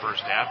in that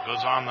first half.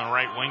 Goes on the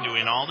right wing to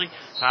Inaldi.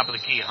 Top of the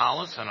key,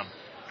 Hollis, and a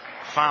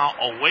foul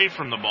away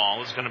from the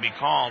ball is going to be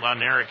called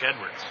on Eric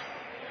Edwards.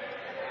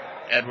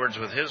 Edwards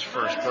with his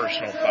first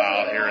personal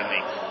foul here in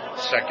the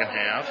second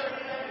half.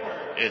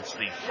 It's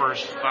the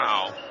first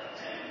foul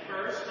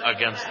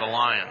against the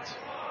Lions.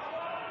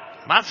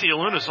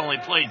 Macialunas only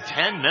played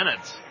 10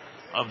 minutes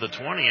of the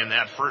 20 in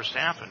that first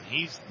half, and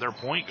he's their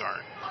point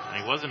guard. And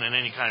he wasn't in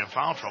any kind of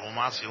foul trouble.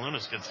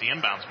 Macialunas gets the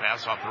inbounds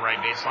pass off the right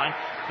baseline,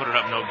 put it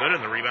up no good,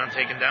 and the rebound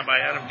taken down by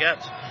Adam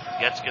Getz.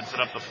 Getz gets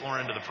it up the floor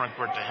into the front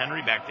court to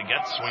Henry, back to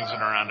Getz, swings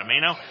it around to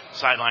Mano,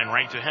 sideline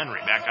right to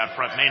Henry, back out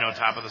front Mano,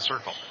 top of the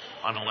circle.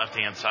 On the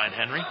left-hand side,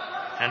 Henry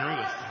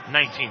with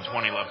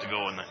 19:20 left to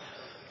go in the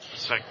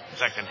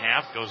second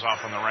half, goes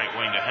off on the right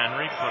wing to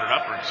Henry,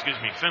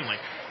 Finley,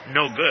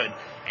 no good,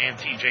 and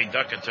TJ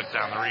Duckett took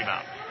down the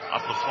rebound.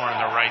 Up the floor on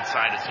the right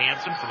side is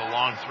Hansen for the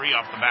long 3,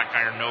 off the back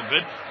iron, no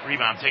good.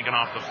 Rebound taken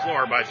off the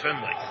floor by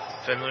Finley.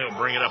 Finley will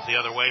bring it up the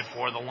other way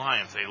for the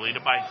Lions. They lead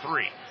it by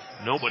 3.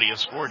 Nobody has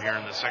scored here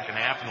in the second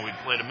half, and we've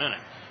played a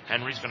minute.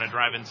 Henry's going to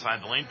drive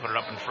inside the lane, put it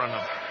up in front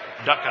of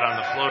Duckett on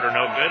the floater,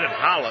 no good, and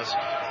Hollis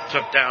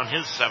took down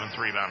his 7th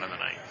rebound of the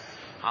night.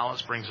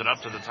 Hollis brings it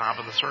up to the top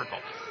of the circle.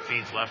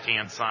 Feeds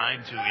left-hand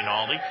side to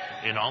Inaldi.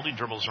 Inaldi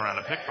dribbles around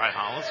a pick by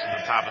Hollis to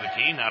the top of the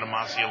key. Now to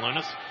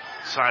Macialunas,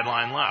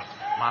 sideline left.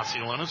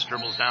 Macialunas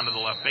dribbles down to the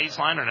left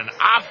baseline, and an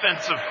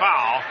offensive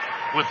foul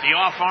with the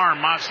off arm.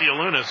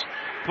 Macialunas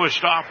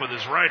pushed off with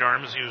his right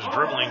arm as he was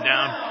dribbling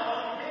down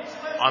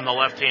on the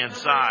left-hand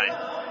side.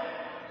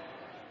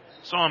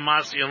 So on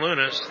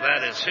Macialunas,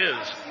 that is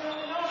his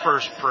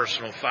first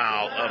personal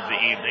foul of the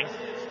evening.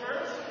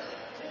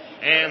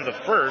 And the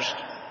first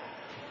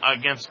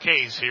against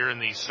Case here in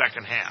the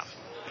second half.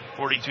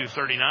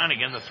 42-39.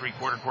 Again, the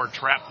three-quarter court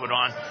trap put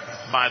on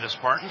by the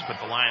Spartans, but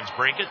the Lions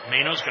break it.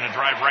 Mano's going to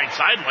drive right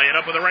side, lay it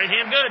up with the right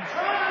hand. Good.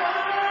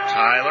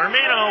 Tyler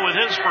Mano with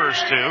his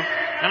first two,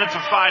 and it's a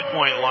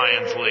 5-point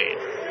Lions lead.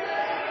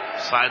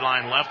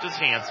 Sideline left is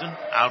Hansen,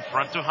 out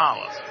front to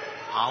Hollis.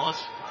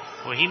 Hollis,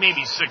 well, he may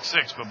be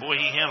 6'6", but boy,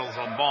 he handles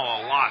the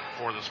ball a lot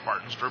for the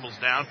Spartans. Dribbles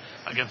down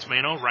against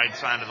Mano, right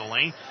side of the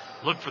lane.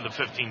 Look for the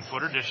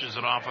 15-footer, dishes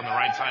it off on the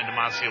right side to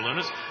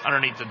Macialunas.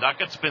 Underneath the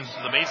Duckett, spins to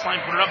the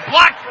baseline, put it up,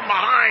 blocked from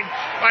behind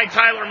by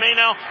Tyler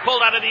Mano,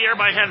 pulled out of the air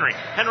by Henry.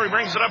 Henry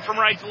brings it up from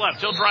right to left.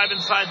 He'll drive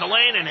inside the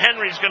lane, and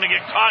Henry's going to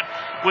get caught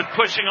with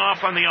pushing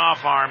off on the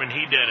off arm, and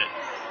he did it.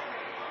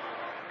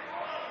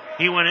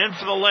 He went in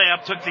for the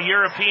layup, took the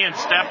European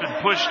step,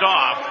 and pushed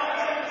off.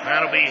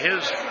 That'll be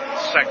his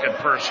second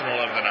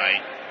personal of the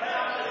night.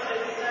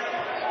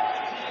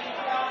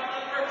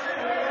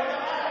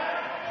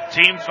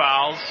 Team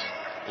fouls.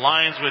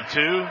 Lions with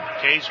 2,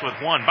 Case with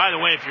 1. By the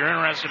way, if you're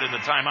interested in the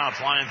timeouts,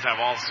 Lions have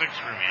all 6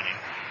 remaining.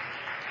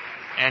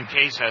 And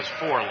Case has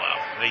 4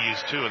 left. They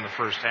used 2 in the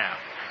first half.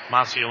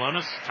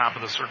 Macialunas, top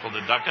of the circle to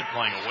Duckett,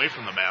 playing away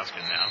from the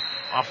basket now.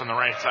 Off on the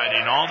right side,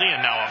 Inaldi,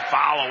 and now a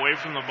foul away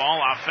from the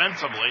ball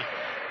offensively.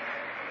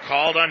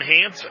 Called on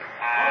Hansen.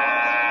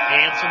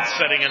 Hansen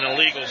setting an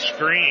illegal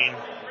screen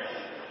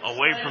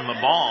away from the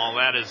ball.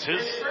 That is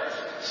his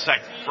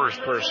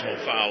first personal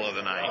foul of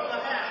the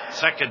night.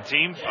 Second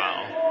team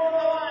foul.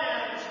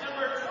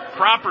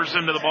 Cropper's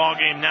into the ball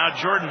game now.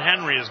 Jordan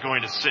Henry is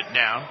going to sit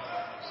down.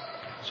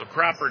 So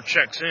Cropper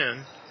checks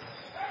in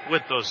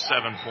with those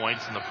 7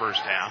 points in the first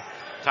half.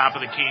 Top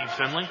of the key,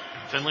 Finley.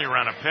 Finley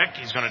around a pick.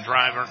 He's going to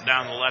drive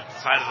down the left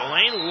side of the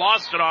lane.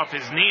 Lost it off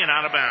his knee and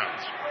out of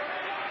bounds.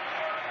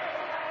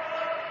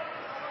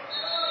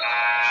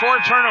 4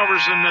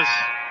 turnovers in this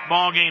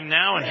ball game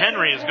now, and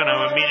Henry is going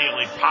to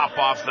immediately pop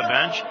off the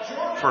bench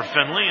for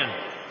Finley, and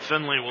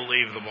Finley will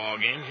leave the ball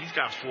game. He's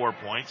got 4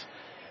 points.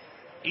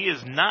 He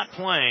is not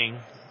playing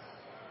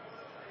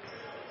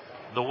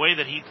the way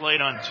that he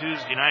played on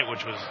Tuesday night,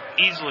 which was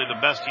easily the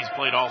best he's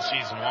played all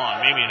season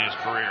long, maybe in his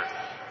career,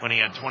 when he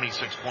had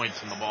 26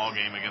 points in the ball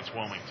game against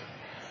Wilmington.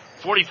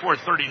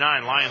 44-39,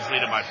 Lions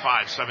lead it by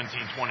 5,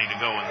 17-20 to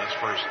go in this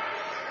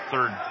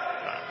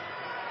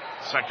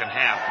second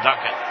half.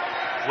 Duckett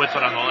with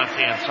it on the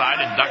left-hand side,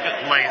 and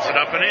Duckett lays it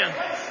up and in.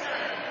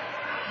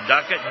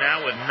 Duckett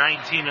now with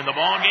 19 in the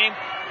ball game,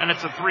 and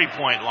it's a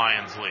 3-point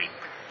Lions lead.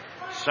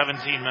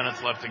 17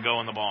 minutes left to go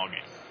in the ball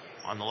game.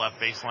 On the left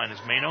baseline is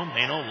Mano.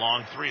 Mano,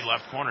 long 3,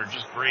 left corner,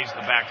 just grazed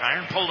the back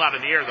iron. Pulled out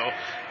of the air, though,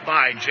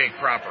 by Jake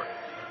Cropper.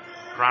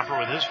 Cropper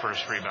with his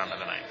first rebound of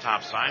the night.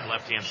 Top side,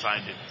 left-hand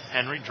side to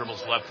Henry.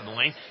 Dribbles left of the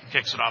lane.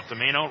 Kicks it off to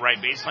Mano. Right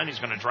baseline. He's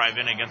going to drive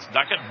in against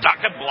Duckett.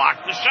 Duckett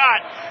blocked the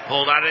shot.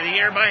 Pulled out of the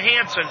air by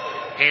Hansen.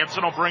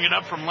 Hansen will bring it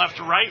up from left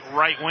to right.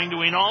 Right wing to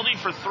Inaldi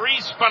for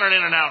 3. Spun it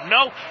in and out.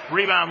 No.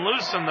 Rebound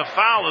loose, and the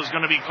foul is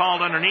going to be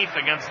called underneath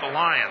against the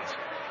Lions.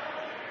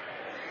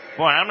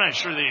 Boy, I'm not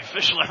sure the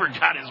official ever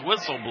got his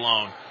whistle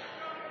blown.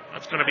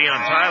 That's going to be on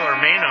Tyler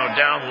Mano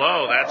down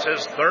low. That's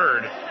his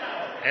third.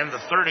 And the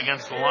third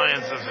against the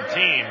Lions as a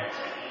team.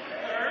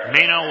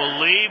 Mano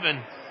will leave,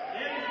 and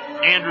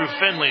Andrew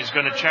Finley is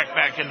going to check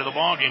back into the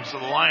ballgame, so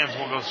the Lions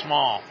will go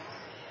small.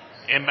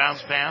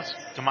 Inbounds pass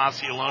to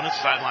Macialunas,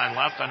 sideline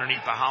left,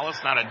 underneath the Hollis,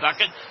 now to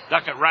Duckett.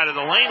 Duckett right of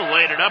the lane,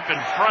 laid it up in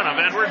front of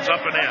Edwards,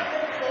 up and in.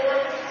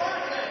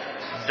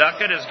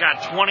 Duckett has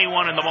got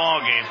 21 in the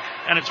ballgame,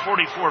 and it's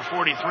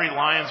 44-43,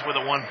 Lions with a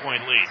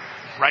 1-point lead.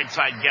 Right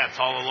side gets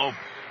all alone.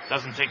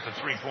 Doesn't take the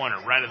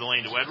 3-pointer. Right of the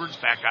lane to Edwards.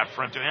 Back out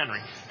front to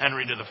Henry.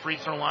 Henry to the free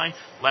throw line.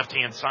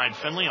 Left-hand side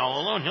Finley all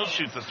alone. He'll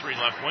shoot the 3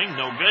 left wing.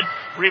 No good.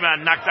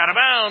 Rebound knocked out of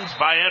bounds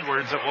by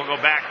Edwards. It will go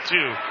back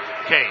to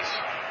Case.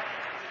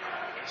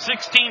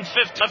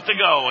 16:50 left to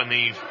go in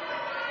the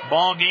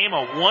ball game.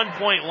 A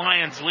 1-point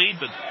Lions lead,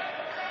 but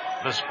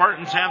the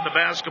Spartans have the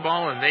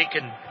basketball and they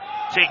can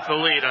take the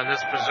lead on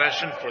this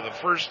possession for the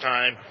first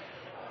time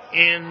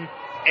in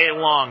a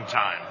long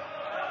time.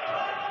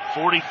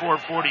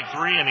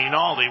 44-43, and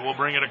Inaldi will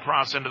bring it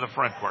across into the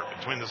front court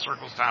between the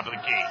circles, top of the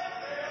key.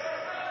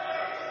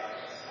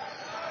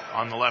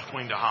 On the left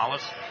wing to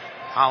Hollis.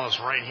 Hollis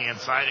right-hand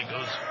side. It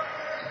goes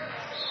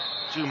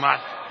to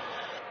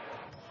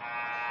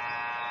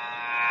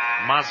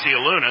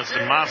Macialunas,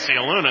 and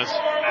Macialunas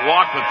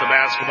walked with the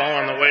basketball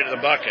on the way to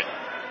the bucket.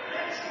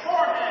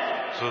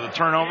 So the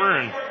turnover,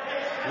 and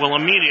will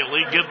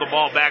immediately give the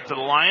ball back to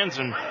the Lions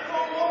and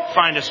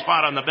find a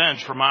spot on the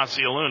bench for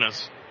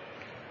Macialunas.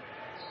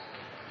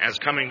 As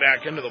coming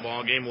back into the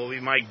ball game will be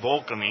Mike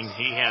Volkening.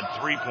 He had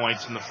 3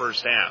 points in the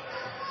first half.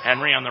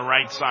 Henry on the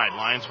right side.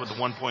 Lions with the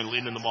 1-point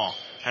lead in the ball.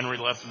 Henry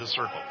left of the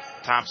circle.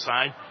 Top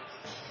side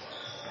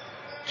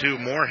to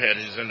Moorhead,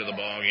 who's into the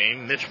ball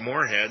game. Mitch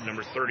Moorhead,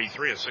 number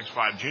 33, a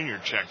 6'5 junior,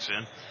 checks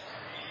in.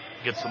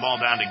 Gets the ball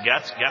down to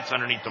Getz. Getz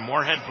underneath the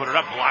Moorhead. Put it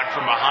up. Blocked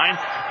from behind.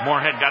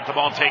 Moorhead got the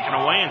ball taken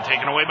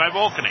away by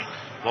Volkening.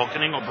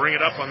 Volkening will bring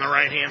it up on the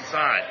right-hand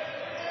side.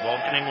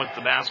 Volkening with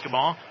the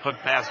basketball. Hook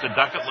pass to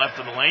Duckett, left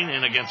of the lane,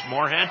 in against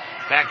Moorhead.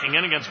 Backing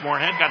in against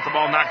Moorhead. Got the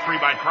ball knocked free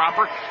by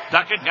Cropper.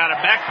 Duckett got it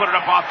back, put it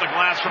up off the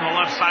glass from the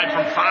left side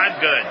from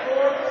 5. Good.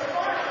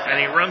 And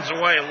he runs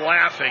away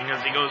laughing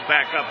as he goes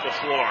back up the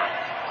floor.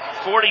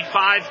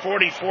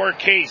 45-44,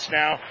 Case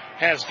now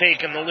has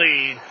taken the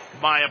lead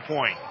by a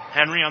point.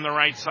 Henry on the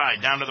right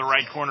side, down to the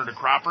right corner to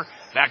Cropper.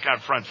 Back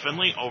out front,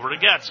 Finley, over to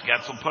Getz.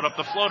 Getz will put up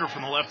the floater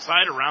from the left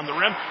side, around the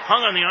rim.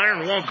 Hung on the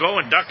iron, won't go,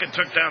 and Duckett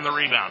took down the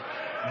rebound.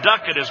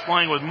 Duckett is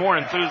playing with more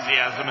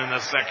enthusiasm in the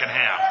second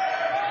half.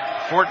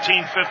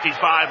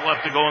 14:55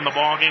 left to go in the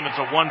ballgame. It's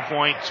a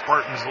 1-point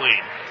Spartans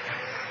lead.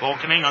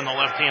 Volkening on the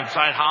left-hand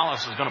side.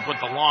 Hollis is going to put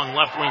the long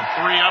left wing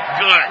 3 up.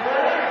 Good.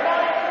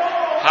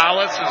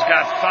 Hollis has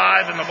got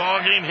 5 in the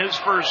ballgame, his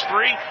first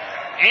 3.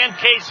 And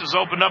Case has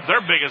opened up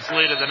their biggest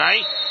lead of the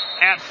night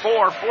at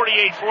 4,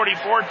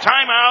 48-44.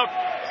 Timeout.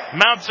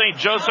 Mount St.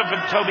 Joseph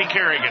and Toby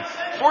Kerrigan.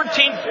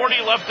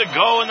 14:40 left to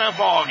go in the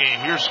ball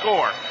game. Your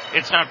score.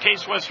 It's now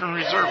Case Western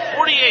Reserve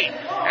 48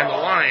 and the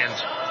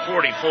Lions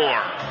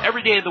 44.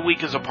 Every day of the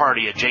week is a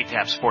party at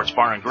JTAP Sports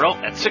Bar and Grill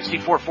at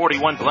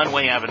 6441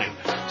 Glenway Avenue.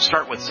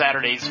 Start with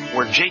Saturdays,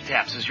 where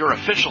JTAP's is your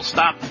official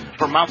stop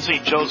for Mount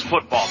St. Joe's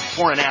football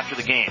before and after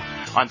the game.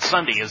 On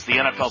Sunday is the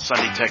NFL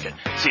Sunday Ticket.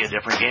 See a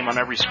different game on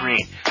every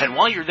screen. And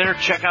while you're there,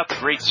 check out the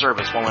great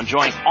service while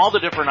enjoying all the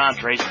different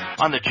entrees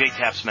on the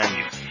JTAP's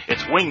menu.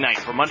 It's wing night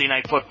for Monday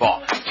Night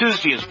Football.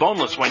 Tuesday is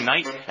boneless wing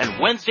night, and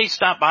Wednesday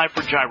stop by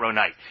for gyro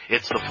night.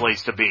 It's the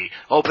place to be.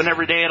 Open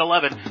every day at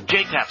 11.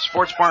 JTAP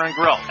Sports Bar and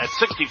Grill at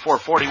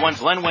 6441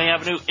 Glenway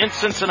Avenue in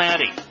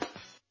Cincinnati.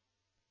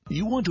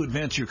 You want to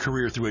advance your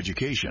career through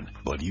education,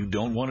 but you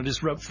don't want to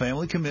disrupt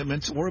family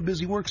commitments or a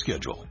busy work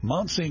schedule.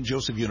 Mount St.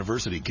 Joseph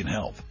University can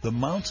help. The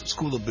Mounts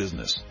School of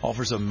Business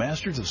offers a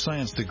Master's of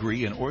Science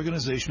degree in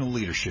organizational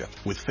leadership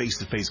with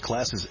face-to-face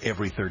classes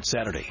every third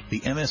Saturday.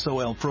 The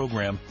MSOL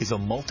program is a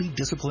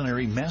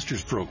multidisciplinary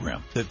master's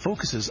program that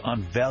focuses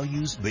on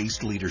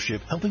values-based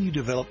leadership, helping you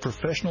develop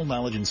professional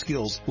knowledge and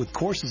skills with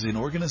courses in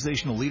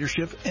organizational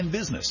leadership and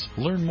business.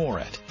 Learn more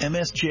at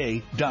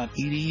msj.edu/MSOL.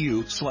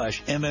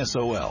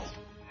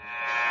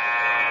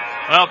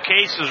 Well,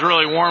 Case is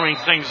really warming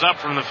things up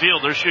from the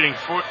field. They're shooting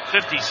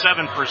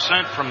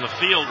 57% from the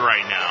field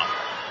right now.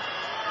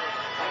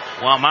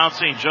 While Mount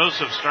St.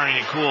 Joseph's starting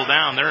to cool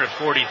down, they're at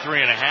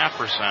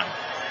 43.5%.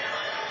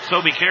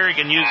 Toby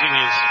Kerrigan using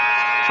his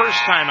first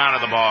time out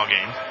of the ball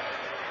game.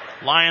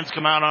 Lions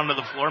come out onto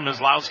the floor.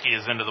 Mislowski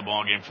is into the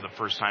ball game for the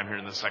first time here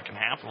in the second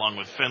half, along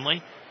with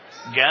Finley,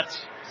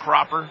 Getz,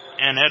 Cropper,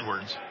 and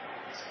Edwards.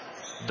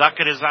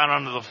 Duckett is out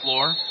onto the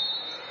floor,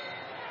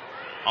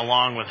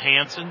 along with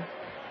Hansen,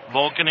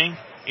 Volkening,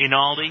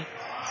 Inaldi,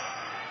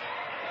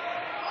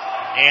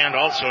 and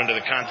also into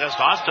the contest,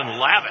 Austin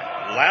Lavitt.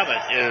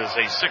 Lavitt is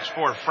a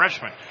 6'4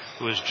 freshman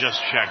who has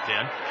just checked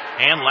in.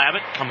 And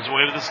Lavitt comes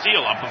away with a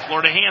steal up the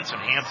floor to Hansen.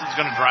 Hansen's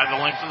going to drive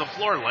the length of the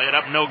floor, lay it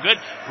up, no good.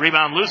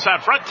 Rebound loose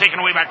out front, taken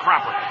away by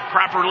Cropper.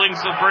 Cropper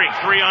leads the break,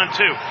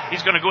 3-on-2.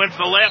 He's going to go in for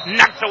the layup,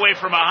 knocked away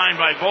from behind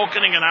by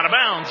Volkening and out of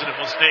bounds, and it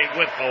will stay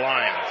with the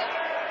Lions.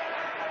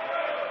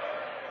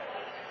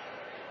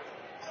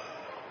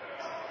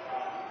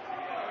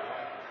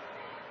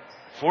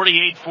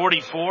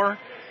 (48-44).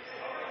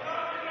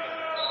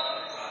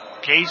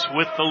 Case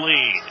with the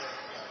lead.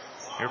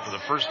 Here for the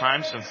first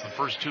time since the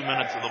first 2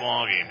 minutes of the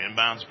ball game.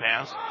 Inbounds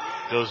pass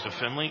goes to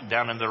Finley,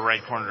 down into the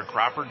right corner to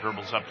Cropper,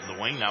 dribbles up to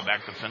the wing, now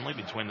back to Finley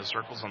between the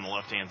circles on the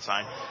left-hand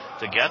side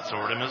to Getz,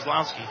 over to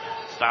Mislowski.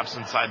 Stops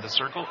inside the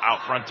circle,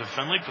 out front to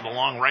Finley for the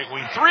long right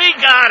wing. 3,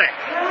 got it!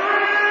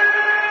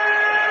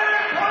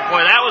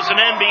 Boy, that was an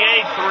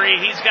NBA 3.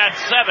 He's got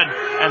 7,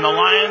 and the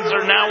Lions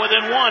are now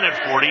within 1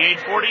 at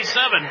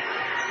 48-47.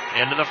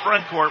 Into the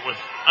front court with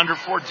under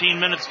 14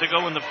 minutes to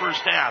go in the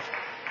first half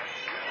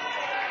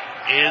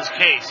is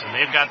Case, and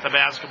they've got the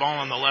basketball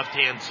on the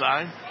left-hand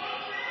side.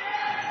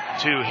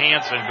 To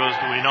Hansen, goes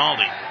to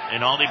Inaldi.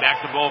 Inaldi back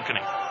to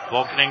Volkening.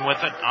 Volkening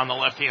with it on the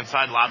left-hand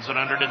side, lobs it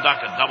under to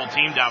Duckett. Double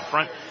teamed out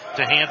front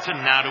to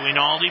Hansen, now to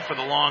Inaldi for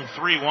the long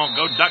 3. Won't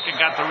go. Duckett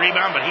got the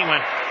rebound, but he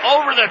went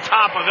over the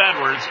top of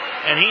Edwards,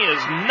 and he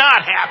is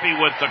not happy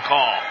with the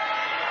call.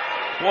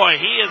 Boy,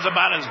 he is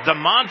about as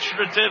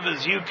demonstrative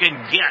as you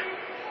can get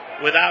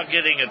without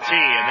getting a T,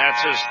 and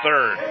that's his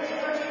third.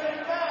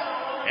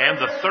 And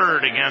the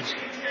third against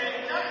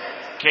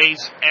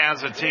Case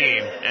as a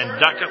team, and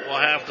Duckett will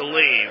have to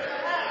leave.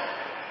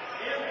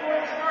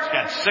 He's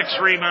got 6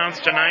 rebounds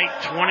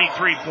tonight,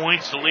 23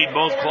 points to lead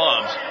both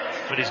clubs,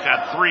 but he's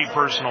got 3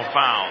 personal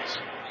fouls.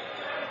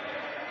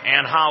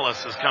 And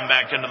Hollis has come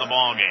back into the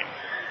ball game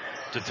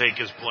to take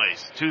his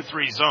place.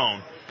 2-3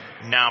 zone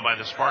now by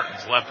the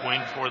Spartans. Left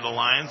wing for the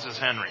Lions is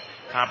Henry.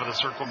 Top of the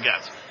circle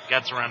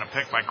gets around a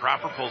pick by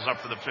Cropper, pulls up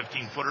for the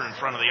 15-footer in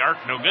front of the arc,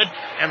 no good,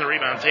 and the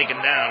rebound taken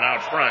down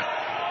out front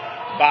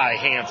by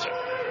Hansen.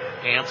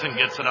 Hansen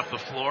gets it up the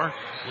floor,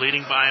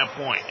 leading by a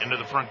point into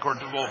the front court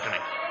to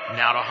Volkening.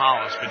 Now to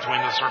Hollis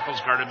between the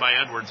circles, guarded by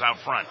Edwards out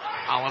front.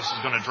 Hollis is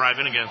going to drive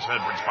in against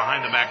Edwards.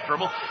 Behind the back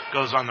dribble,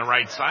 goes on the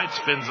right side,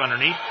 spins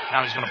underneath.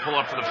 Now he's going to pull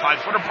up for the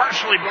 5-footer,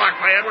 partially blocked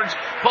by Edwards,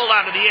 pulled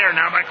out of the air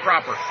now by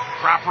Cropper.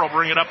 Cropper will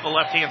bring it up the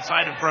left-hand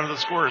side in front of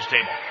the scorer's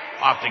table.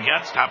 Off to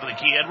Getz, top of the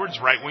key,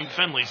 Edwards, right wing,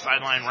 Finley,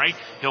 sideline right.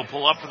 He'll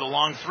pull up for the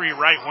long three,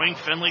 right wing.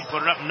 Finley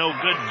put it up, no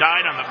good,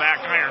 died on the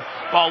back iron.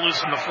 Ball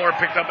loose on the floor,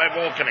 picked up by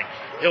Volkening.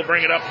 He'll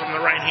bring it up from the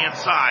right-hand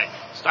side.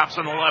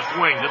 Stops on the left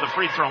wing to the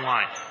free throw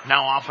line.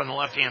 Now off on the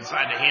left-hand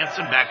side to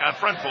Hansen, back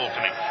out front,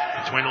 Volkening.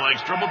 Between the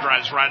legs dribble,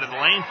 drives right of the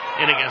lane,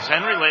 in against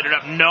Henry, laid it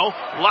up, no.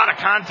 A lot of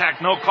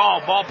contact, no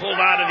call. Ball pulled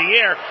out of the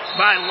air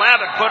by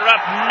Lavitt, put it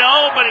up,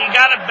 no, but he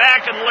got it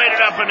back and laid it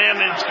up and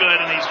in, it's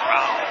good, and he's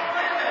fouled.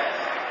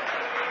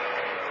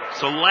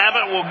 So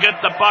Lavitt will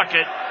get the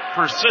bucket.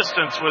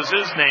 Persistence was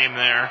his name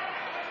there.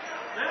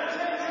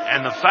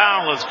 And the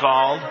foul is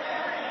called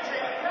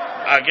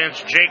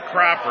against Jake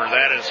Cropper.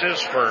 That is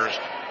his first.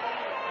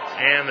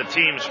 And the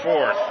team's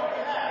fourth.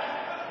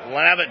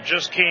 Lavitt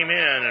just came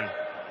in and,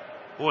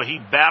 boy, he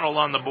battled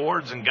on the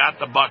boards and got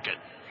the bucket.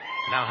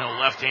 Now he'll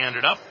left-hand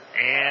it up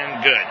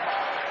and good.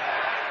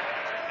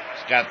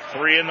 He's got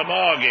 3 in the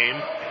ball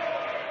game.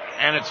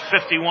 And it's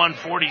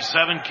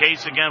 51-47.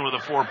 Case again with a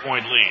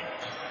 4-point lead.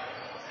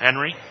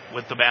 Henry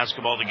with the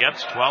basketball to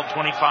Getz.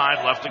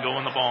 12:25 left to go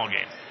in the ball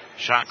game.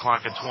 Shot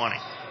clock at 20.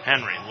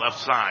 Henry, left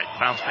side.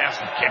 Bounce pass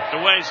and kicked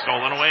away.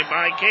 Stolen away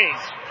by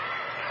Case.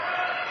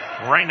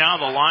 Right now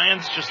the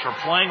Lions just are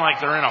playing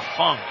like they're in a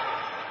funk.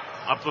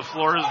 Up the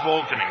floor is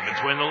Volkening.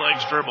 Between the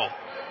legs dribble.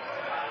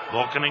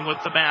 Volkening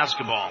with the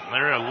basketball.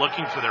 They're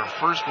looking for their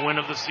first win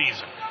of the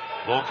season.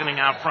 Volkening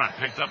out front.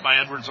 Picked up by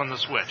Edwards on the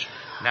switch.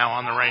 Now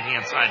on the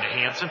right-hand side to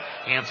Hansen.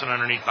 Hansen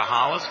underneath the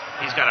Hollis.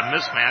 He's got a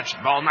mismatch.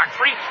 Ball knocked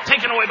free.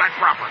 Taken away by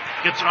Cropper.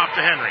 Gets it off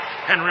to Henry.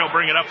 Henry will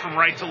bring it up from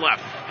right to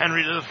left.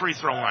 Henry to the free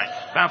throw line.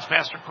 Bounce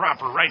pass to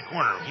Cropper. Right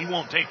corner. He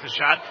won't take the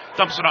shot.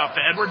 Dumps it off to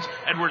Edwards.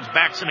 Edwards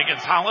backs in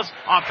against Hollis.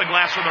 Off the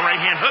glass with a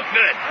right-hand hook.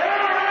 Good.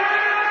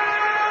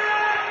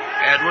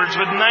 Edwards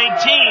with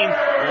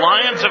 19.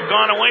 Lions have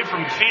gone away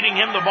from feeding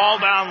him the ball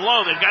down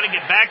low. They've got to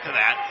get back to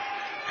that.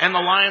 And the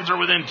Lions are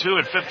within 2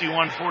 at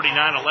 51-49,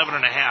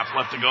 11.5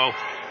 left to go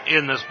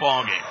in this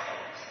ball game.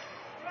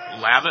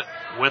 Lavitt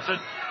with it,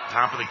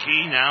 top of the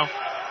key now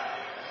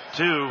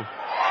to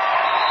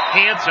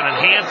Hansen, and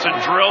Hansen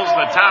drills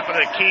the top of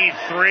the key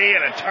 3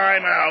 and a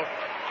timeout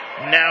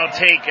now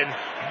taken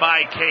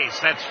by Case.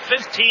 That's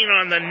 15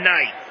 on the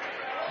night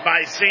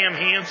by Sam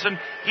Hansen.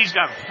 He's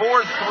got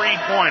 4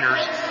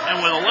 3-pointers,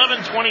 and with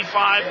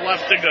 11:25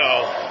 left to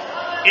go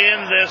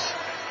in this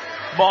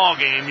ball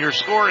game, your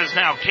score is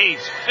now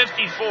Case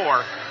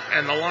 54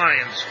 and the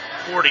Lions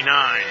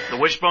 49. The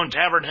Wishbone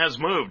Tavern has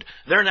moved.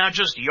 They're now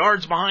just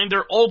yards behind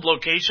their old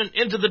location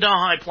into the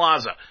Delhi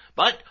Plaza.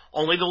 But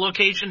only the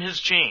location has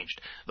changed.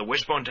 The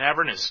Wishbone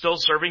Tavern is still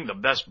serving the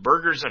best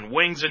burgers and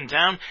wings in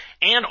town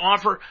and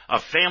offer a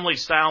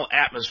family-style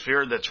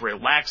atmosphere that's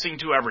relaxing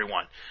to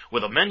everyone.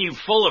 With a menu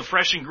full of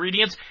fresh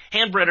ingredients,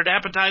 hand-breaded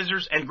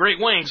appetizers, and great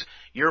wings,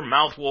 your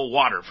mouth will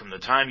water from the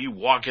time you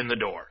walk in the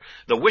door.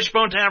 The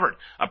Wishbone Tavern,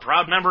 a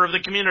proud member of the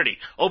community,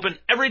 open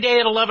every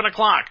day at 11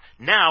 o'clock,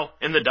 now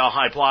in the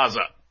Delhi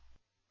Plaza.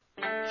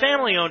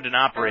 Family owned and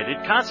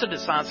operated, Casa de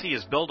Sassi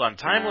is built on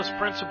timeless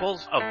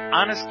principles of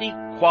honesty,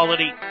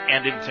 quality,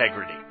 and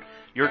integrity.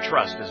 Your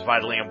trust is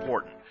vitally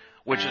important,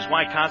 which is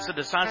why Casa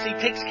de Sassi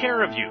takes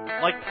care of you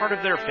like part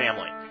of their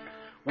family.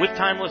 With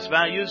timeless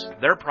values,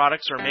 their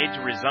products are made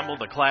to resemble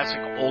the classic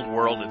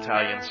old-world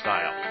Italian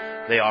style.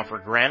 They offer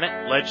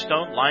granite,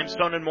 ledgestone,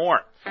 limestone, and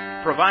more.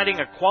 Providing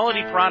a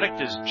quality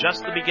product is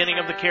just the beginning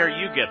of the care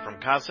you get from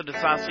Casa de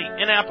Sassi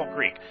in Apple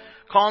Creek.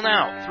 Call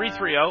now,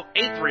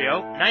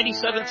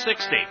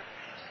 330-830-9760.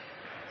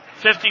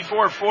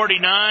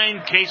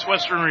 54-49, Case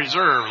Western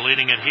Reserve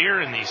leading it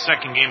here in the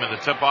second game of the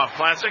Tip-Off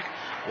Classic.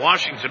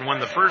 Washington won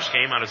the first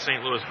game out of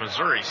St. Louis,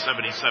 Missouri,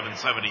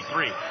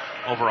 77-73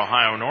 over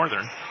Ohio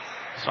Northern.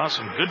 Saw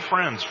some good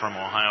friends from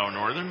Ohio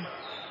Northern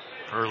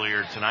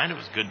earlier tonight. It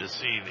was good to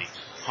see the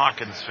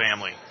Hawkins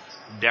family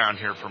down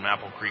here from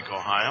Apple Creek,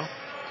 Ohio.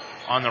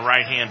 On the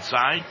right-hand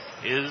side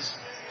is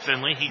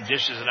Finley. He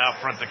dishes it out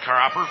front to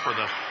Cropper for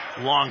the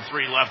long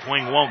 3 left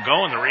wing, won't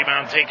go, and the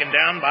rebound taken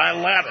down by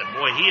Lavitt.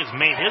 Boy, he has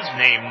made his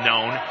name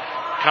known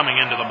coming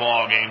into the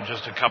ball game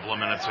just a couple of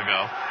minutes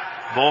ago.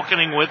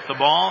 Volkening with the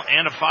ball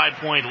and a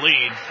 5-point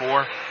lead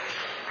for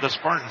the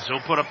Spartans.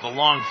 He'll put up the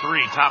long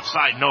 3, top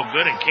side, no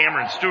good, and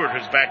Cameron Stewart,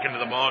 who's back into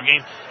the ball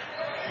game,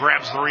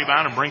 grabs the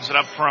rebound and brings it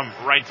up from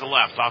right to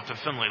left, off to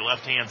Finley,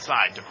 left-hand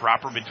side, to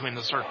Cropper between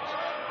the circles.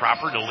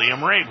 Cropper to Liam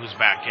Rabe, who's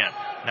back in.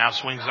 Now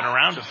swings it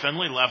around to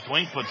Finley, left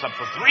wing, puts up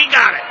the 3,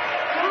 got it!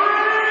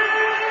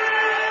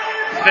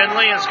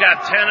 Finley has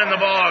got 10 in the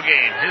ball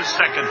game, his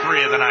second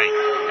 3 of the night,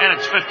 and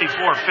it's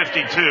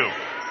 54-52.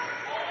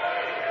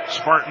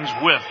 Spartans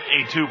with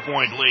a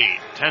 2-point lead.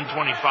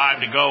 10:25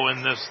 to go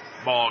in this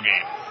ball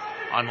game.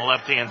 On the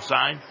left-hand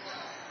side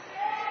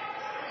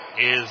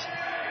is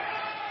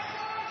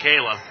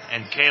Kayla,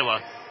 and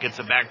Kayla gets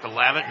it back to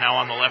Lavitt. Now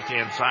on the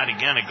left-hand side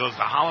again, it goes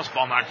to Hollis.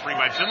 Ball knocked free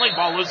by Finley.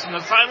 Ball loose in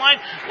the sideline.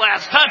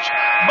 Last touch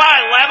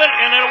by Lavitt,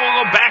 and it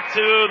will go back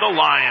to the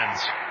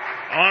Lions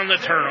on the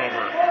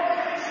turnover.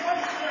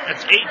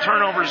 That's 8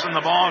 turnovers in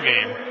the ball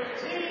game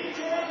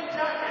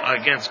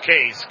against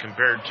Case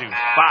compared to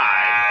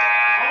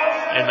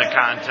 5 in the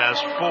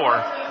contest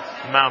for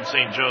Mount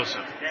St.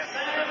 Joseph.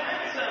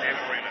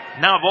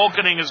 Now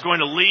Volkening is going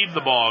to leave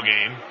the ball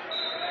game.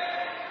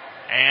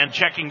 And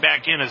checking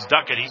back in is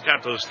Duckett. He's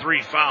got those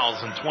 3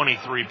 fouls and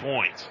 23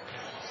 points.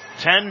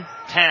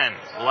 10-10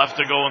 left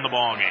to go in the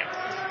ball game.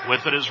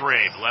 With it is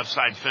Rabe. Left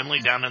side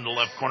Finley down in the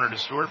left corner to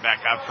Stewart. Back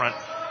out front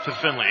to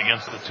Finley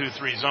against the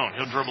 2-3 zone.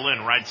 He'll dribble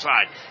in right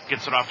side.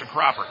 Gets it off to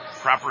Cropper.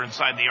 Cropper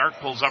inside the arc.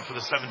 Pulls up for the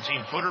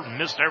 17-footer.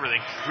 Missed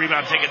everything.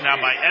 Rebound taken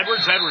down by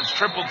Edwards. Edwards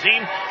triple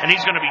team. And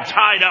he's going to be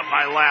tied up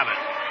by Lavitt.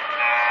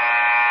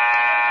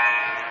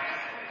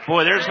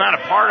 Boy, there's not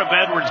a part of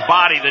Edwards'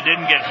 body that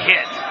didn't get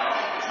hit.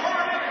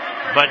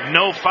 But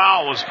no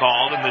foul was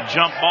called, and the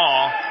jump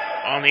ball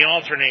on the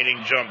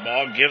alternating jump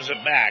ball gives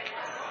it back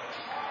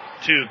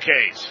to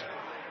Case.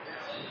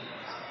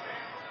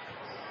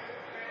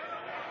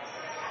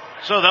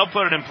 So they'll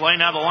put it in play.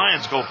 Now the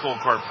Lions go full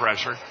court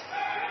pressure.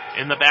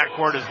 In the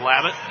backcourt is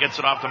Lavitt. Gets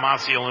it off to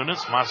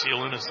Macialunas.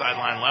 Macialunas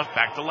sideline left.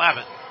 Back to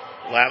Lavitt.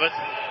 Lavitt,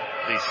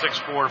 the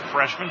 6'4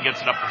 freshman,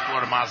 gets it up the floor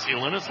to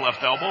Macialunas.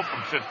 Left elbow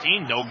from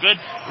 15. No good.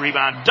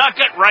 Rebound.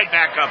 Duckett right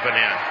back up and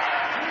in.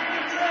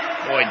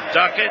 Boy,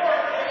 Duckett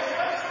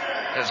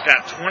has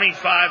got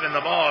 25 in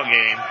the ball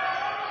game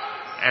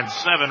and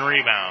 7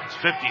 rebounds.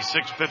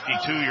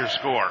 56-52 your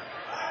score.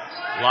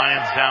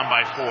 Lions down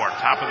by 4.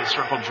 Top of the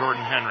circle,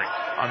 Jordan Henry.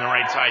 On the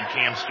right side,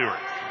 Cam Stewart.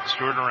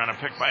 Stewart around a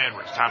pick by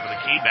Edwards. Top of the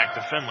key, back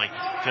to Finley.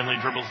 Finley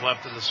dribbles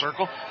left of the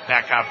circle.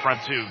 Back out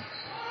front to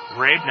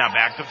Rabe. Now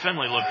back to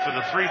Finley. Look for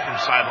the 3 from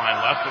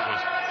sideline left. It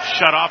was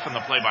shut off in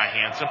the play by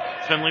Hansen.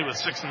 Finley with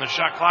 6 in the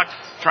shot clock.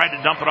 Tried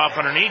to dump it off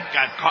underneath.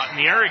 Got caught in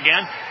the air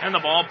again. And the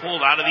ball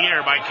pulled out of the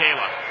air by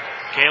Kayla.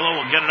 Kayla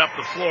will get it up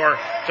the floor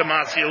to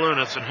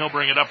Macialunas, and he'll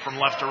bring it up from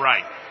left to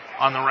right.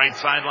 On the right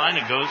sideline,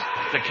 it goes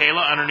to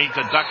Kayla underneath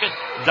to Duckett.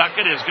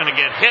 Duckett is going to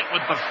get hit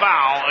with the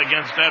foul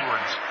against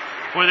Edwards.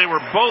 Boy, they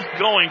were both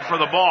going for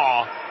the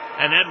ball,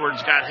 and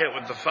Edwards got hit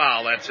with the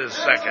foul. That's his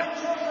second.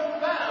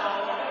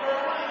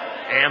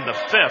 And the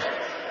 5th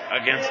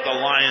against the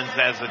Lions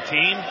as a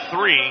team.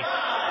 3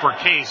 for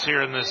Case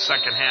here in this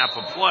second half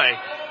of play.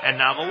 And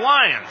now the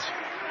Lions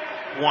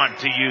want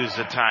to use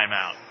the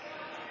timeout.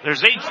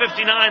 There's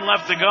 8:59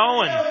 left to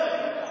go in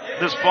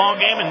this ball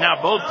game, and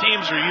now both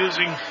teams are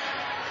using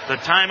the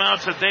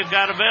timeouts that they've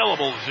got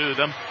available to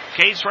them.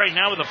 Case right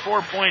now with a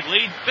 4-point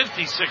lead,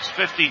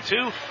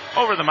 56-52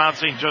 over the Mount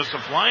St.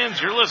 Joseph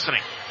Lions. You're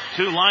listening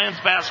to Lions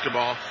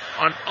basketball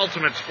on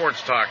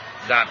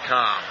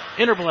UltimateSportsTalk.com.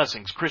 Inner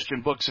Blessings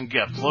Christian Books and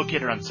Gifts,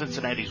 located on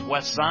Cincinnati's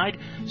west side,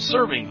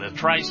 serving the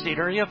tri-state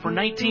area for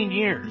 19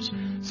 years.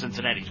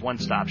 Cincinnati's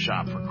one-stop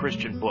shop for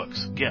Christian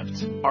books,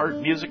 gifts, art,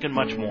 music, and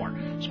much more.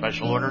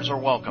 Special orders are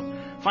welcome.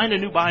 Find a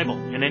new Bible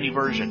in any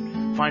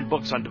version. Find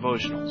books on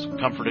devotionals,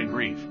 comfort and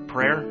grief,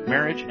 prayer,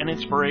 marriage, and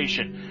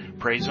inspiration.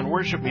 Praise and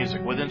worship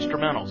music with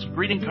instrumentals,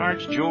 greeting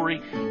cards,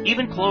 jewelry,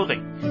 even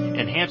clothing.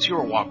 Enhance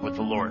your walk with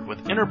the Lord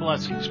with Inner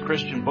Blessings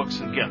Christian Books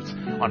and Gifts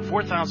on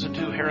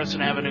 4002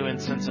 Harrison Avenue in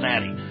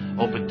Cincinnati.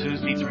 Open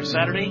Tuesday through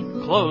Saturday,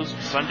 closed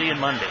Sunday and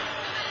Monday.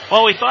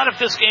 Well, we thought if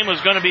this game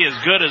was going to be as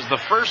good as the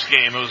first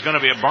game, it was going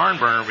to be a barn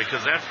burner,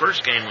 because that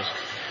first game was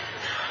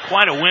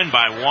quite a win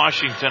by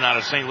Washington out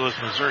of St. Louis,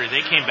 Missouri.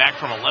 They came back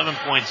from 11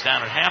 points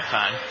down at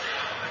halftime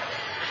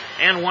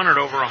and won it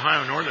over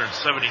Ohio Northern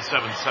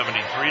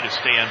 77-73 to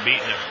stay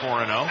unbeaten at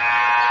 4-0.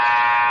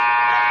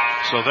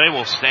 So they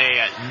will stay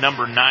at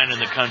number 9 in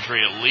the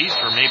country at least,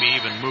 or maybe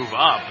even move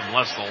up,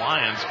 unless the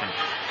Lions can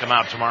come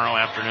out tomorrow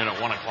afternoon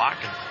at 1 o'clock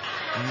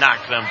and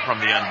knock them from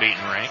the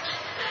unbeaten ranks.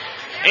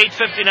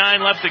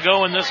 8:59 left to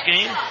go in this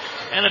game,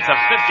 and it's a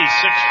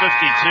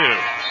 56-52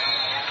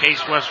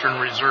 Case Western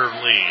Reserve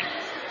lead.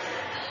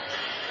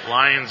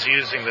 Lions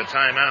using the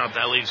timeout.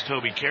 That leaves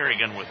Toby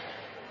Kerrigan with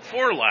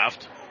 4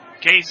 left.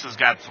 Case has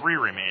got 3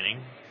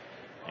 remaining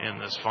in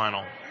this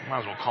final, might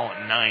as well call it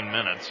 9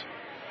 minutes.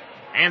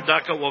 And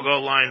Duckett will go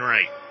line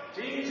right.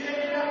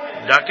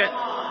 Duckett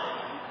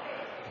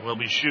will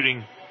be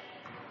shooting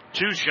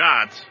 2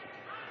 shots,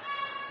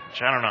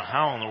 which I don't know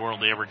how in the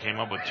world they ever came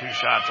up with 2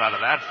 shots out of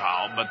that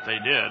foul, but they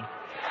did.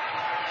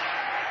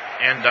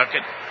 And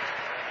Duckett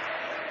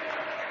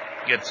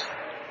gets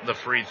the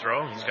free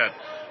throw. He's got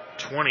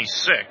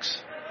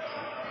 26.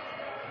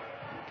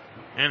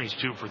 And he's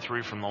 2 for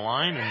 3 from the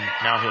line, and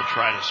now he'll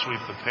try to sweep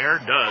the pair.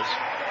 Does.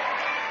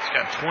 He's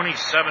got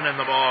 27 in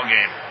the ball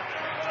game.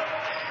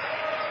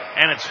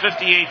 And it's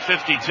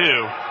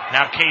 58-52.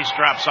 Now Case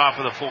drops off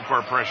with a full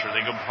court pressure.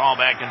 They go fall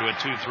back into a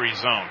 2-3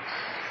 zone.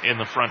 in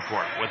the front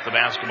court. With the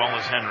basketball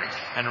is Henry.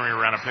 Henry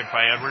around a pick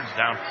by Edwards.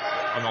 Down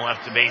on the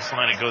left to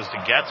baseline. It goes to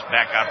Getz.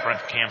 Back out front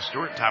to Cam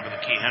Stewart. Top of the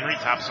key. Henry,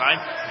 top side.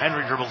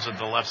 Henry dribbles at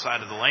the left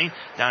side of the lane.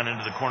 Down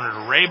into the corner to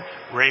Rabe.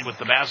 Rabe with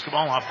the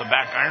basketball off the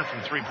back iron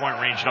from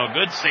three-point range. No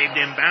good. Saved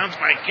inbounds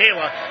by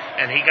Kayla.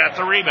 And he got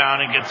the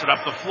rebound and gets it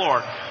up the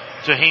floor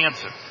to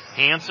Hansen.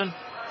 Hansen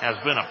has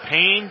been a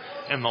pain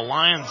in the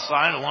Lions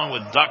side along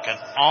with Duckett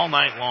all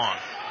night long.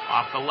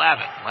 Off to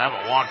Lavitt.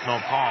 Lavitt walk, no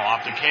call.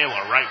 Off to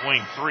Kayla. Right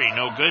wing three.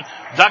 No good.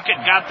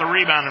 Duckett got the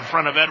rebound in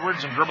front of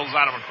Edwards and dribbles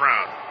out of a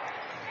crowd.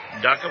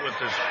 Duckett with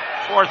his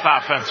fourth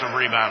offensive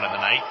rebound of the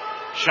night.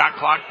 Shot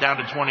clock down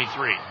to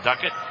 23.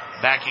 Duckett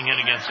backing in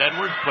against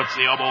Edwards. Puts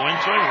the elbow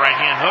into him. Right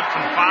hand hook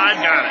from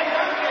 5. Got it.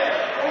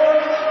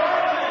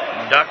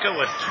 Duckett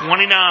with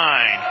 29.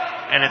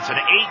 And it's an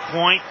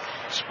 8-point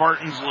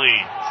Spartans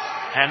lead.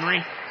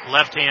 Henry,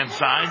 left hand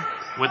side.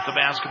 With the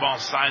basketball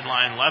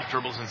sideline left,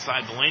 dribbles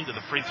inside the lane to the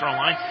free throw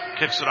line,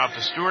 kicks it off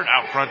to Stewart,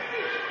 out front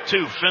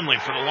to Finley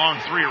for the long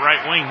three,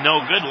 right wing,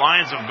 no good.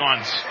 Lions have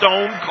gone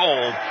stone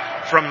cold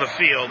from the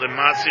field, and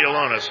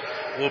Maciolonis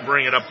will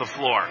bring it up the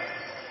floor.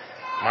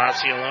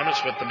 Maciolonis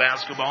with the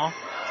basketball,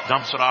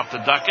 dumps it off to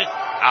Duckett,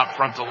 out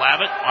front to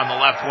Lavitt, on the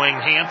left wing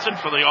Hansen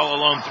for the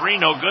all-alone three,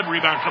 no good.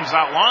 Rebound comes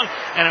out long,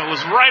 and it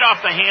was right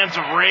off the hands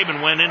of Rabe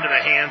and went into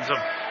the hands of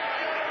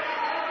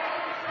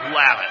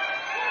Lavitt.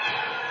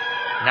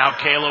 Now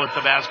Kayla with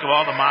the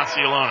basketball to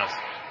Maciolonis.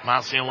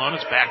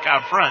 Maciolonis back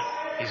out front.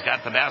 He's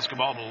got the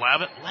basketball to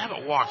Lavitt.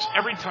 Lavitt walks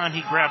every time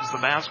he grabs the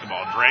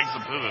basketball, drags the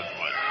pivot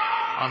foot.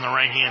 On the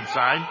right-hand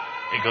side,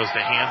 it goes to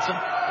Hansen.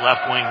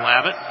 Left wing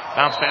Lavitt.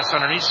 Bounce pass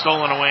underneath,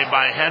 stolen away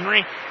by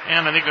Henry.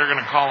 And I think they're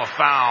going to call a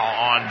foul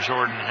on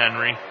Jordan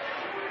Henry.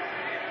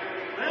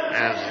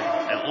 As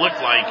it looked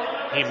like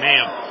he may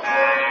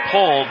have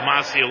pulled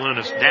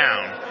Maciolonis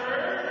down,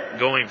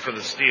 going for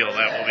the steal.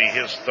 That will be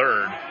his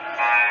third.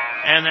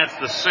 And that's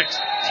the 6th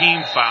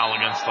team foul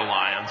against the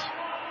Lions.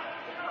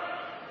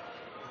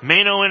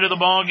 Mano into the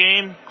ball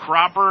game.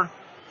 Cropper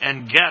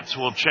and Getz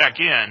will check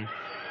in.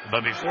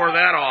 But before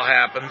that all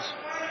happens,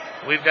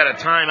 we've got a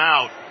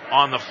timeout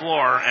on the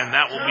floor, and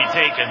that will be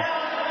taken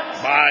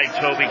by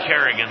Toby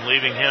Kerrigan,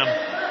 leaving him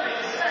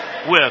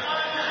with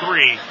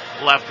 3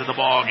 left of the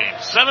ball game.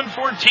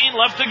 7:14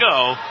 left to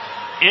go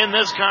in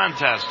this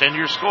contest. And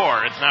your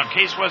score, it's now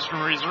Case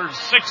Western Reserve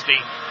 60.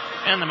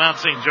 And the Mount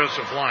St.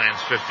 Joseph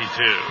Lions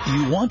 52.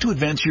 You want to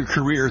advance your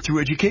career through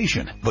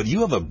education, but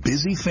you have a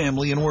busy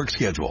family and work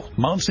schedule.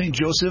 Mount St.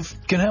 Joseph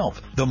can help.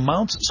 The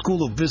Mounts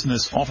School of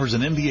Business offers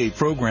an MBA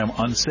program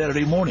on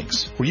Saturday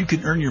mornings, where you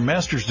can earn your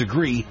master's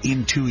degree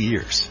in 2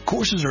 years.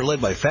 Courses are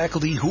led by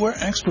faculty who are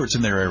experts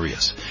in their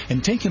areas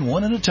and taken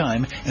one at a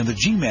time, and the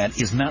GMAT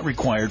is not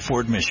required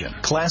for admission.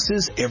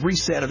 Classes every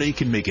Saturday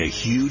can make a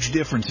huge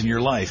difference in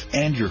your life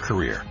and your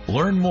career.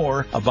 Learn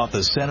more about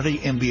the Saturday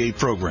MBA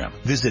program.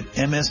 Visit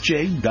msj.edu/MBA.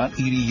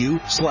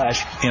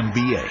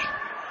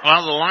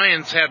 Well, the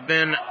Lions have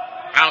been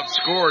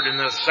outscored in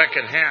the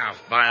second half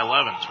by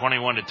 11,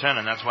 21-10,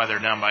 and that's why they're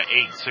down by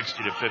 8,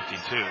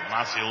 60-52.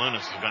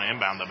 Maciolonis is going to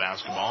inbound the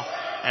basketball,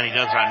 and he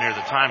does out near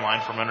the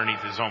timeline from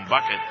underneath his own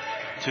bucket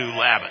to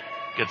Lavitt.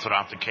 Gets it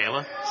off to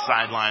Kayla,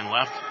 sideline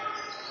left.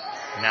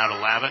 Now to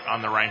Lavitt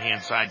on the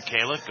right-hand side.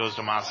 Kayla goes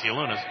to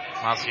Maciolonis.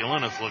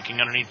 Maciolonis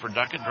looking underneath for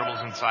Duckett,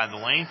 dribbles inside the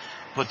lane,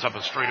 puts up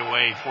a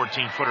straightaway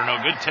 14-footer, no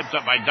good. Tipped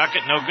up by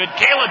Duckett, no good.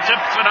 Kayla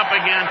tips it up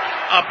again,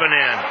 up and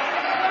in.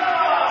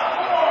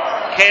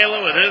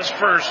 Kayla with his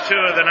first 2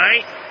 of the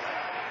night.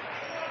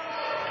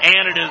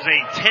 And it is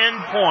a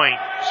 10-point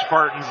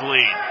Spartans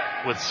lead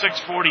with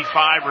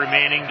 6:45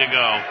 remaining to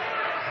go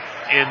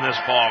in this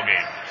ball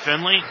game.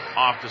 Finley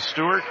off to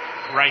Stewart,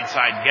 right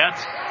side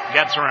Getz.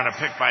 Getz around a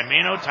pick by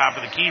Mano, top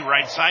of the key,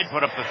 right side,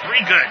 put up the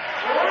 3, good.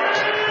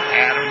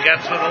 Adam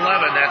Getz with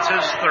 11, that's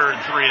his third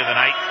 3 of the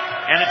night,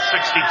 and it's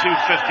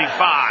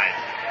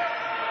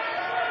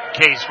 62-55.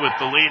 Case with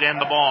the lead and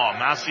the ball.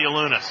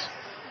 Maciolonis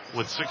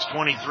with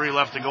 6:23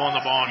 left to go in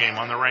the ball game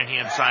on the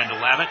right-hand side to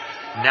Lavitt.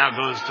 Now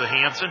goes to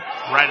Hansen,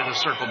 right of the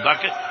circle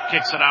Duckett,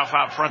 kicks it out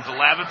front to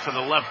Lavitt for the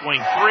left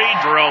wing 3,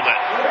 drilled it.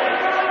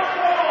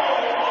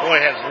 Boy,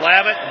 has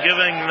Lavitt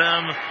giving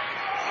them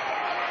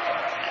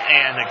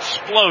an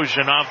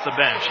explosion off the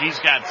bench. He's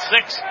got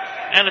 6,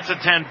 and it's a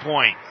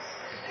 10-point.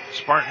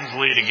 Spartans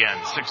lead again,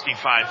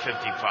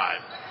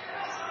 65-55.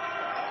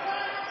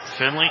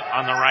 Finley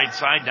on the right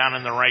side, down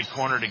in the right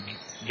corner to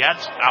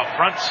Getz, out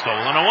front,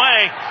 stolen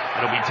away.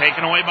 It'll be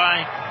taken away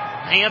by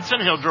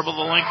Hansen. He'll dribble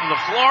the length of the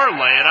floor,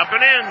 lay it up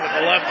and in with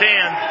the left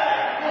hand.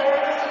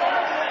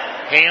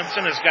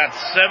 Hansen has got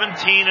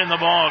 17 in the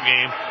ball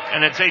game,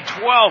 and it's a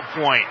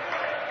 12-point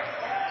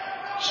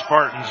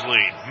Spartans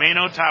lead.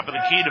 Mano, top of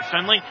the key to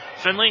Finley.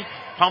 Finley,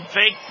 pump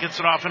fake, gets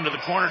it off into the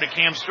corner to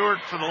Cam Stewart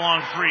for the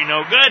long 3,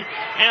 no good.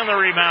 And the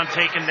rebound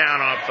taken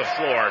down off the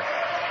floor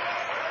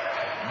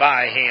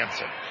by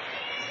Hansen.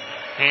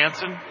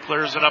 Hansen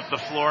clears it up the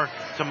floor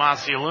to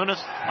Maciolonis.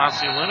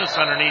 Maciolonis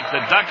underneath the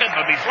Duckett,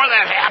 but before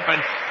that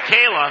happened,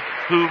 Kayla,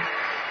 who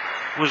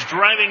was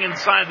driving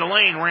inside the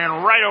lane,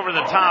 ran right over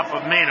the top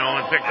of Mano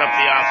and picked up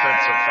the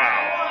offensive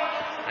foul.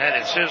 That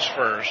is his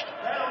first.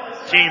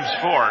 Team's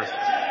fourth.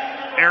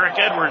 Eric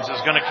Edwards is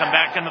going to come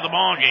back into the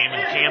ball game,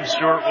 and Cam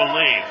Stewart will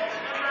leave.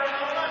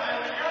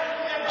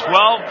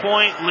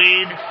 12-point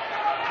lead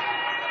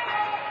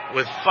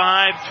with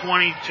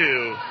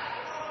 5:22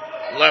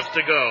 left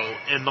to go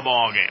in the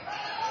ball game.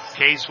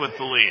 Case with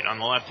the lead. On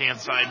the left-hand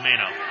side,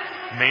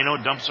 Mano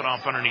dumps it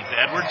off underneath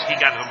Edwards. He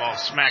got the ball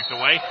smacked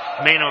away.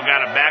 Mano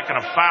got it back, and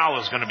a foul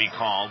is going to be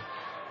called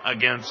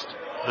against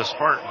the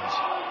Spartans.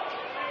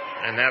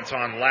 And that's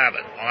on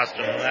Lavin.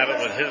 Austin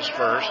Lavin with his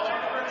first.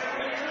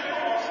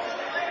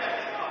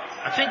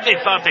 I think they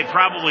thought they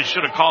probably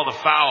should have called a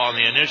foul on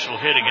the initial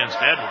hit against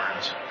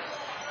Edwards,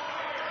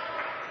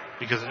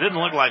 because it didn't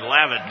look like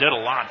Lavin did a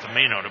lot to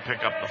Mano to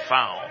pick up the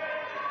foul.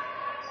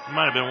 It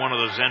might have been one of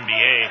those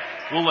NBA,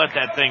 we'll let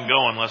that thing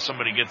go unless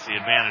somebody gets the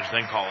advantage,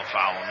 then call a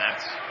foul, and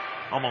that's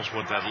almost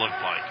what that looked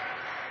like.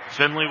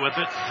 Finley with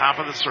it, top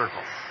of the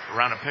circle.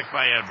 Around a pick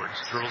by Edwards.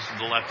 Dribbles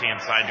to the left-hand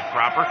side to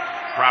Cropper.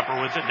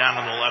 Cropper with it down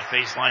on the left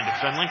baseline to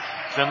Finley.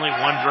 Finley,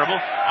 one dribble.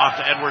 Off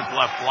to Edwards,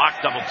 left block,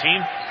 double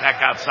team.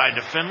 Back outside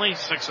to Finley.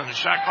 6 on the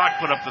shot clock.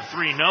 Put up the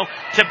 3, no.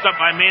 Tipped up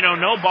by Mano,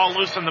 no. Ball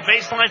loose on the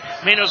baseline.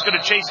 Mano's going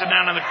to chase it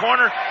down in the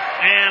corner,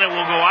 and it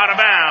will go out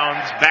of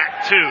bounds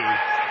back to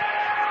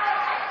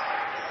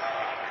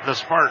the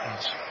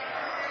Spartans.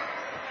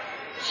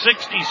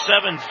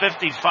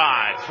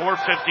 67-55.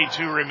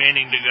 4:52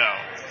 remaining to go.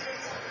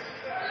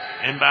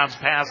 Inbounds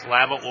pass,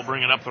 Lavitt will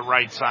bring it up the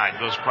right side.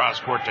 Goes cross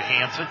court to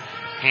Hansen.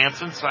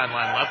 Hansen,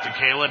 sideline left to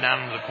Kayla,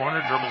 down into the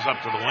corner, dribbles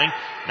up to the wing.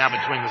 Now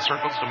between the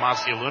circles to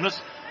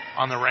Masialunas.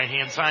 On the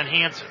right-hand side,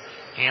 Hansen.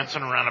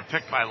 Hansen around a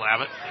pick by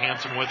Lavitt.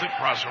 Hansen with it,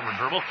 crossover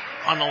dribble.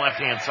 On the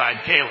left-hand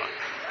side, Kayla.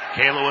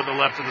 Kayla with the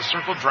left of the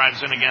circle,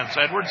 drives in against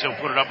Edwards. He'll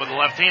put it up with the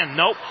left hand.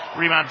 Nope.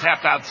 Rebound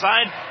tapped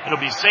outside. It'll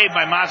be saved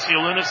by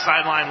Masialunas,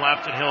 sideline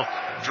left, and he'll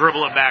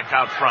dribble it back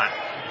out front.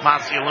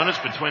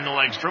 Masialunas between the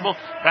legs dribble.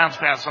 Bounce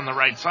pass on the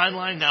right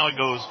sideline. Now it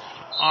goes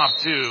off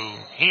to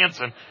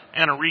Hansen,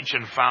 and a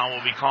reach-in foul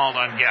will be called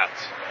on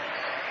Getz.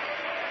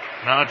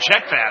 Now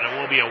check that.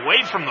 It will be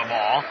away from the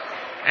ball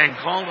and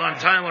called on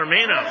Tyler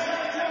Mano.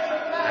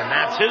 And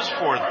that's his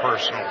fourth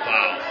personal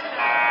foul.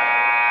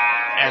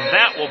 And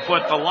that will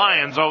put the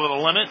Lions over the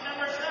limit.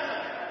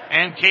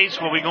 And Case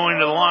will be going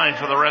to the line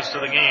for the rest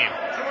of the game.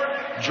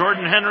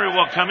 Jordan Henry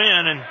will come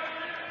in, and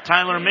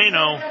Tyler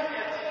Mano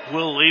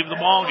will leave the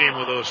ball game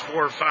with those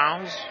 4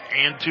 fouls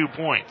and 2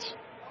 points.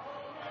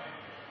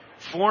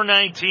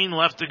 4:19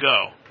 left to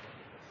go.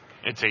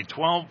 It's a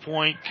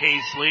 12-point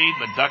Case lead,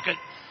 but Duckett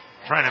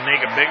trying to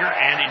make it bigger,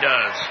 and he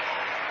does.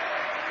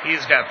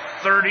 He's got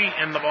 30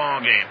 in the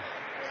ball game.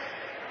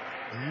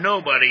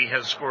 Nobody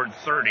has scored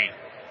 30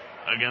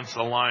 against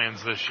the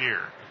Lions this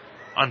year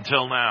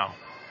until now.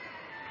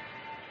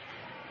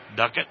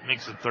 Duckett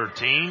makes it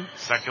 13.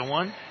 Second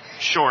one,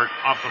 short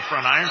off the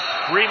front iron.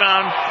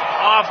 Rebound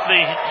off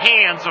the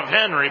hands of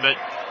Henry, but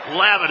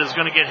Lavitt is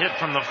going to get hit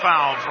from the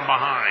foul from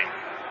behind.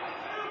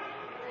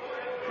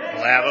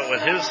 Lavitt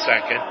with his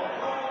second.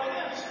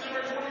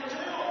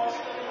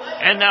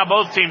 And now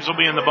both teams will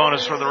be in the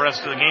bonus for the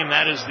rest of the game.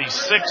 That is the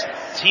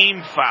 6th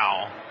team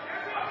foul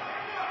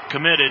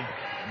committed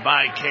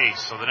by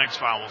Case. So the next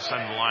foul will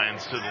send the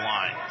Lions to the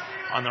line.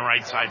 On the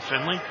right side,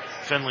 Finley.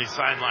 Finley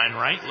sideline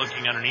right,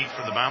 looking underneath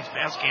for the bounce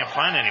pass. Can't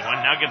find anyone.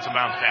 Now gets a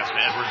bounce pass to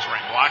Edwards,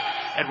 right block.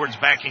 Edwards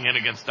backing in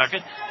against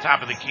Duckett.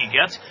 Top of the key,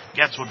 Getz.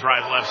 Getz will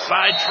drive left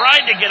side.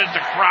 Tried to get it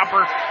to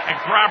Cropper, and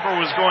Cropper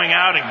was going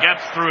out, and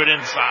Getz threw it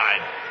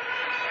inside.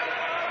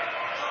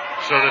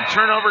 So the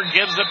turnover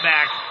gives it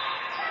back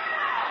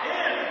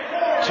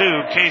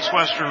to Case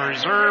Western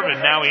Reserve, and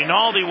now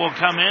Inaldi will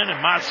come in,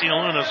 and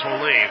Masialunas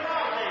will leave.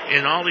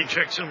 Inaldi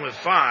checks in with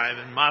 5,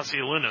 and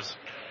Masialunas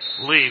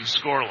leaves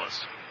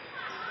scoreless.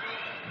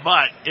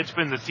 But it's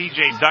been the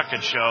TJ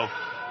Duckett show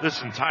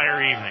this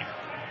entire evening.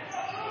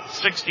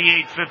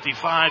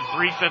 68-55,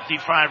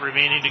 3:55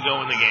 remaining to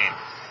go in the game.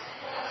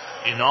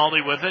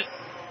 Inaldi with it,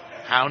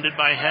 hounded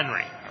by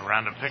Henry.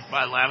 Around a pick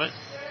by Lavitt.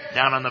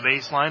 Down on the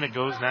baseline, it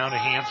goes now to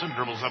Hansen,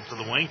 dribbles up to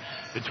the wing,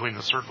 between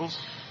the circles.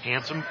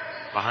 Hansen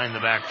behind the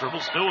back dribble,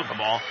 still with the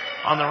ball.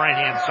 On the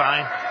right-hand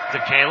side, to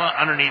Kayla,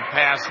 underneath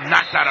pass,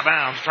 knocked out of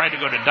bounds, tried to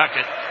go to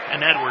Duckett,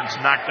 and Edwards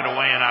knocked it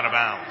away and out of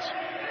bounds.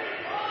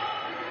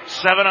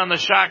 7 on the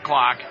shot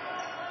clock,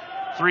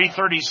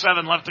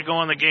 3:37 left to go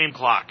on the game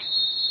clock.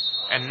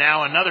 And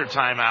now another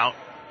timeout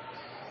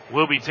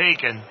will be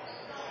taken,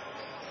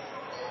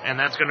 and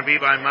that's going to be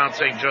by Mount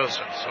St.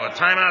 Joseph. So a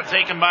timeout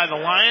taken by the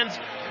Lions.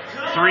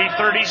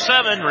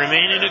 3:37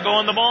 remaining to go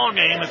in the ball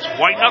game. It's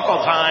white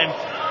knuckle time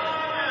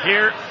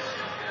here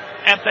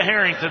at the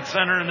Harrington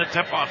Center in the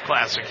Tip-Off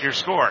Classic. Your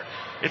score,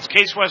 it's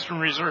Case Western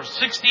Reserve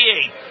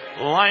 68,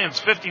 Lions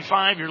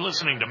 55. You're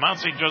listening to Mount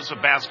St.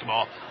 Joseph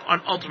basketball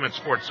on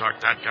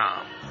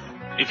UltimateSportsTalk.com.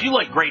 If you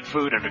like great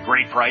food at a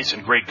great price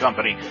and great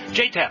company,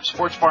 J-Tap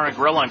Sports Bar and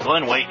Grill on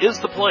Glenway is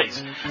the place.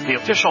 The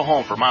official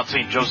home for Mount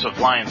St. Joseph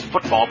Lions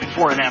football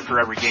before and after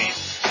every game.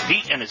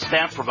 Pete and his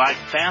staff provide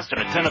fast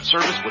and attentive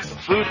service with the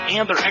food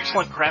and their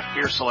excellent craft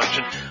beer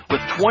selection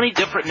with 20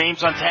 different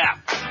names on tap.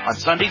 On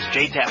Sundays,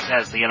 J-Taps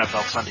has the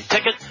NFL Sunday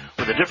Ticket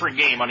with a different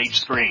game on each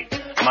screen.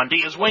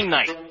 Monday is Wing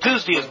Night,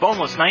 Tuesday is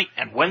Boneless Night,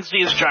 and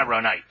Wednesday is Gyro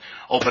Night.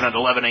 Open at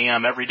 11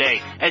 a.m. every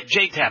day at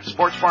J-Taps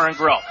Sports Bar and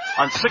Grill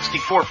on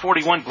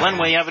 6441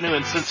 Glenway Avenue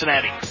in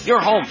Cincinnati.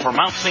 Your home for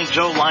Mount St.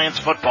 Joe Lions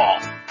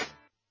football.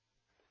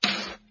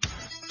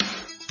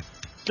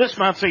 This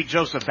Mount St.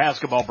 Joseph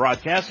basketball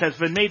broadcast has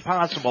been made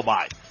possible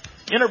by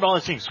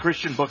Interblessings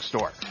Christian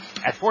Bookstore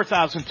at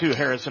 4002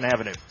 Harrison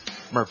Avenue.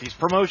 Murphy's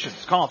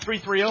Promotions. Call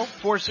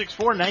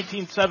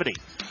 330-464-1970.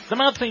 The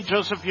Mount St.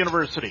 Joseph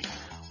University.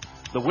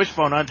 The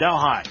Wishbone on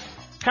Delhi.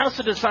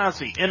 Casa de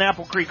Sassi in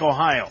Apple Creek,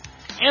 Ohio.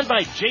 And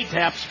by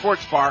J-Tap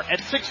Sports Bar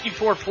at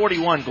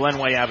 6441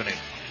 Glenway Avenue.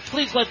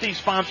 Please let these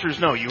sponsors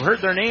know you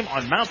heard their name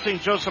on Mount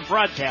St. Joseph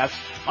broadcast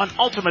on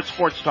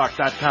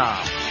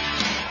UltimateSportsTalk.com.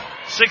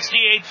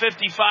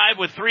 68-55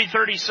 with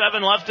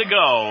 3:37 left to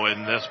go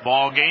in this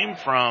ball game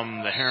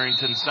from the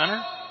Harrington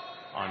Center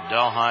on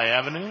Delhi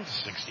Avenue.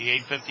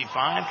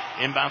 68-55.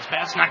 Inbounds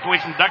pass knocked away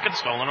from Duckett,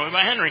 stolen away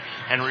by Henry.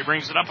 Henry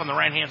brings it up on the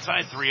right-hand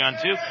side,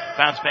 3-on-2.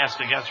 Bounce pass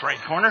to Guest right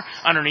corner.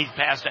 Underneath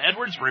pass to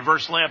Edwards.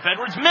 Reverse layup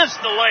Edwards.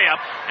 Missed the layup,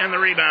 and the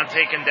rebound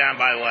taken down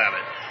by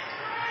Levitt.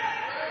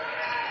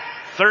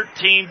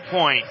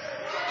 13-point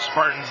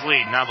Spartans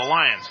lead. Now the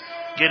Lions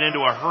get into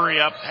a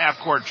hurry-up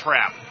half-court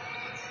trap.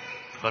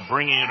 But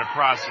bringing it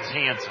across is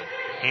Hansen.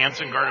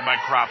 Hansen guarded by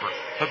Cropper.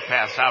 Hook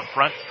pass out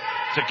front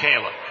to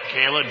Kayla.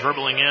 Kayla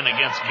dribbling in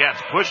against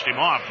Getz. Pushed him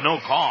off. No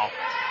call.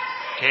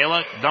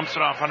 Kayla dumps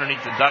it off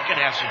underneath the Duckett.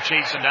 Has to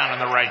chase it down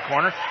in the right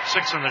corner.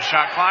 6 on the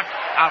shot clock.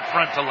 Out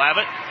front to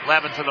Levitt.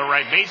 Levitt to the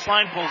right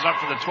baseline. Pulls up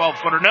for the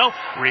 12-footer. No.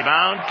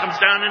 Rebound comes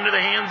down into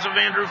the hands of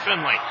Andrew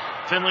Finley.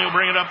 Finley will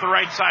bring it up the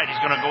right side.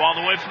 He's going to go all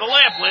the way for the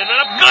layup. Laid it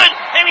up. Good.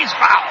 And he's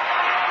fouled.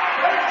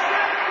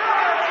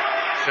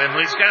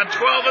 Finley's got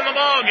 12 in the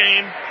ball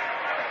game.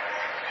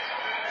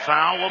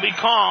 Foul will be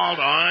called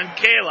on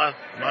Kayla.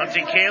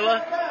 Monty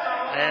Kayla.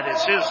 That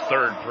is his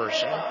third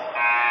personal.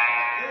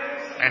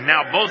 And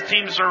now both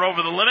teams are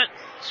over the limit,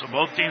 so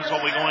both teams will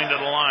be going to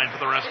the line for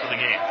the rest of the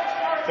game.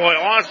 Boy,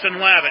 Austin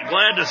Levitt,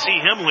 glad to see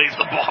him leave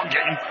the ball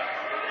game.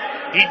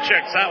 He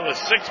checks out with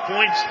 6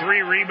 points,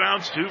 3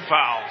 rebounds, 2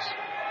 fouls.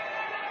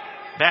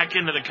 Back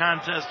into the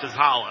contest is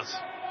Hollis.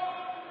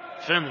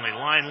 Finley,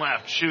 line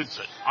left, shoots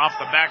it. Off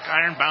the back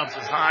iron,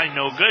 bounces high,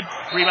 no good.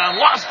 Rebound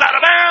lost out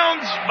of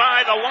bounds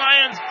by the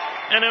Lions,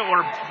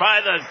 or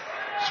by the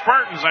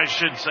Spartans, I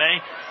should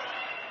say.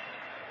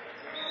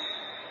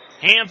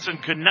 Hansen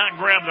could not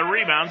grab the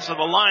rebound, so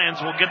the Lions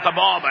will get the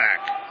ball back.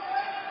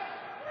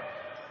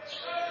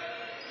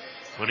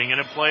 Putting it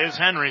in play is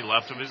Henry,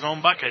 left of his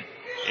own bucket.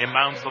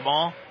 Inbounds the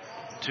ball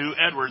to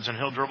Edwards, and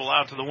he'll dribble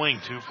out to the wing.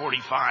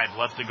 2:45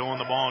 left to go in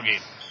the ball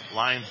game.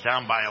 Lions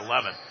down by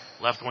 11.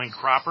 Left wing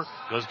Cropper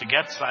goes to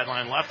Getz,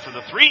 sideline left for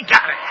the 3.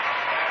 Got it!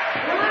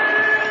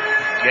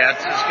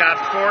 Getz has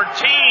got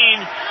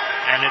 14,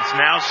 and it's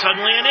now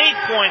suddenly an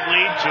 8-point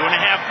lead.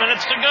 2.5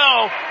 minutes to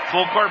go.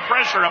 Full court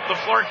pressure up the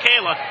floor.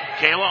 Kayla.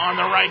 Kayla on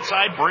the right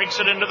side breaks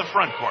it into the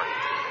front court.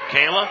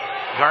 Kayla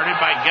guarded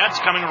by Getz.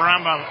 Coming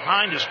around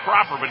behind is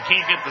Cropper, but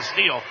can't get the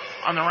steal.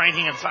 On the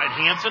right-hand side,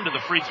 Hansen to the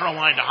free throw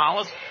line to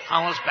Hollis.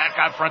 Hollis back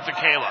out front to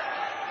Kayla.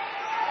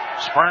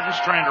 Spartans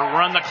trying to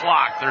run the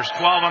clock. There's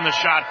 12 on the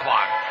shot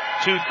clock.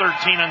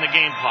 2:13 on the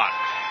game clock.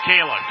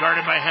 Kayla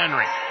guarded by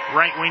Henry.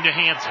 Right wing to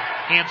Hansen.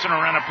 Hansen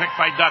around a pick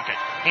by Duckett.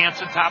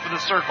 Hansen top of the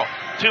circle.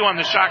 2 on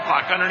the shot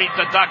clock underneath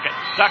the Duckett.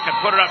 Duckett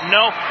put it up,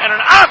 no, and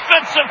an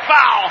offensive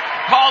foul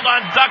called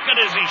on Duckett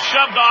as he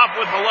shoved off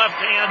with the left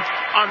hand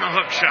on the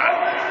hook shot.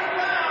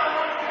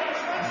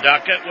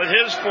 Duckett with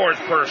his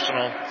 4th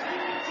personal.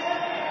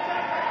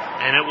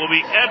 And it will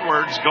be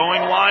Edwards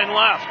going line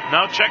left.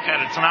 No, check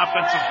that. It's an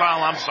offensive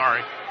foul. I'm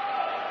sorry.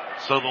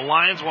 So the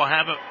Lions will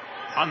have it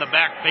on the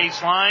back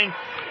baseline,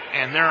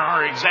 and there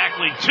are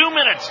exactly 2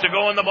 minutes to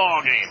go in the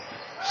ball game.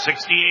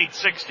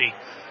 68-60.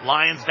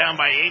 Lions down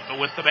by 8, but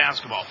with the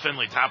basketball.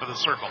 Finley, top of the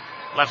circle.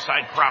 Left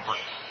side, Cropper.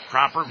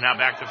 Cropper now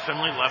back to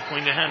Finley, left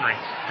wing to Henry.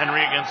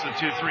 Henry against the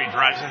 2-3,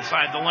 drives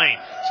inside the lane.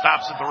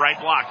 Stops at the right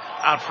block.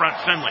 Out front,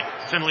 Finley.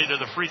 Finley to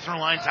the free throw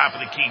line, top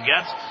of the key.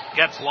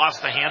 Getz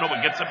lost the handle,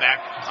 but gets it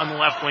back on the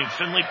left wing.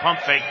 Finley,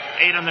 pump fake.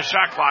 8 on the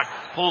shot clock.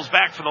 Pulls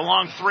back for the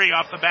long 3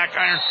 off the back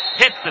iron.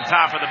 Hit the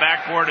top of the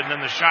backboard, and then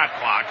the shot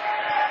clock.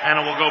 And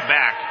it will go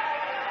back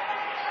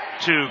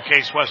to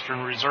Case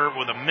Western Reserve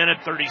with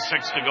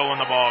 1:36 to go in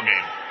the ball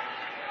game.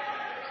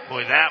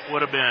 Boy, that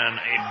would have been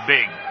a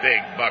big,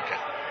 big bucket.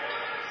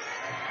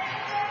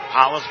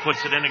 Hollis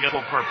puts it in against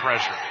full court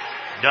pressure.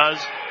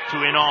 Does to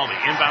Inaldi.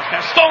 Inbound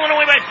pass stolen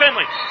away by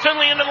Finley.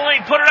 Finley into the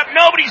lane. Put it up.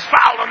 Nobody's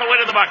fouled on the way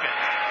to the bucket.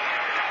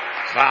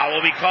 Foul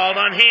will be called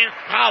on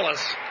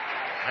Hollis.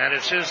 That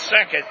is his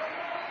second.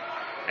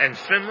 And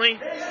Finley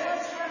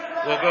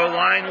will go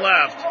line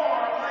left,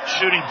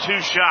 shooting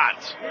 2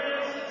 shots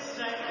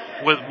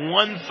with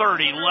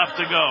 1:30 left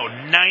to go.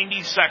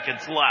 90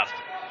 seconds left.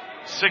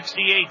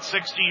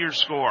 68-60 your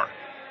score.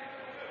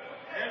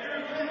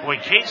 Boy,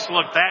 Case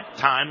looked that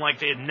time like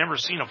they had never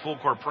seen a full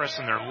court press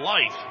in their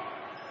life.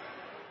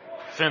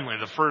 Finley,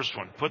 the first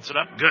one, puts it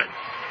up. Good.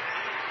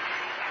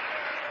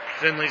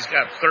 Finley's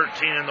got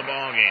 13 in the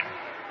ball game.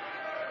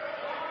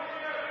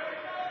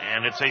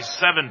 And it's a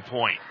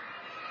 7-point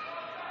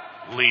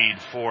lead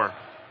for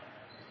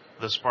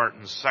the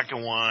Spartans.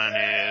 Second one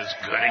is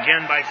good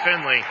again by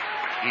Finley.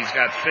 He's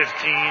got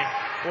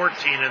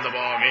 14 in the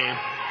ball game.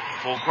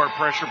 Full court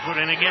pressure put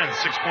in again.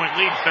 6-point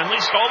lead. Finley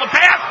stole the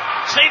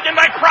pass. Saved in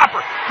by Cropper.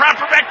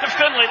 Cropper back to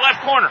Finley,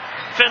 left corner.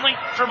 Finley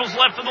dribbles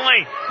left of the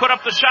lane. Put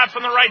up the shot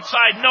from the right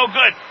side. No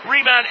good.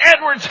 Rebound.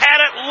 Edwards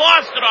had it.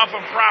 Lost it off of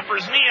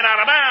Cropper's knee and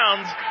out of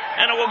bounds.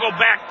 And it will go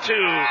back to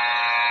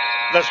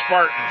the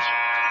Spartans.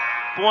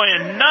 Boy,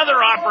 another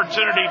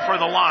opportunity for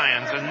the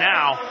Lions. And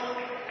now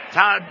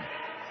Todd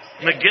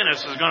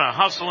McGinnis is going to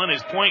hustle in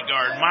his point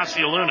guard,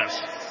 Masialunas,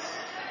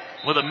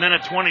 with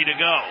 1:20 to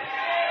go.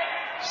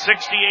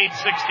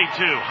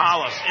 68-62.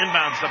 Hollis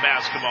inbounds the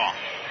basketball.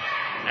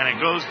 And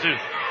it goes to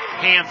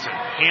Hansen.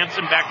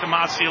 Hansen back to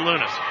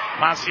Masialunas.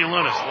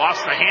 Masialunas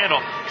lost the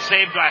handle.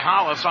 Saved by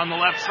Hollis on the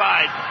left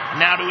side.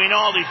 Now to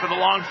Inaldi for the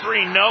long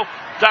three. No.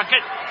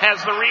 Duckett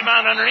has the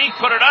rebound underneath.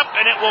 Put it up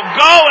and it will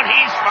go, and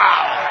he's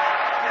fouled.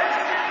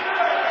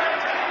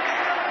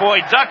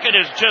 Boy, Duckett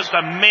is just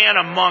a man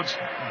amongst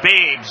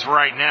babes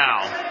right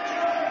now.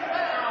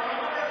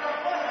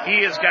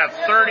 He has got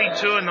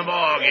 32 in the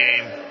ball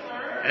game,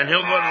 and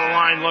he'll go to the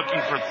line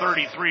looking for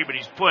 33, but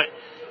he's put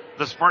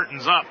the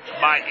Spartans up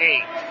by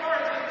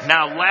 8.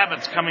 Now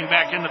Lavitt's coming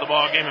back into the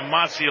ball game, and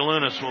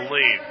Masialunas will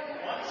leave.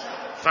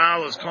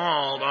 Foul is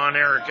called on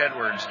Eric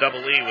Edwards,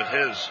 double E with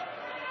his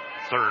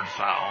third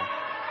foul.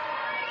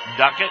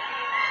 Duckett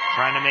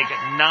trying to make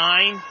it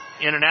 9,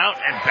 in and out,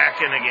 and back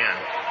in again.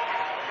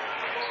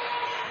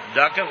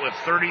 Duckett with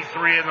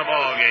 33 in the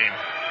ball game.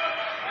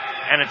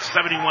 And it's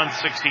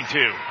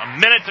 71-62. A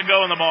minute to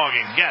go in the ball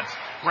game. Getz,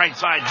 right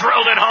side,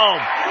 drilled it home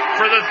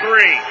for the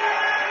three.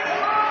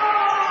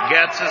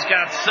 Getz has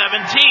got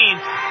 17.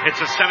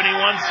 It's a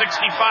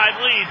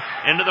 71-65 lead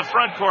into the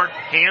front court.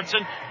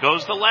 Hansen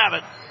goes to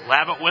Lavitt.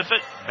 Lavitt with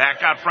it.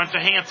 Back out front to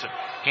Hansen.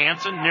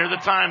 Hansen near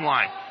the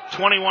timeline.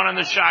 21 on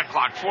the shot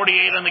clock.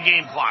 48 on the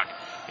game clock.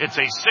 It's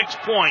a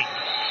 6-point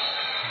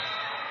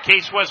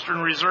Case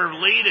Western Reserve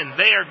lead, and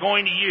they are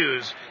going to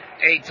use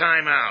a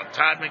timeout.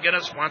 Todd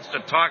McGinnis wants to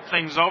talk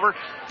things over.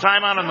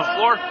 Timeout on the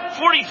floor.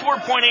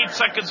 44.8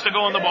 seconds to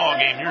go in the ball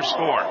game. Your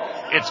score.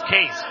 It's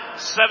Case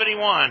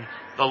 71,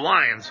 the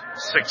Lions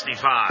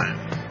 65.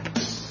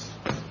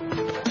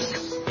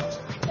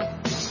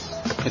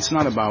 It's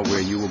not about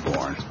where you were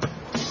born.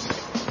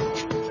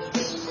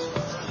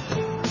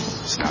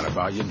 It's not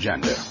about your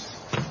gender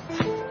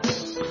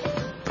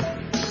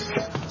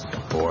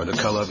or the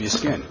color of your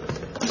skin,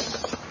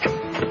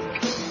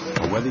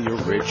 or whether you're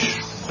rich,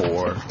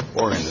 poor,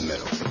 or in the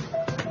middle.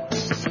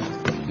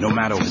 No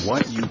matter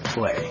what you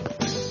play,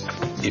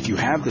 if you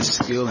have the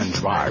skill and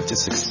drive to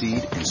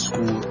succeed in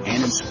school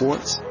and in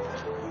sports,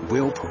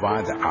 we'll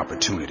provide the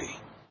opportunity.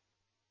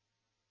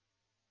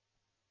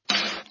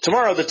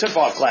 Tomorrow, the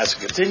Tip-Off Classic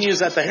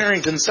continues at the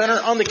Harrington Center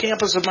on the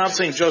campus of Mount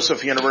St.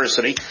 Joseph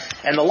University,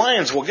 and the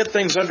Lions will get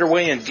things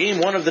underway in Game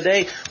 1 of the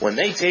day when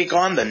they take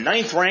on the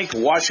 9th-ranked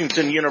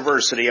Washington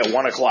University at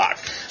 1 o'clock.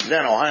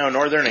 Then Ohio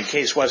Northern and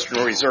Case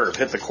Western Reserve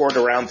hit the court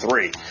around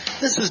 3.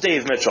 This is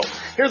Dave Mitchell.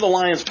 Here the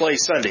Lions play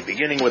Sunday,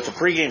 beginning with the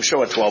pregame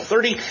show at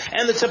 12:30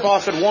 and the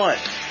tip-off at 1.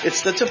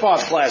 It's the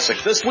Tip-Off Classic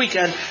this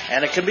weekend,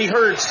 and it can be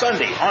heard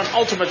Sunday on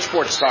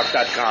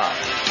UltimateSportsTalk.com.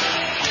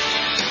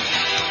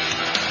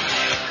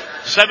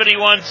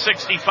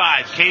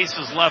 71-65. Case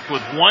is left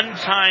with one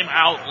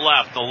timeout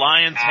left. The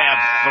Lions have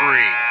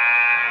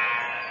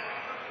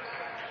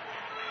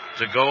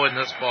 3 to go in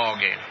this ball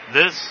game.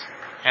 This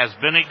has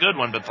been a good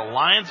one, but the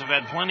Lions have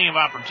had plenty of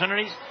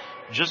opportunities,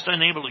 just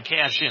unable to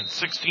cash in.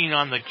 16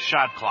 on the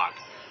shot clock,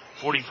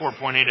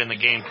 44.8 in the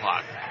game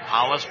clock.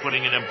 Hollis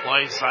putting it in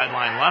play,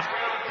 sideline left,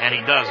 and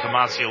he does to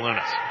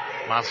Masialunas.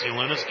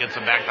 Masialunas gets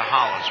it back to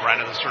Hollis,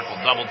 right of the circle,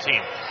 double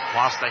team.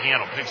 Lost the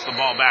handle, picks the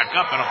ball back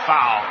up, and a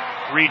foul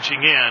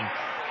reaching in.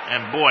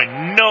 And boy,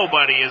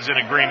 nobody is in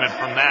agreement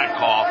from that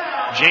call.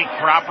 Jake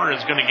Cropper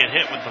is going to get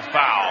hit with the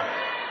foul.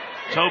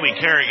 Toby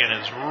Kerrigan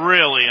is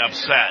really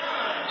upset.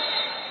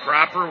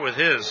 Cropper with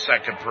his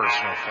second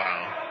personal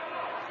foul.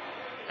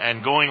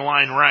 And going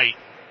line right,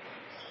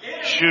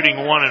 shooting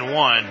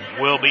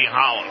 1-1 will be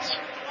Hollis.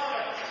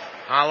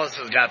 Hollis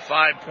has got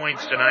 5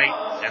 points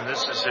tonight, and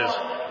this is his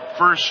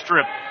first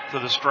strip to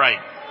the stripe.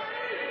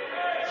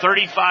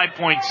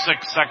 35.6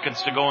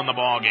 seconds to go in the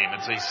ball game.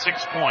 It's a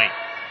 6-point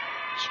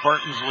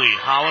Spartans lead.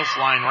 Hollis,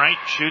 line right,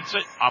 shoots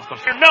it off the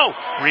field. No!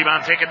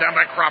 Rebound taken down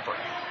by Cropper.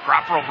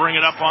 Cropper will bring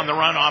it up on the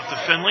run off to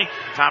Finley.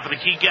 Top of the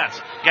key,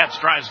 Getz. Getz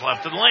drives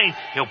left of the lane.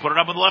 He'll put it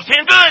up with the left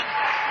hand. Good!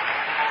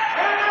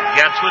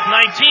 Getz with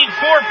 19,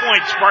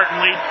 4-point Spartan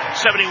lead,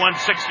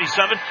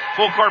 71-67.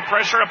 Full court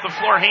pressure up the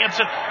floor.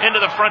 Hansen into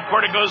the front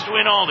court. It goes to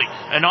Inaldi.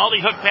 Inaldi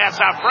hook pass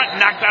out front,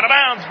 knocked out of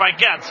bounds by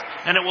Getz,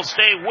 and it will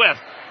stay with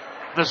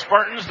the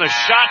Spartans. The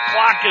shot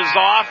clock is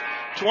off.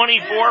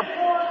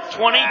 24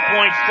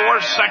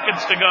 20.4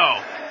 seconds to go.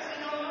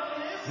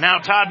 Now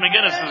Todd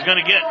McGinnis is going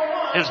to get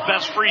his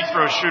best free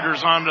throw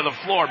shooters onto the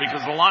floor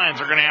because the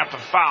Lions are going to have to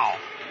foul.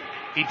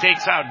 He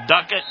takes out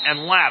Duckett and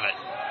Lavitt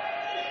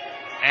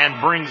and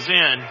brings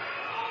in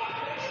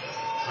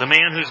the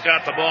man who's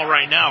got the ball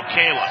right now,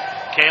 Kayla.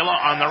 Kayla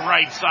on the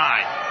right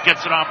side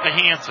gets it off to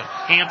Hansen.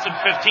 Hansen,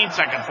 15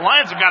 seconds. The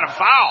Lions have got a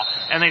foul,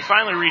 and they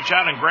finally reach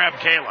out and grab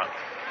Kayla.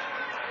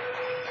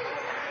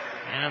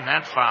 And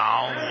that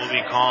foul will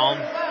be called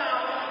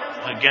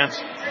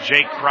against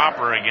Jake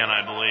Cropper again,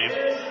 I believe.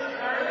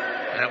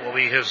 That will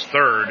be his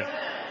third.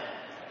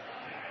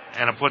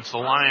 And it puts the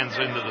Lions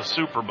into the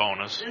super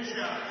bonus.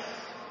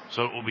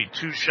 So it will be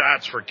 2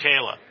 shots for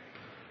Kayla.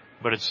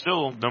 But it's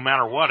still, no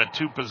matter what, a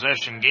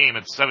 2-possession game.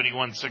 It's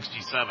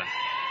 71-67.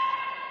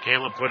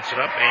 Kayla puts it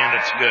up, and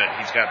it's good.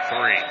 He's got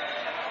 3.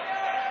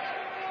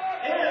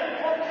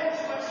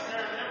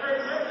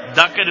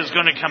 Duckett is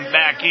going to come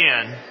back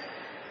in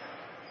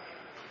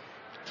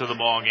to the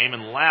ball game,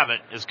 and Lavitt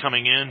is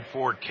coming in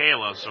for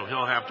Kayla, so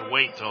he'll have to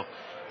wait till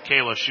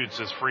Kayla shoots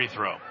his free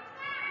throw.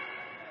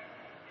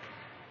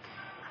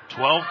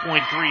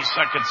 12.3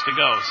 seconds to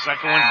go.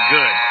 Second one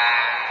good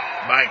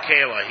by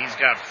Kayla. He's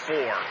got 4.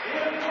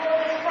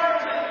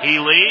 He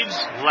leads.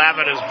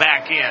 Lavitt is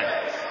back in.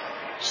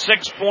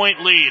 6-point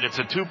lead. It's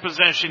a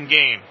 2-possession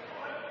game.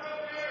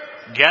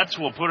 Getz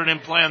will put it in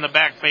play on the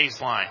back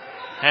baseline.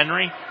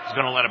 Henry is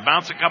going to let it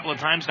bounce a couple of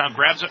times, now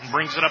grabs it and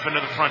brings it up into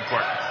the front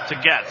court to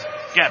Getz.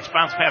 Getz,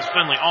 bounce past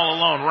Finley, all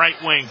alone, right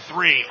wing,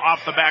 3,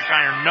 off the back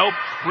iron, nope.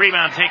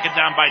 Rebound taken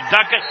down by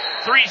Duckett.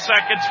 3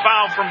 seconds,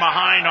 foul from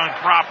behind on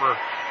Cropper.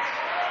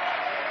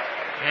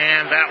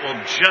 And that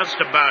will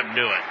just about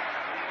do it.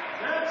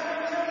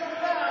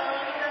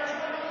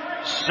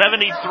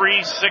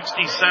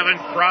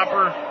 73-67,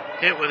 Cropper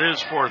hit with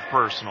his 4th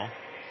personal.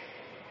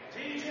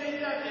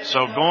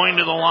 So going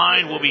to the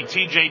line will be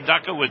T.J.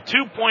 Duckett with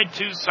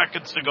 2.2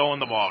 seconds to go in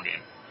the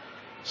ballgame.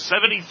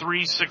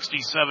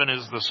 73-67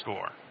 is the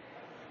score.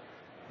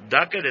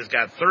 Duckett has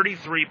got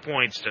 33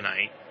 points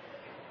tonight.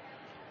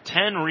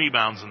 10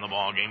 rebounds in the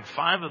ballgame,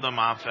 5 of them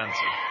offensive.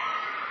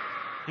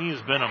 He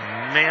has been a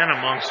man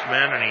amongst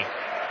men, and he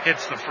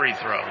hits the free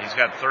throw. He's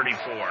got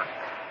 34.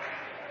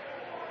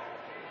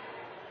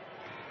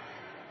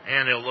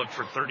 And he'll look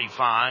for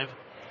 35.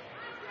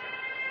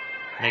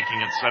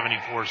 Making it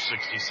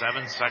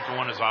 74-67. Second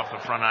one is off the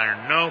front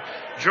iron. No.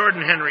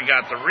 Jordan Henry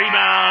got the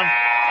rebound,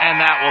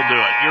 and that will do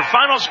it. Your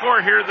final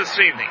score here this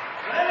evening.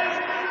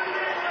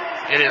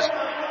 It is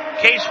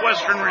Case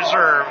Western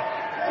Reserve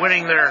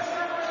winning their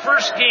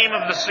first game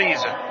of the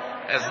season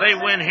as they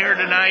win here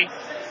tonight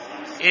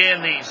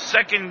in the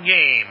second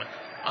game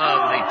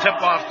of the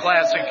Tip-Off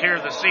Classic here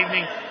this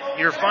evening.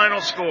 Your final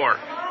score,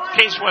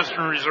 Case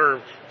Western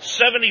Reserve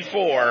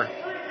 74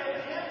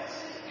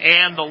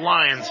 and the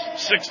Lions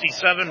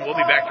 67. We'll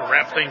be back to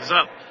wrap things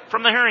up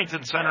from the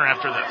Harrington Center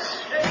after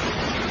this.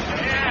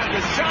 And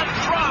the shot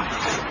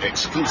dropped.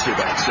 Exclusive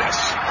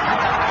access,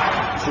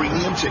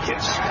 premium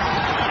tickets,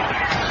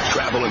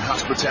 travel and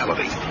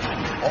hospitality,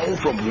 all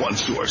from one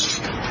source.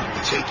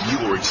 Take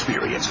your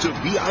experience to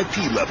VIP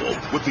level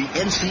with the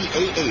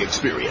NCAA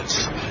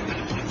experience.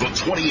 The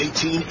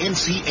 2018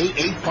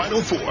 NCAA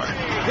Final Four.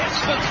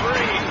 Hits the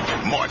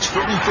 3. March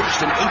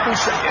 31st and April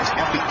 2nd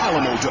at the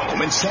Alamo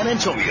Dome in San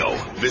Antonio.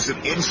 Visit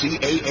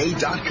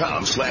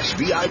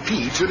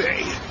ncaa.com/VIP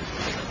today.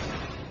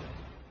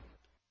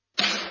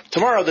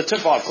 Tomorrow, the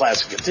Tip-Off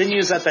Classic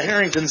continues at the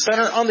Harrington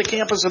Center on the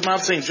campus of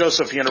Mount St.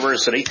 Joseph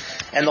University,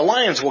 and the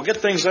Lions will get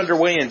things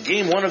underway in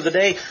Game 1 of the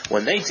day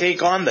when they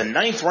take on the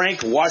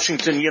 9th-ranked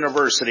Washington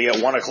University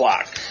at 1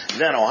 o'clock.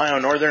 Then Ohio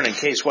Northern and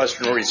Case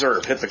Western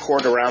Reserve hit the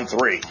court around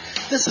 3.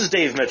 This is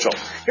Dave Mitchell.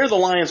 Here the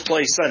Lions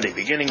play Sunday,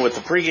 beginning with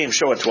the pregame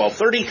show at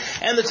 12:30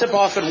 and the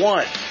tip-off at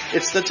 1.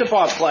 It's the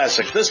Tip-Off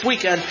Classic this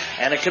weekend,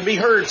 and it can be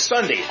heard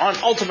Sunday on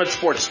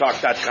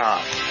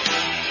UltimateSportsTalk.com.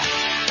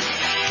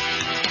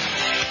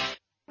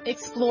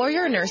 Explore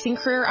your nursing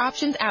career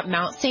options at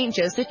Mount St.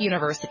 Joseph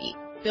University.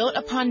 Built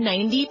upon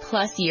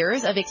 90-plus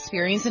years of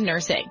experience in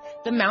nursing,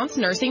 the Mounts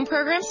nursing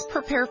programs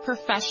prepare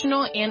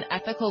professional and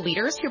ethical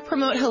leaders who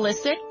promote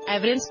holistic,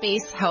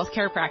 evidence-based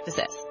healthcare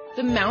practices.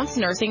 The Mounts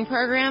nursing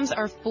programs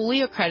are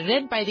fully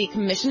accredited by the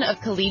Commission of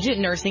Collegiate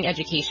Nursing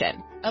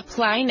Education.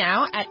 Apply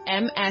now at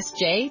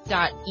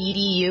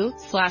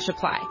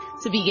msj.edu/apply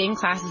to begin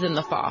classes in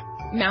the fall.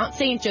 Mount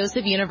St.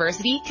 Joseph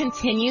University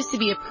continues to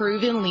be a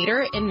proven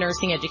leader in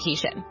nursing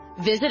education.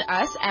 Visit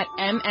us at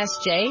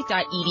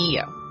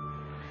msj.edu.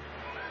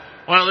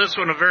 Well, this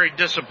one a very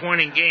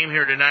disappointing game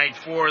here tonight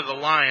for the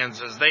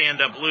Lions as they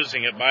end up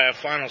losing it by a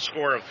final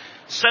score of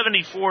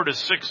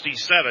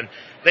 74-67.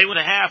 They went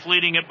a half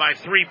leading it by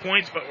 3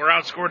 points, but were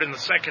outscored in the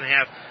second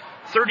half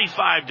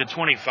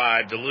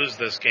 35-25 to lose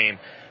this game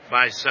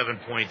by 7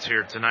 points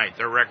here tonight.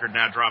 Their record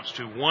now drops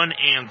to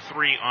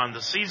 1-3 on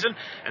the season,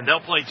 and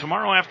they'll play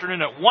tomorrow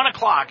afternoon at 1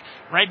 o'clock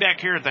right back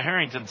here at the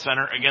Harrington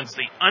Center against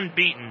the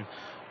unbeaten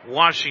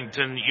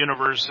Washington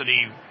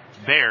University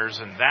Bears,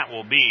 and that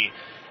will be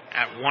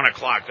at 1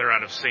 o'clock. They're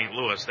out of St.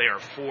 Louis. They are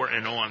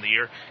 4-0 on the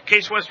year.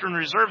 Case Western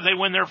Reserve, they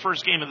win their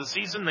first game of the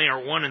season. They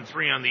are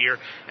 1-3 on the year,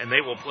 and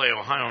they will play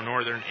Ohio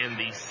Northern in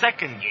the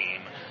second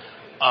game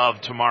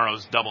of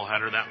tomorrow's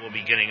doubleheader. That will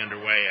be getting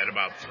underway at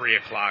about 3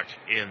 o'clock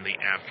in the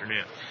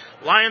afternoon.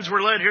 Lions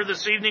were led here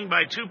this evening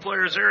by two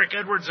players, Eric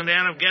Edwards and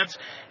Adam Getz.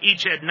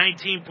 Each had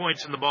 19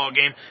 points in the ball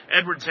game.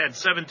 Edwards had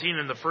 17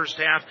 in the first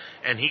half,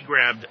 and he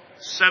grabbed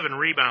 7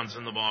 rebounds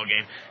in the ball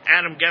game.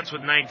 Adam Getz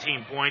with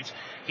 19 points.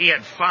 He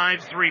had 5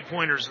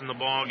 3-pointers in the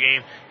ball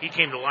game. He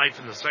came to life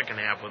in the second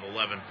half with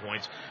 11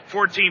 points.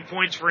 14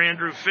 points for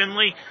Andrew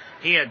Finley.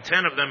 He had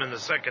 10 of them in the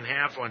second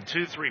half on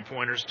 2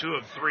 3-pointers, 2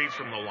 of 3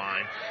 from the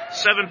line.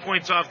 7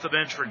 points off the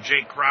bench for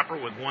Jake Cropper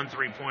with 1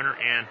 3-pointer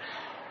and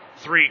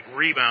 3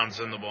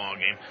 rebounds in the ball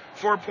game.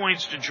 4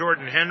 points to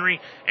Jordan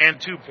Henry and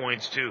 2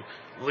 points to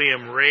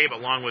Liam Rabe,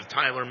 along with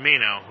Tyler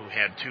Mano, who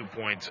had 2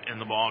 points in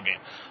the ball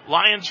game.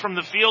 Lions from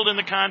the field in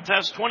the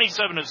contest,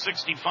 27 of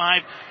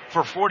 65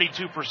 for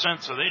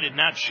 42%, so they did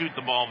not shoot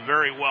the ball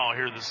very well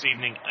here this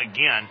evening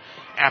again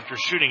after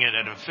shooting it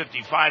at a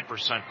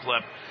 55%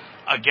 clip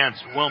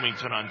against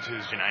Wilmington on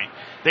Tuesday night.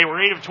 They were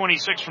 8 of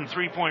 26 from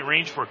 3-point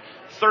range for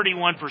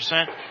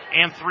 31%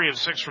 and 3 of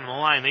 6 from the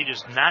line. They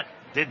just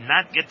did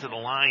not get to the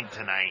line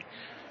tonight.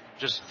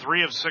 Just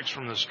 3 of 6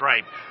 from the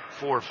stripe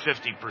for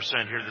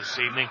 50% here this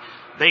evening.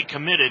 They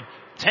committed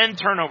 10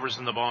 turnovers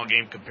in the ball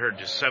game compared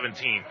to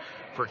 17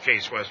 for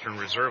Case Western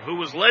Reserve, who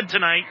was led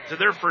tonight to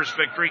their first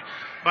victory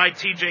by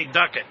T.J.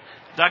 Duckett.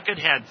 Duckett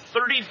had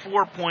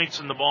 34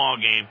 points in the ball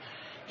game.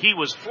 He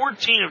was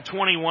 14 of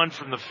 21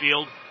 from the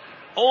field,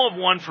 0 of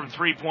 1 from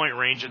 3-point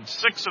range, and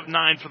 6 of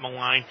 9 from the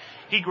line.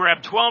 He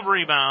grabbed 12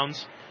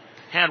 rebounds,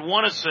 had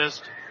 1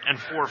 assist, and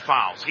 4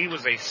 fouls. He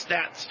was a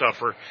stat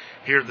stuffer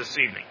here this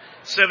evening.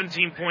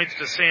 17 points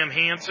to Sam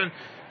Hansen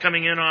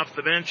coming in off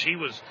the bench. He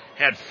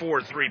had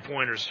 4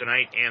 3-pointers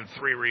tonight and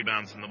 3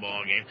 rebounds in the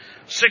ball game.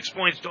 6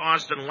 points to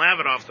Austin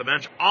Lavitt off the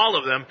bench, all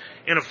of them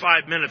in a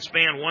 5-minute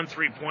span. 1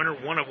 3-pointer,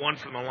 1 of 1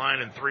 from the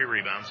line, and 3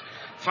 rebounds.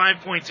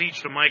 5 points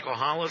each to Michael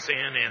Hollis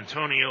and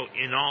Antonio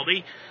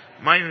Inaldi.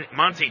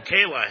 Monte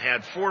Kayla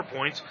had 4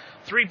 points,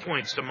 3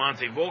 points to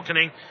Monte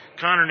Volkening,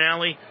 Connor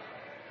Nally,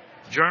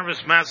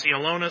 Jarvis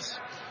Macialonis,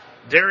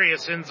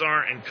 Darius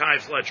Inzar, and Kai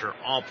Fletcher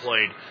all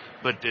played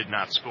but did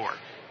not score.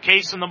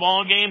 Case in the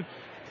ball game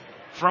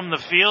from the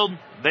field,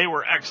 they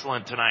were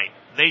excellent tonight.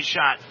 They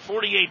shot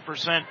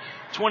 48%,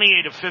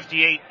 28 of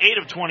 58, 8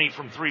 of 20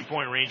 from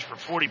 3-point range for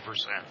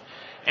 40%,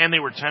 and they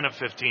were 10 of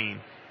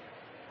 15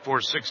 for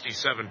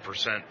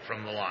 67%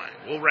 from the line.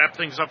 We'll wrap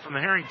things up from the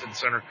Harrington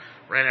Center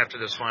right after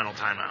this final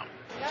timeout.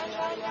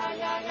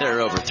 There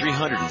are over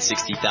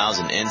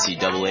 360,000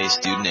 NCAA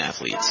student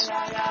athletes,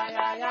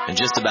 and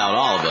just about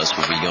all of us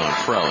will be going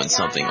pro in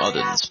something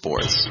other than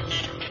sports.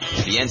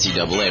 The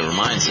NCAA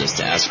reminds us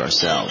to ask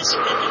ourselves,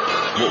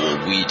 what will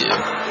we do?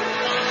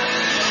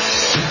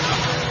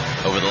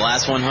 Over the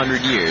last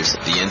 100 years, the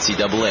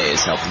NCAA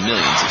has helped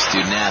millions of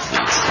student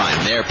athletes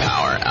find their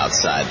power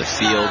outside the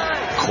field,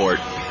 court,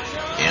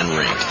 and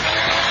rink.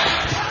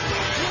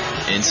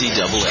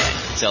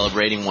 NCAA,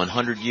 celebrating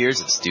 100 years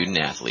of student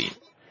athlete.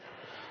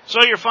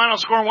 So your final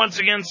score once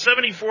again,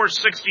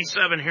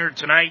 74-67 here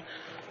tonight.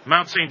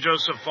 Mount St.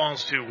 Joseph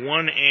falls to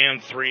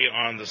 1-3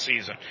 on the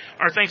season.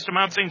 Our thanks to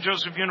Mount St.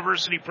 Joseph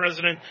University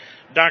President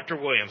Dr.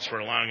 Williams for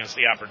allowing us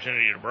the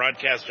opportunity to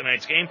broadcast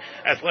tonight's game,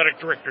 Athletic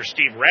Director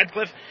Steve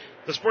Radcliffe,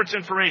 the Sports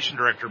Information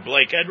Director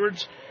Blake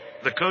Edwards,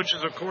 the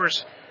coaches, of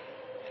course,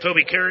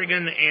 Toby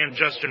Kerrigan and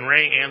Justin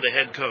Ray, and the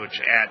head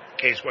coach at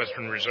Case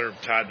Western Reserve,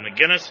 Todd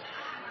McGinnis.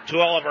 To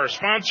all of our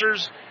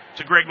sponsors,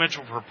 to Greg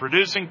Mitchell for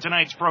producing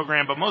tonight's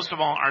program, but most of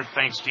all, our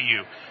thanks to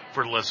you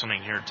for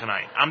listening here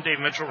tonight. I'm Dave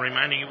Mitchell,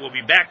 reminding you we'll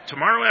be back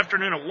tomorrow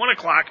afternoon at 1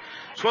 o'clock,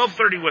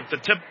 12:30 with the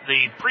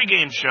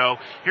pregame show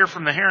here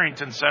from the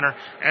Harrington Center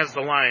as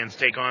the Lions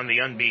take on the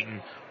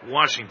unbeaten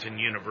Washington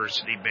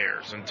University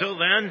Bears. Until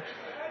then,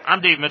 I'm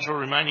Dave Mitchell,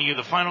 reminding you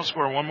the final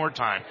score one more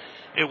time.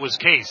 It was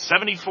Case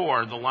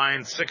 74, the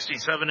Lions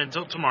 67.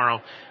 Until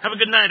tomorrow, have a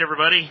good night,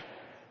 everybody.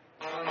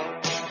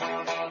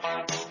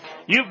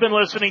 You've been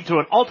listening to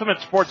an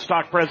Ultimate Sports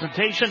Talk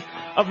presentation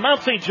of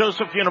Mount St.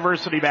 Joseph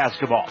University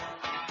basketball.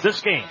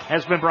 This game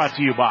has been brought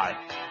to you by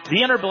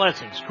the Inner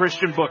Blessings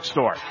Christian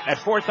Bookstore at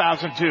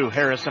 4002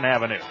 Harrison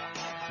Avenue.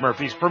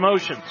 Murphy's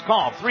Promotions.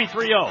 Call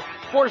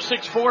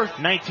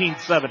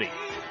 330-464-1970.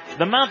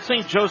 The Mount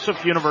St.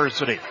 Joseph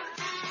University.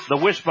 The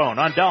Wishbone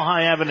on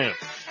Delhi Avenue.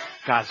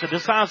 Casa de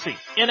Sassi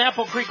in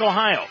Apple Creek,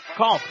 Ohio.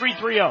 Call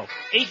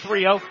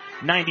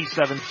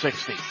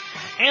 330-830-9760.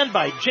 And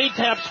by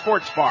J-Tab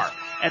Sports Bar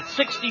at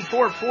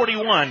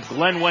 6441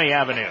 Glenway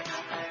Avenue.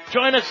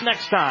 Join us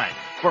next time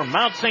for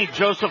Mount St.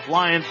 Joseph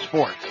Lions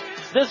Sports.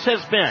 This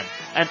has been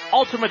an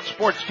Ultimate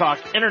Sports Talk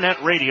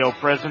Internet Radio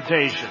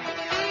presentation.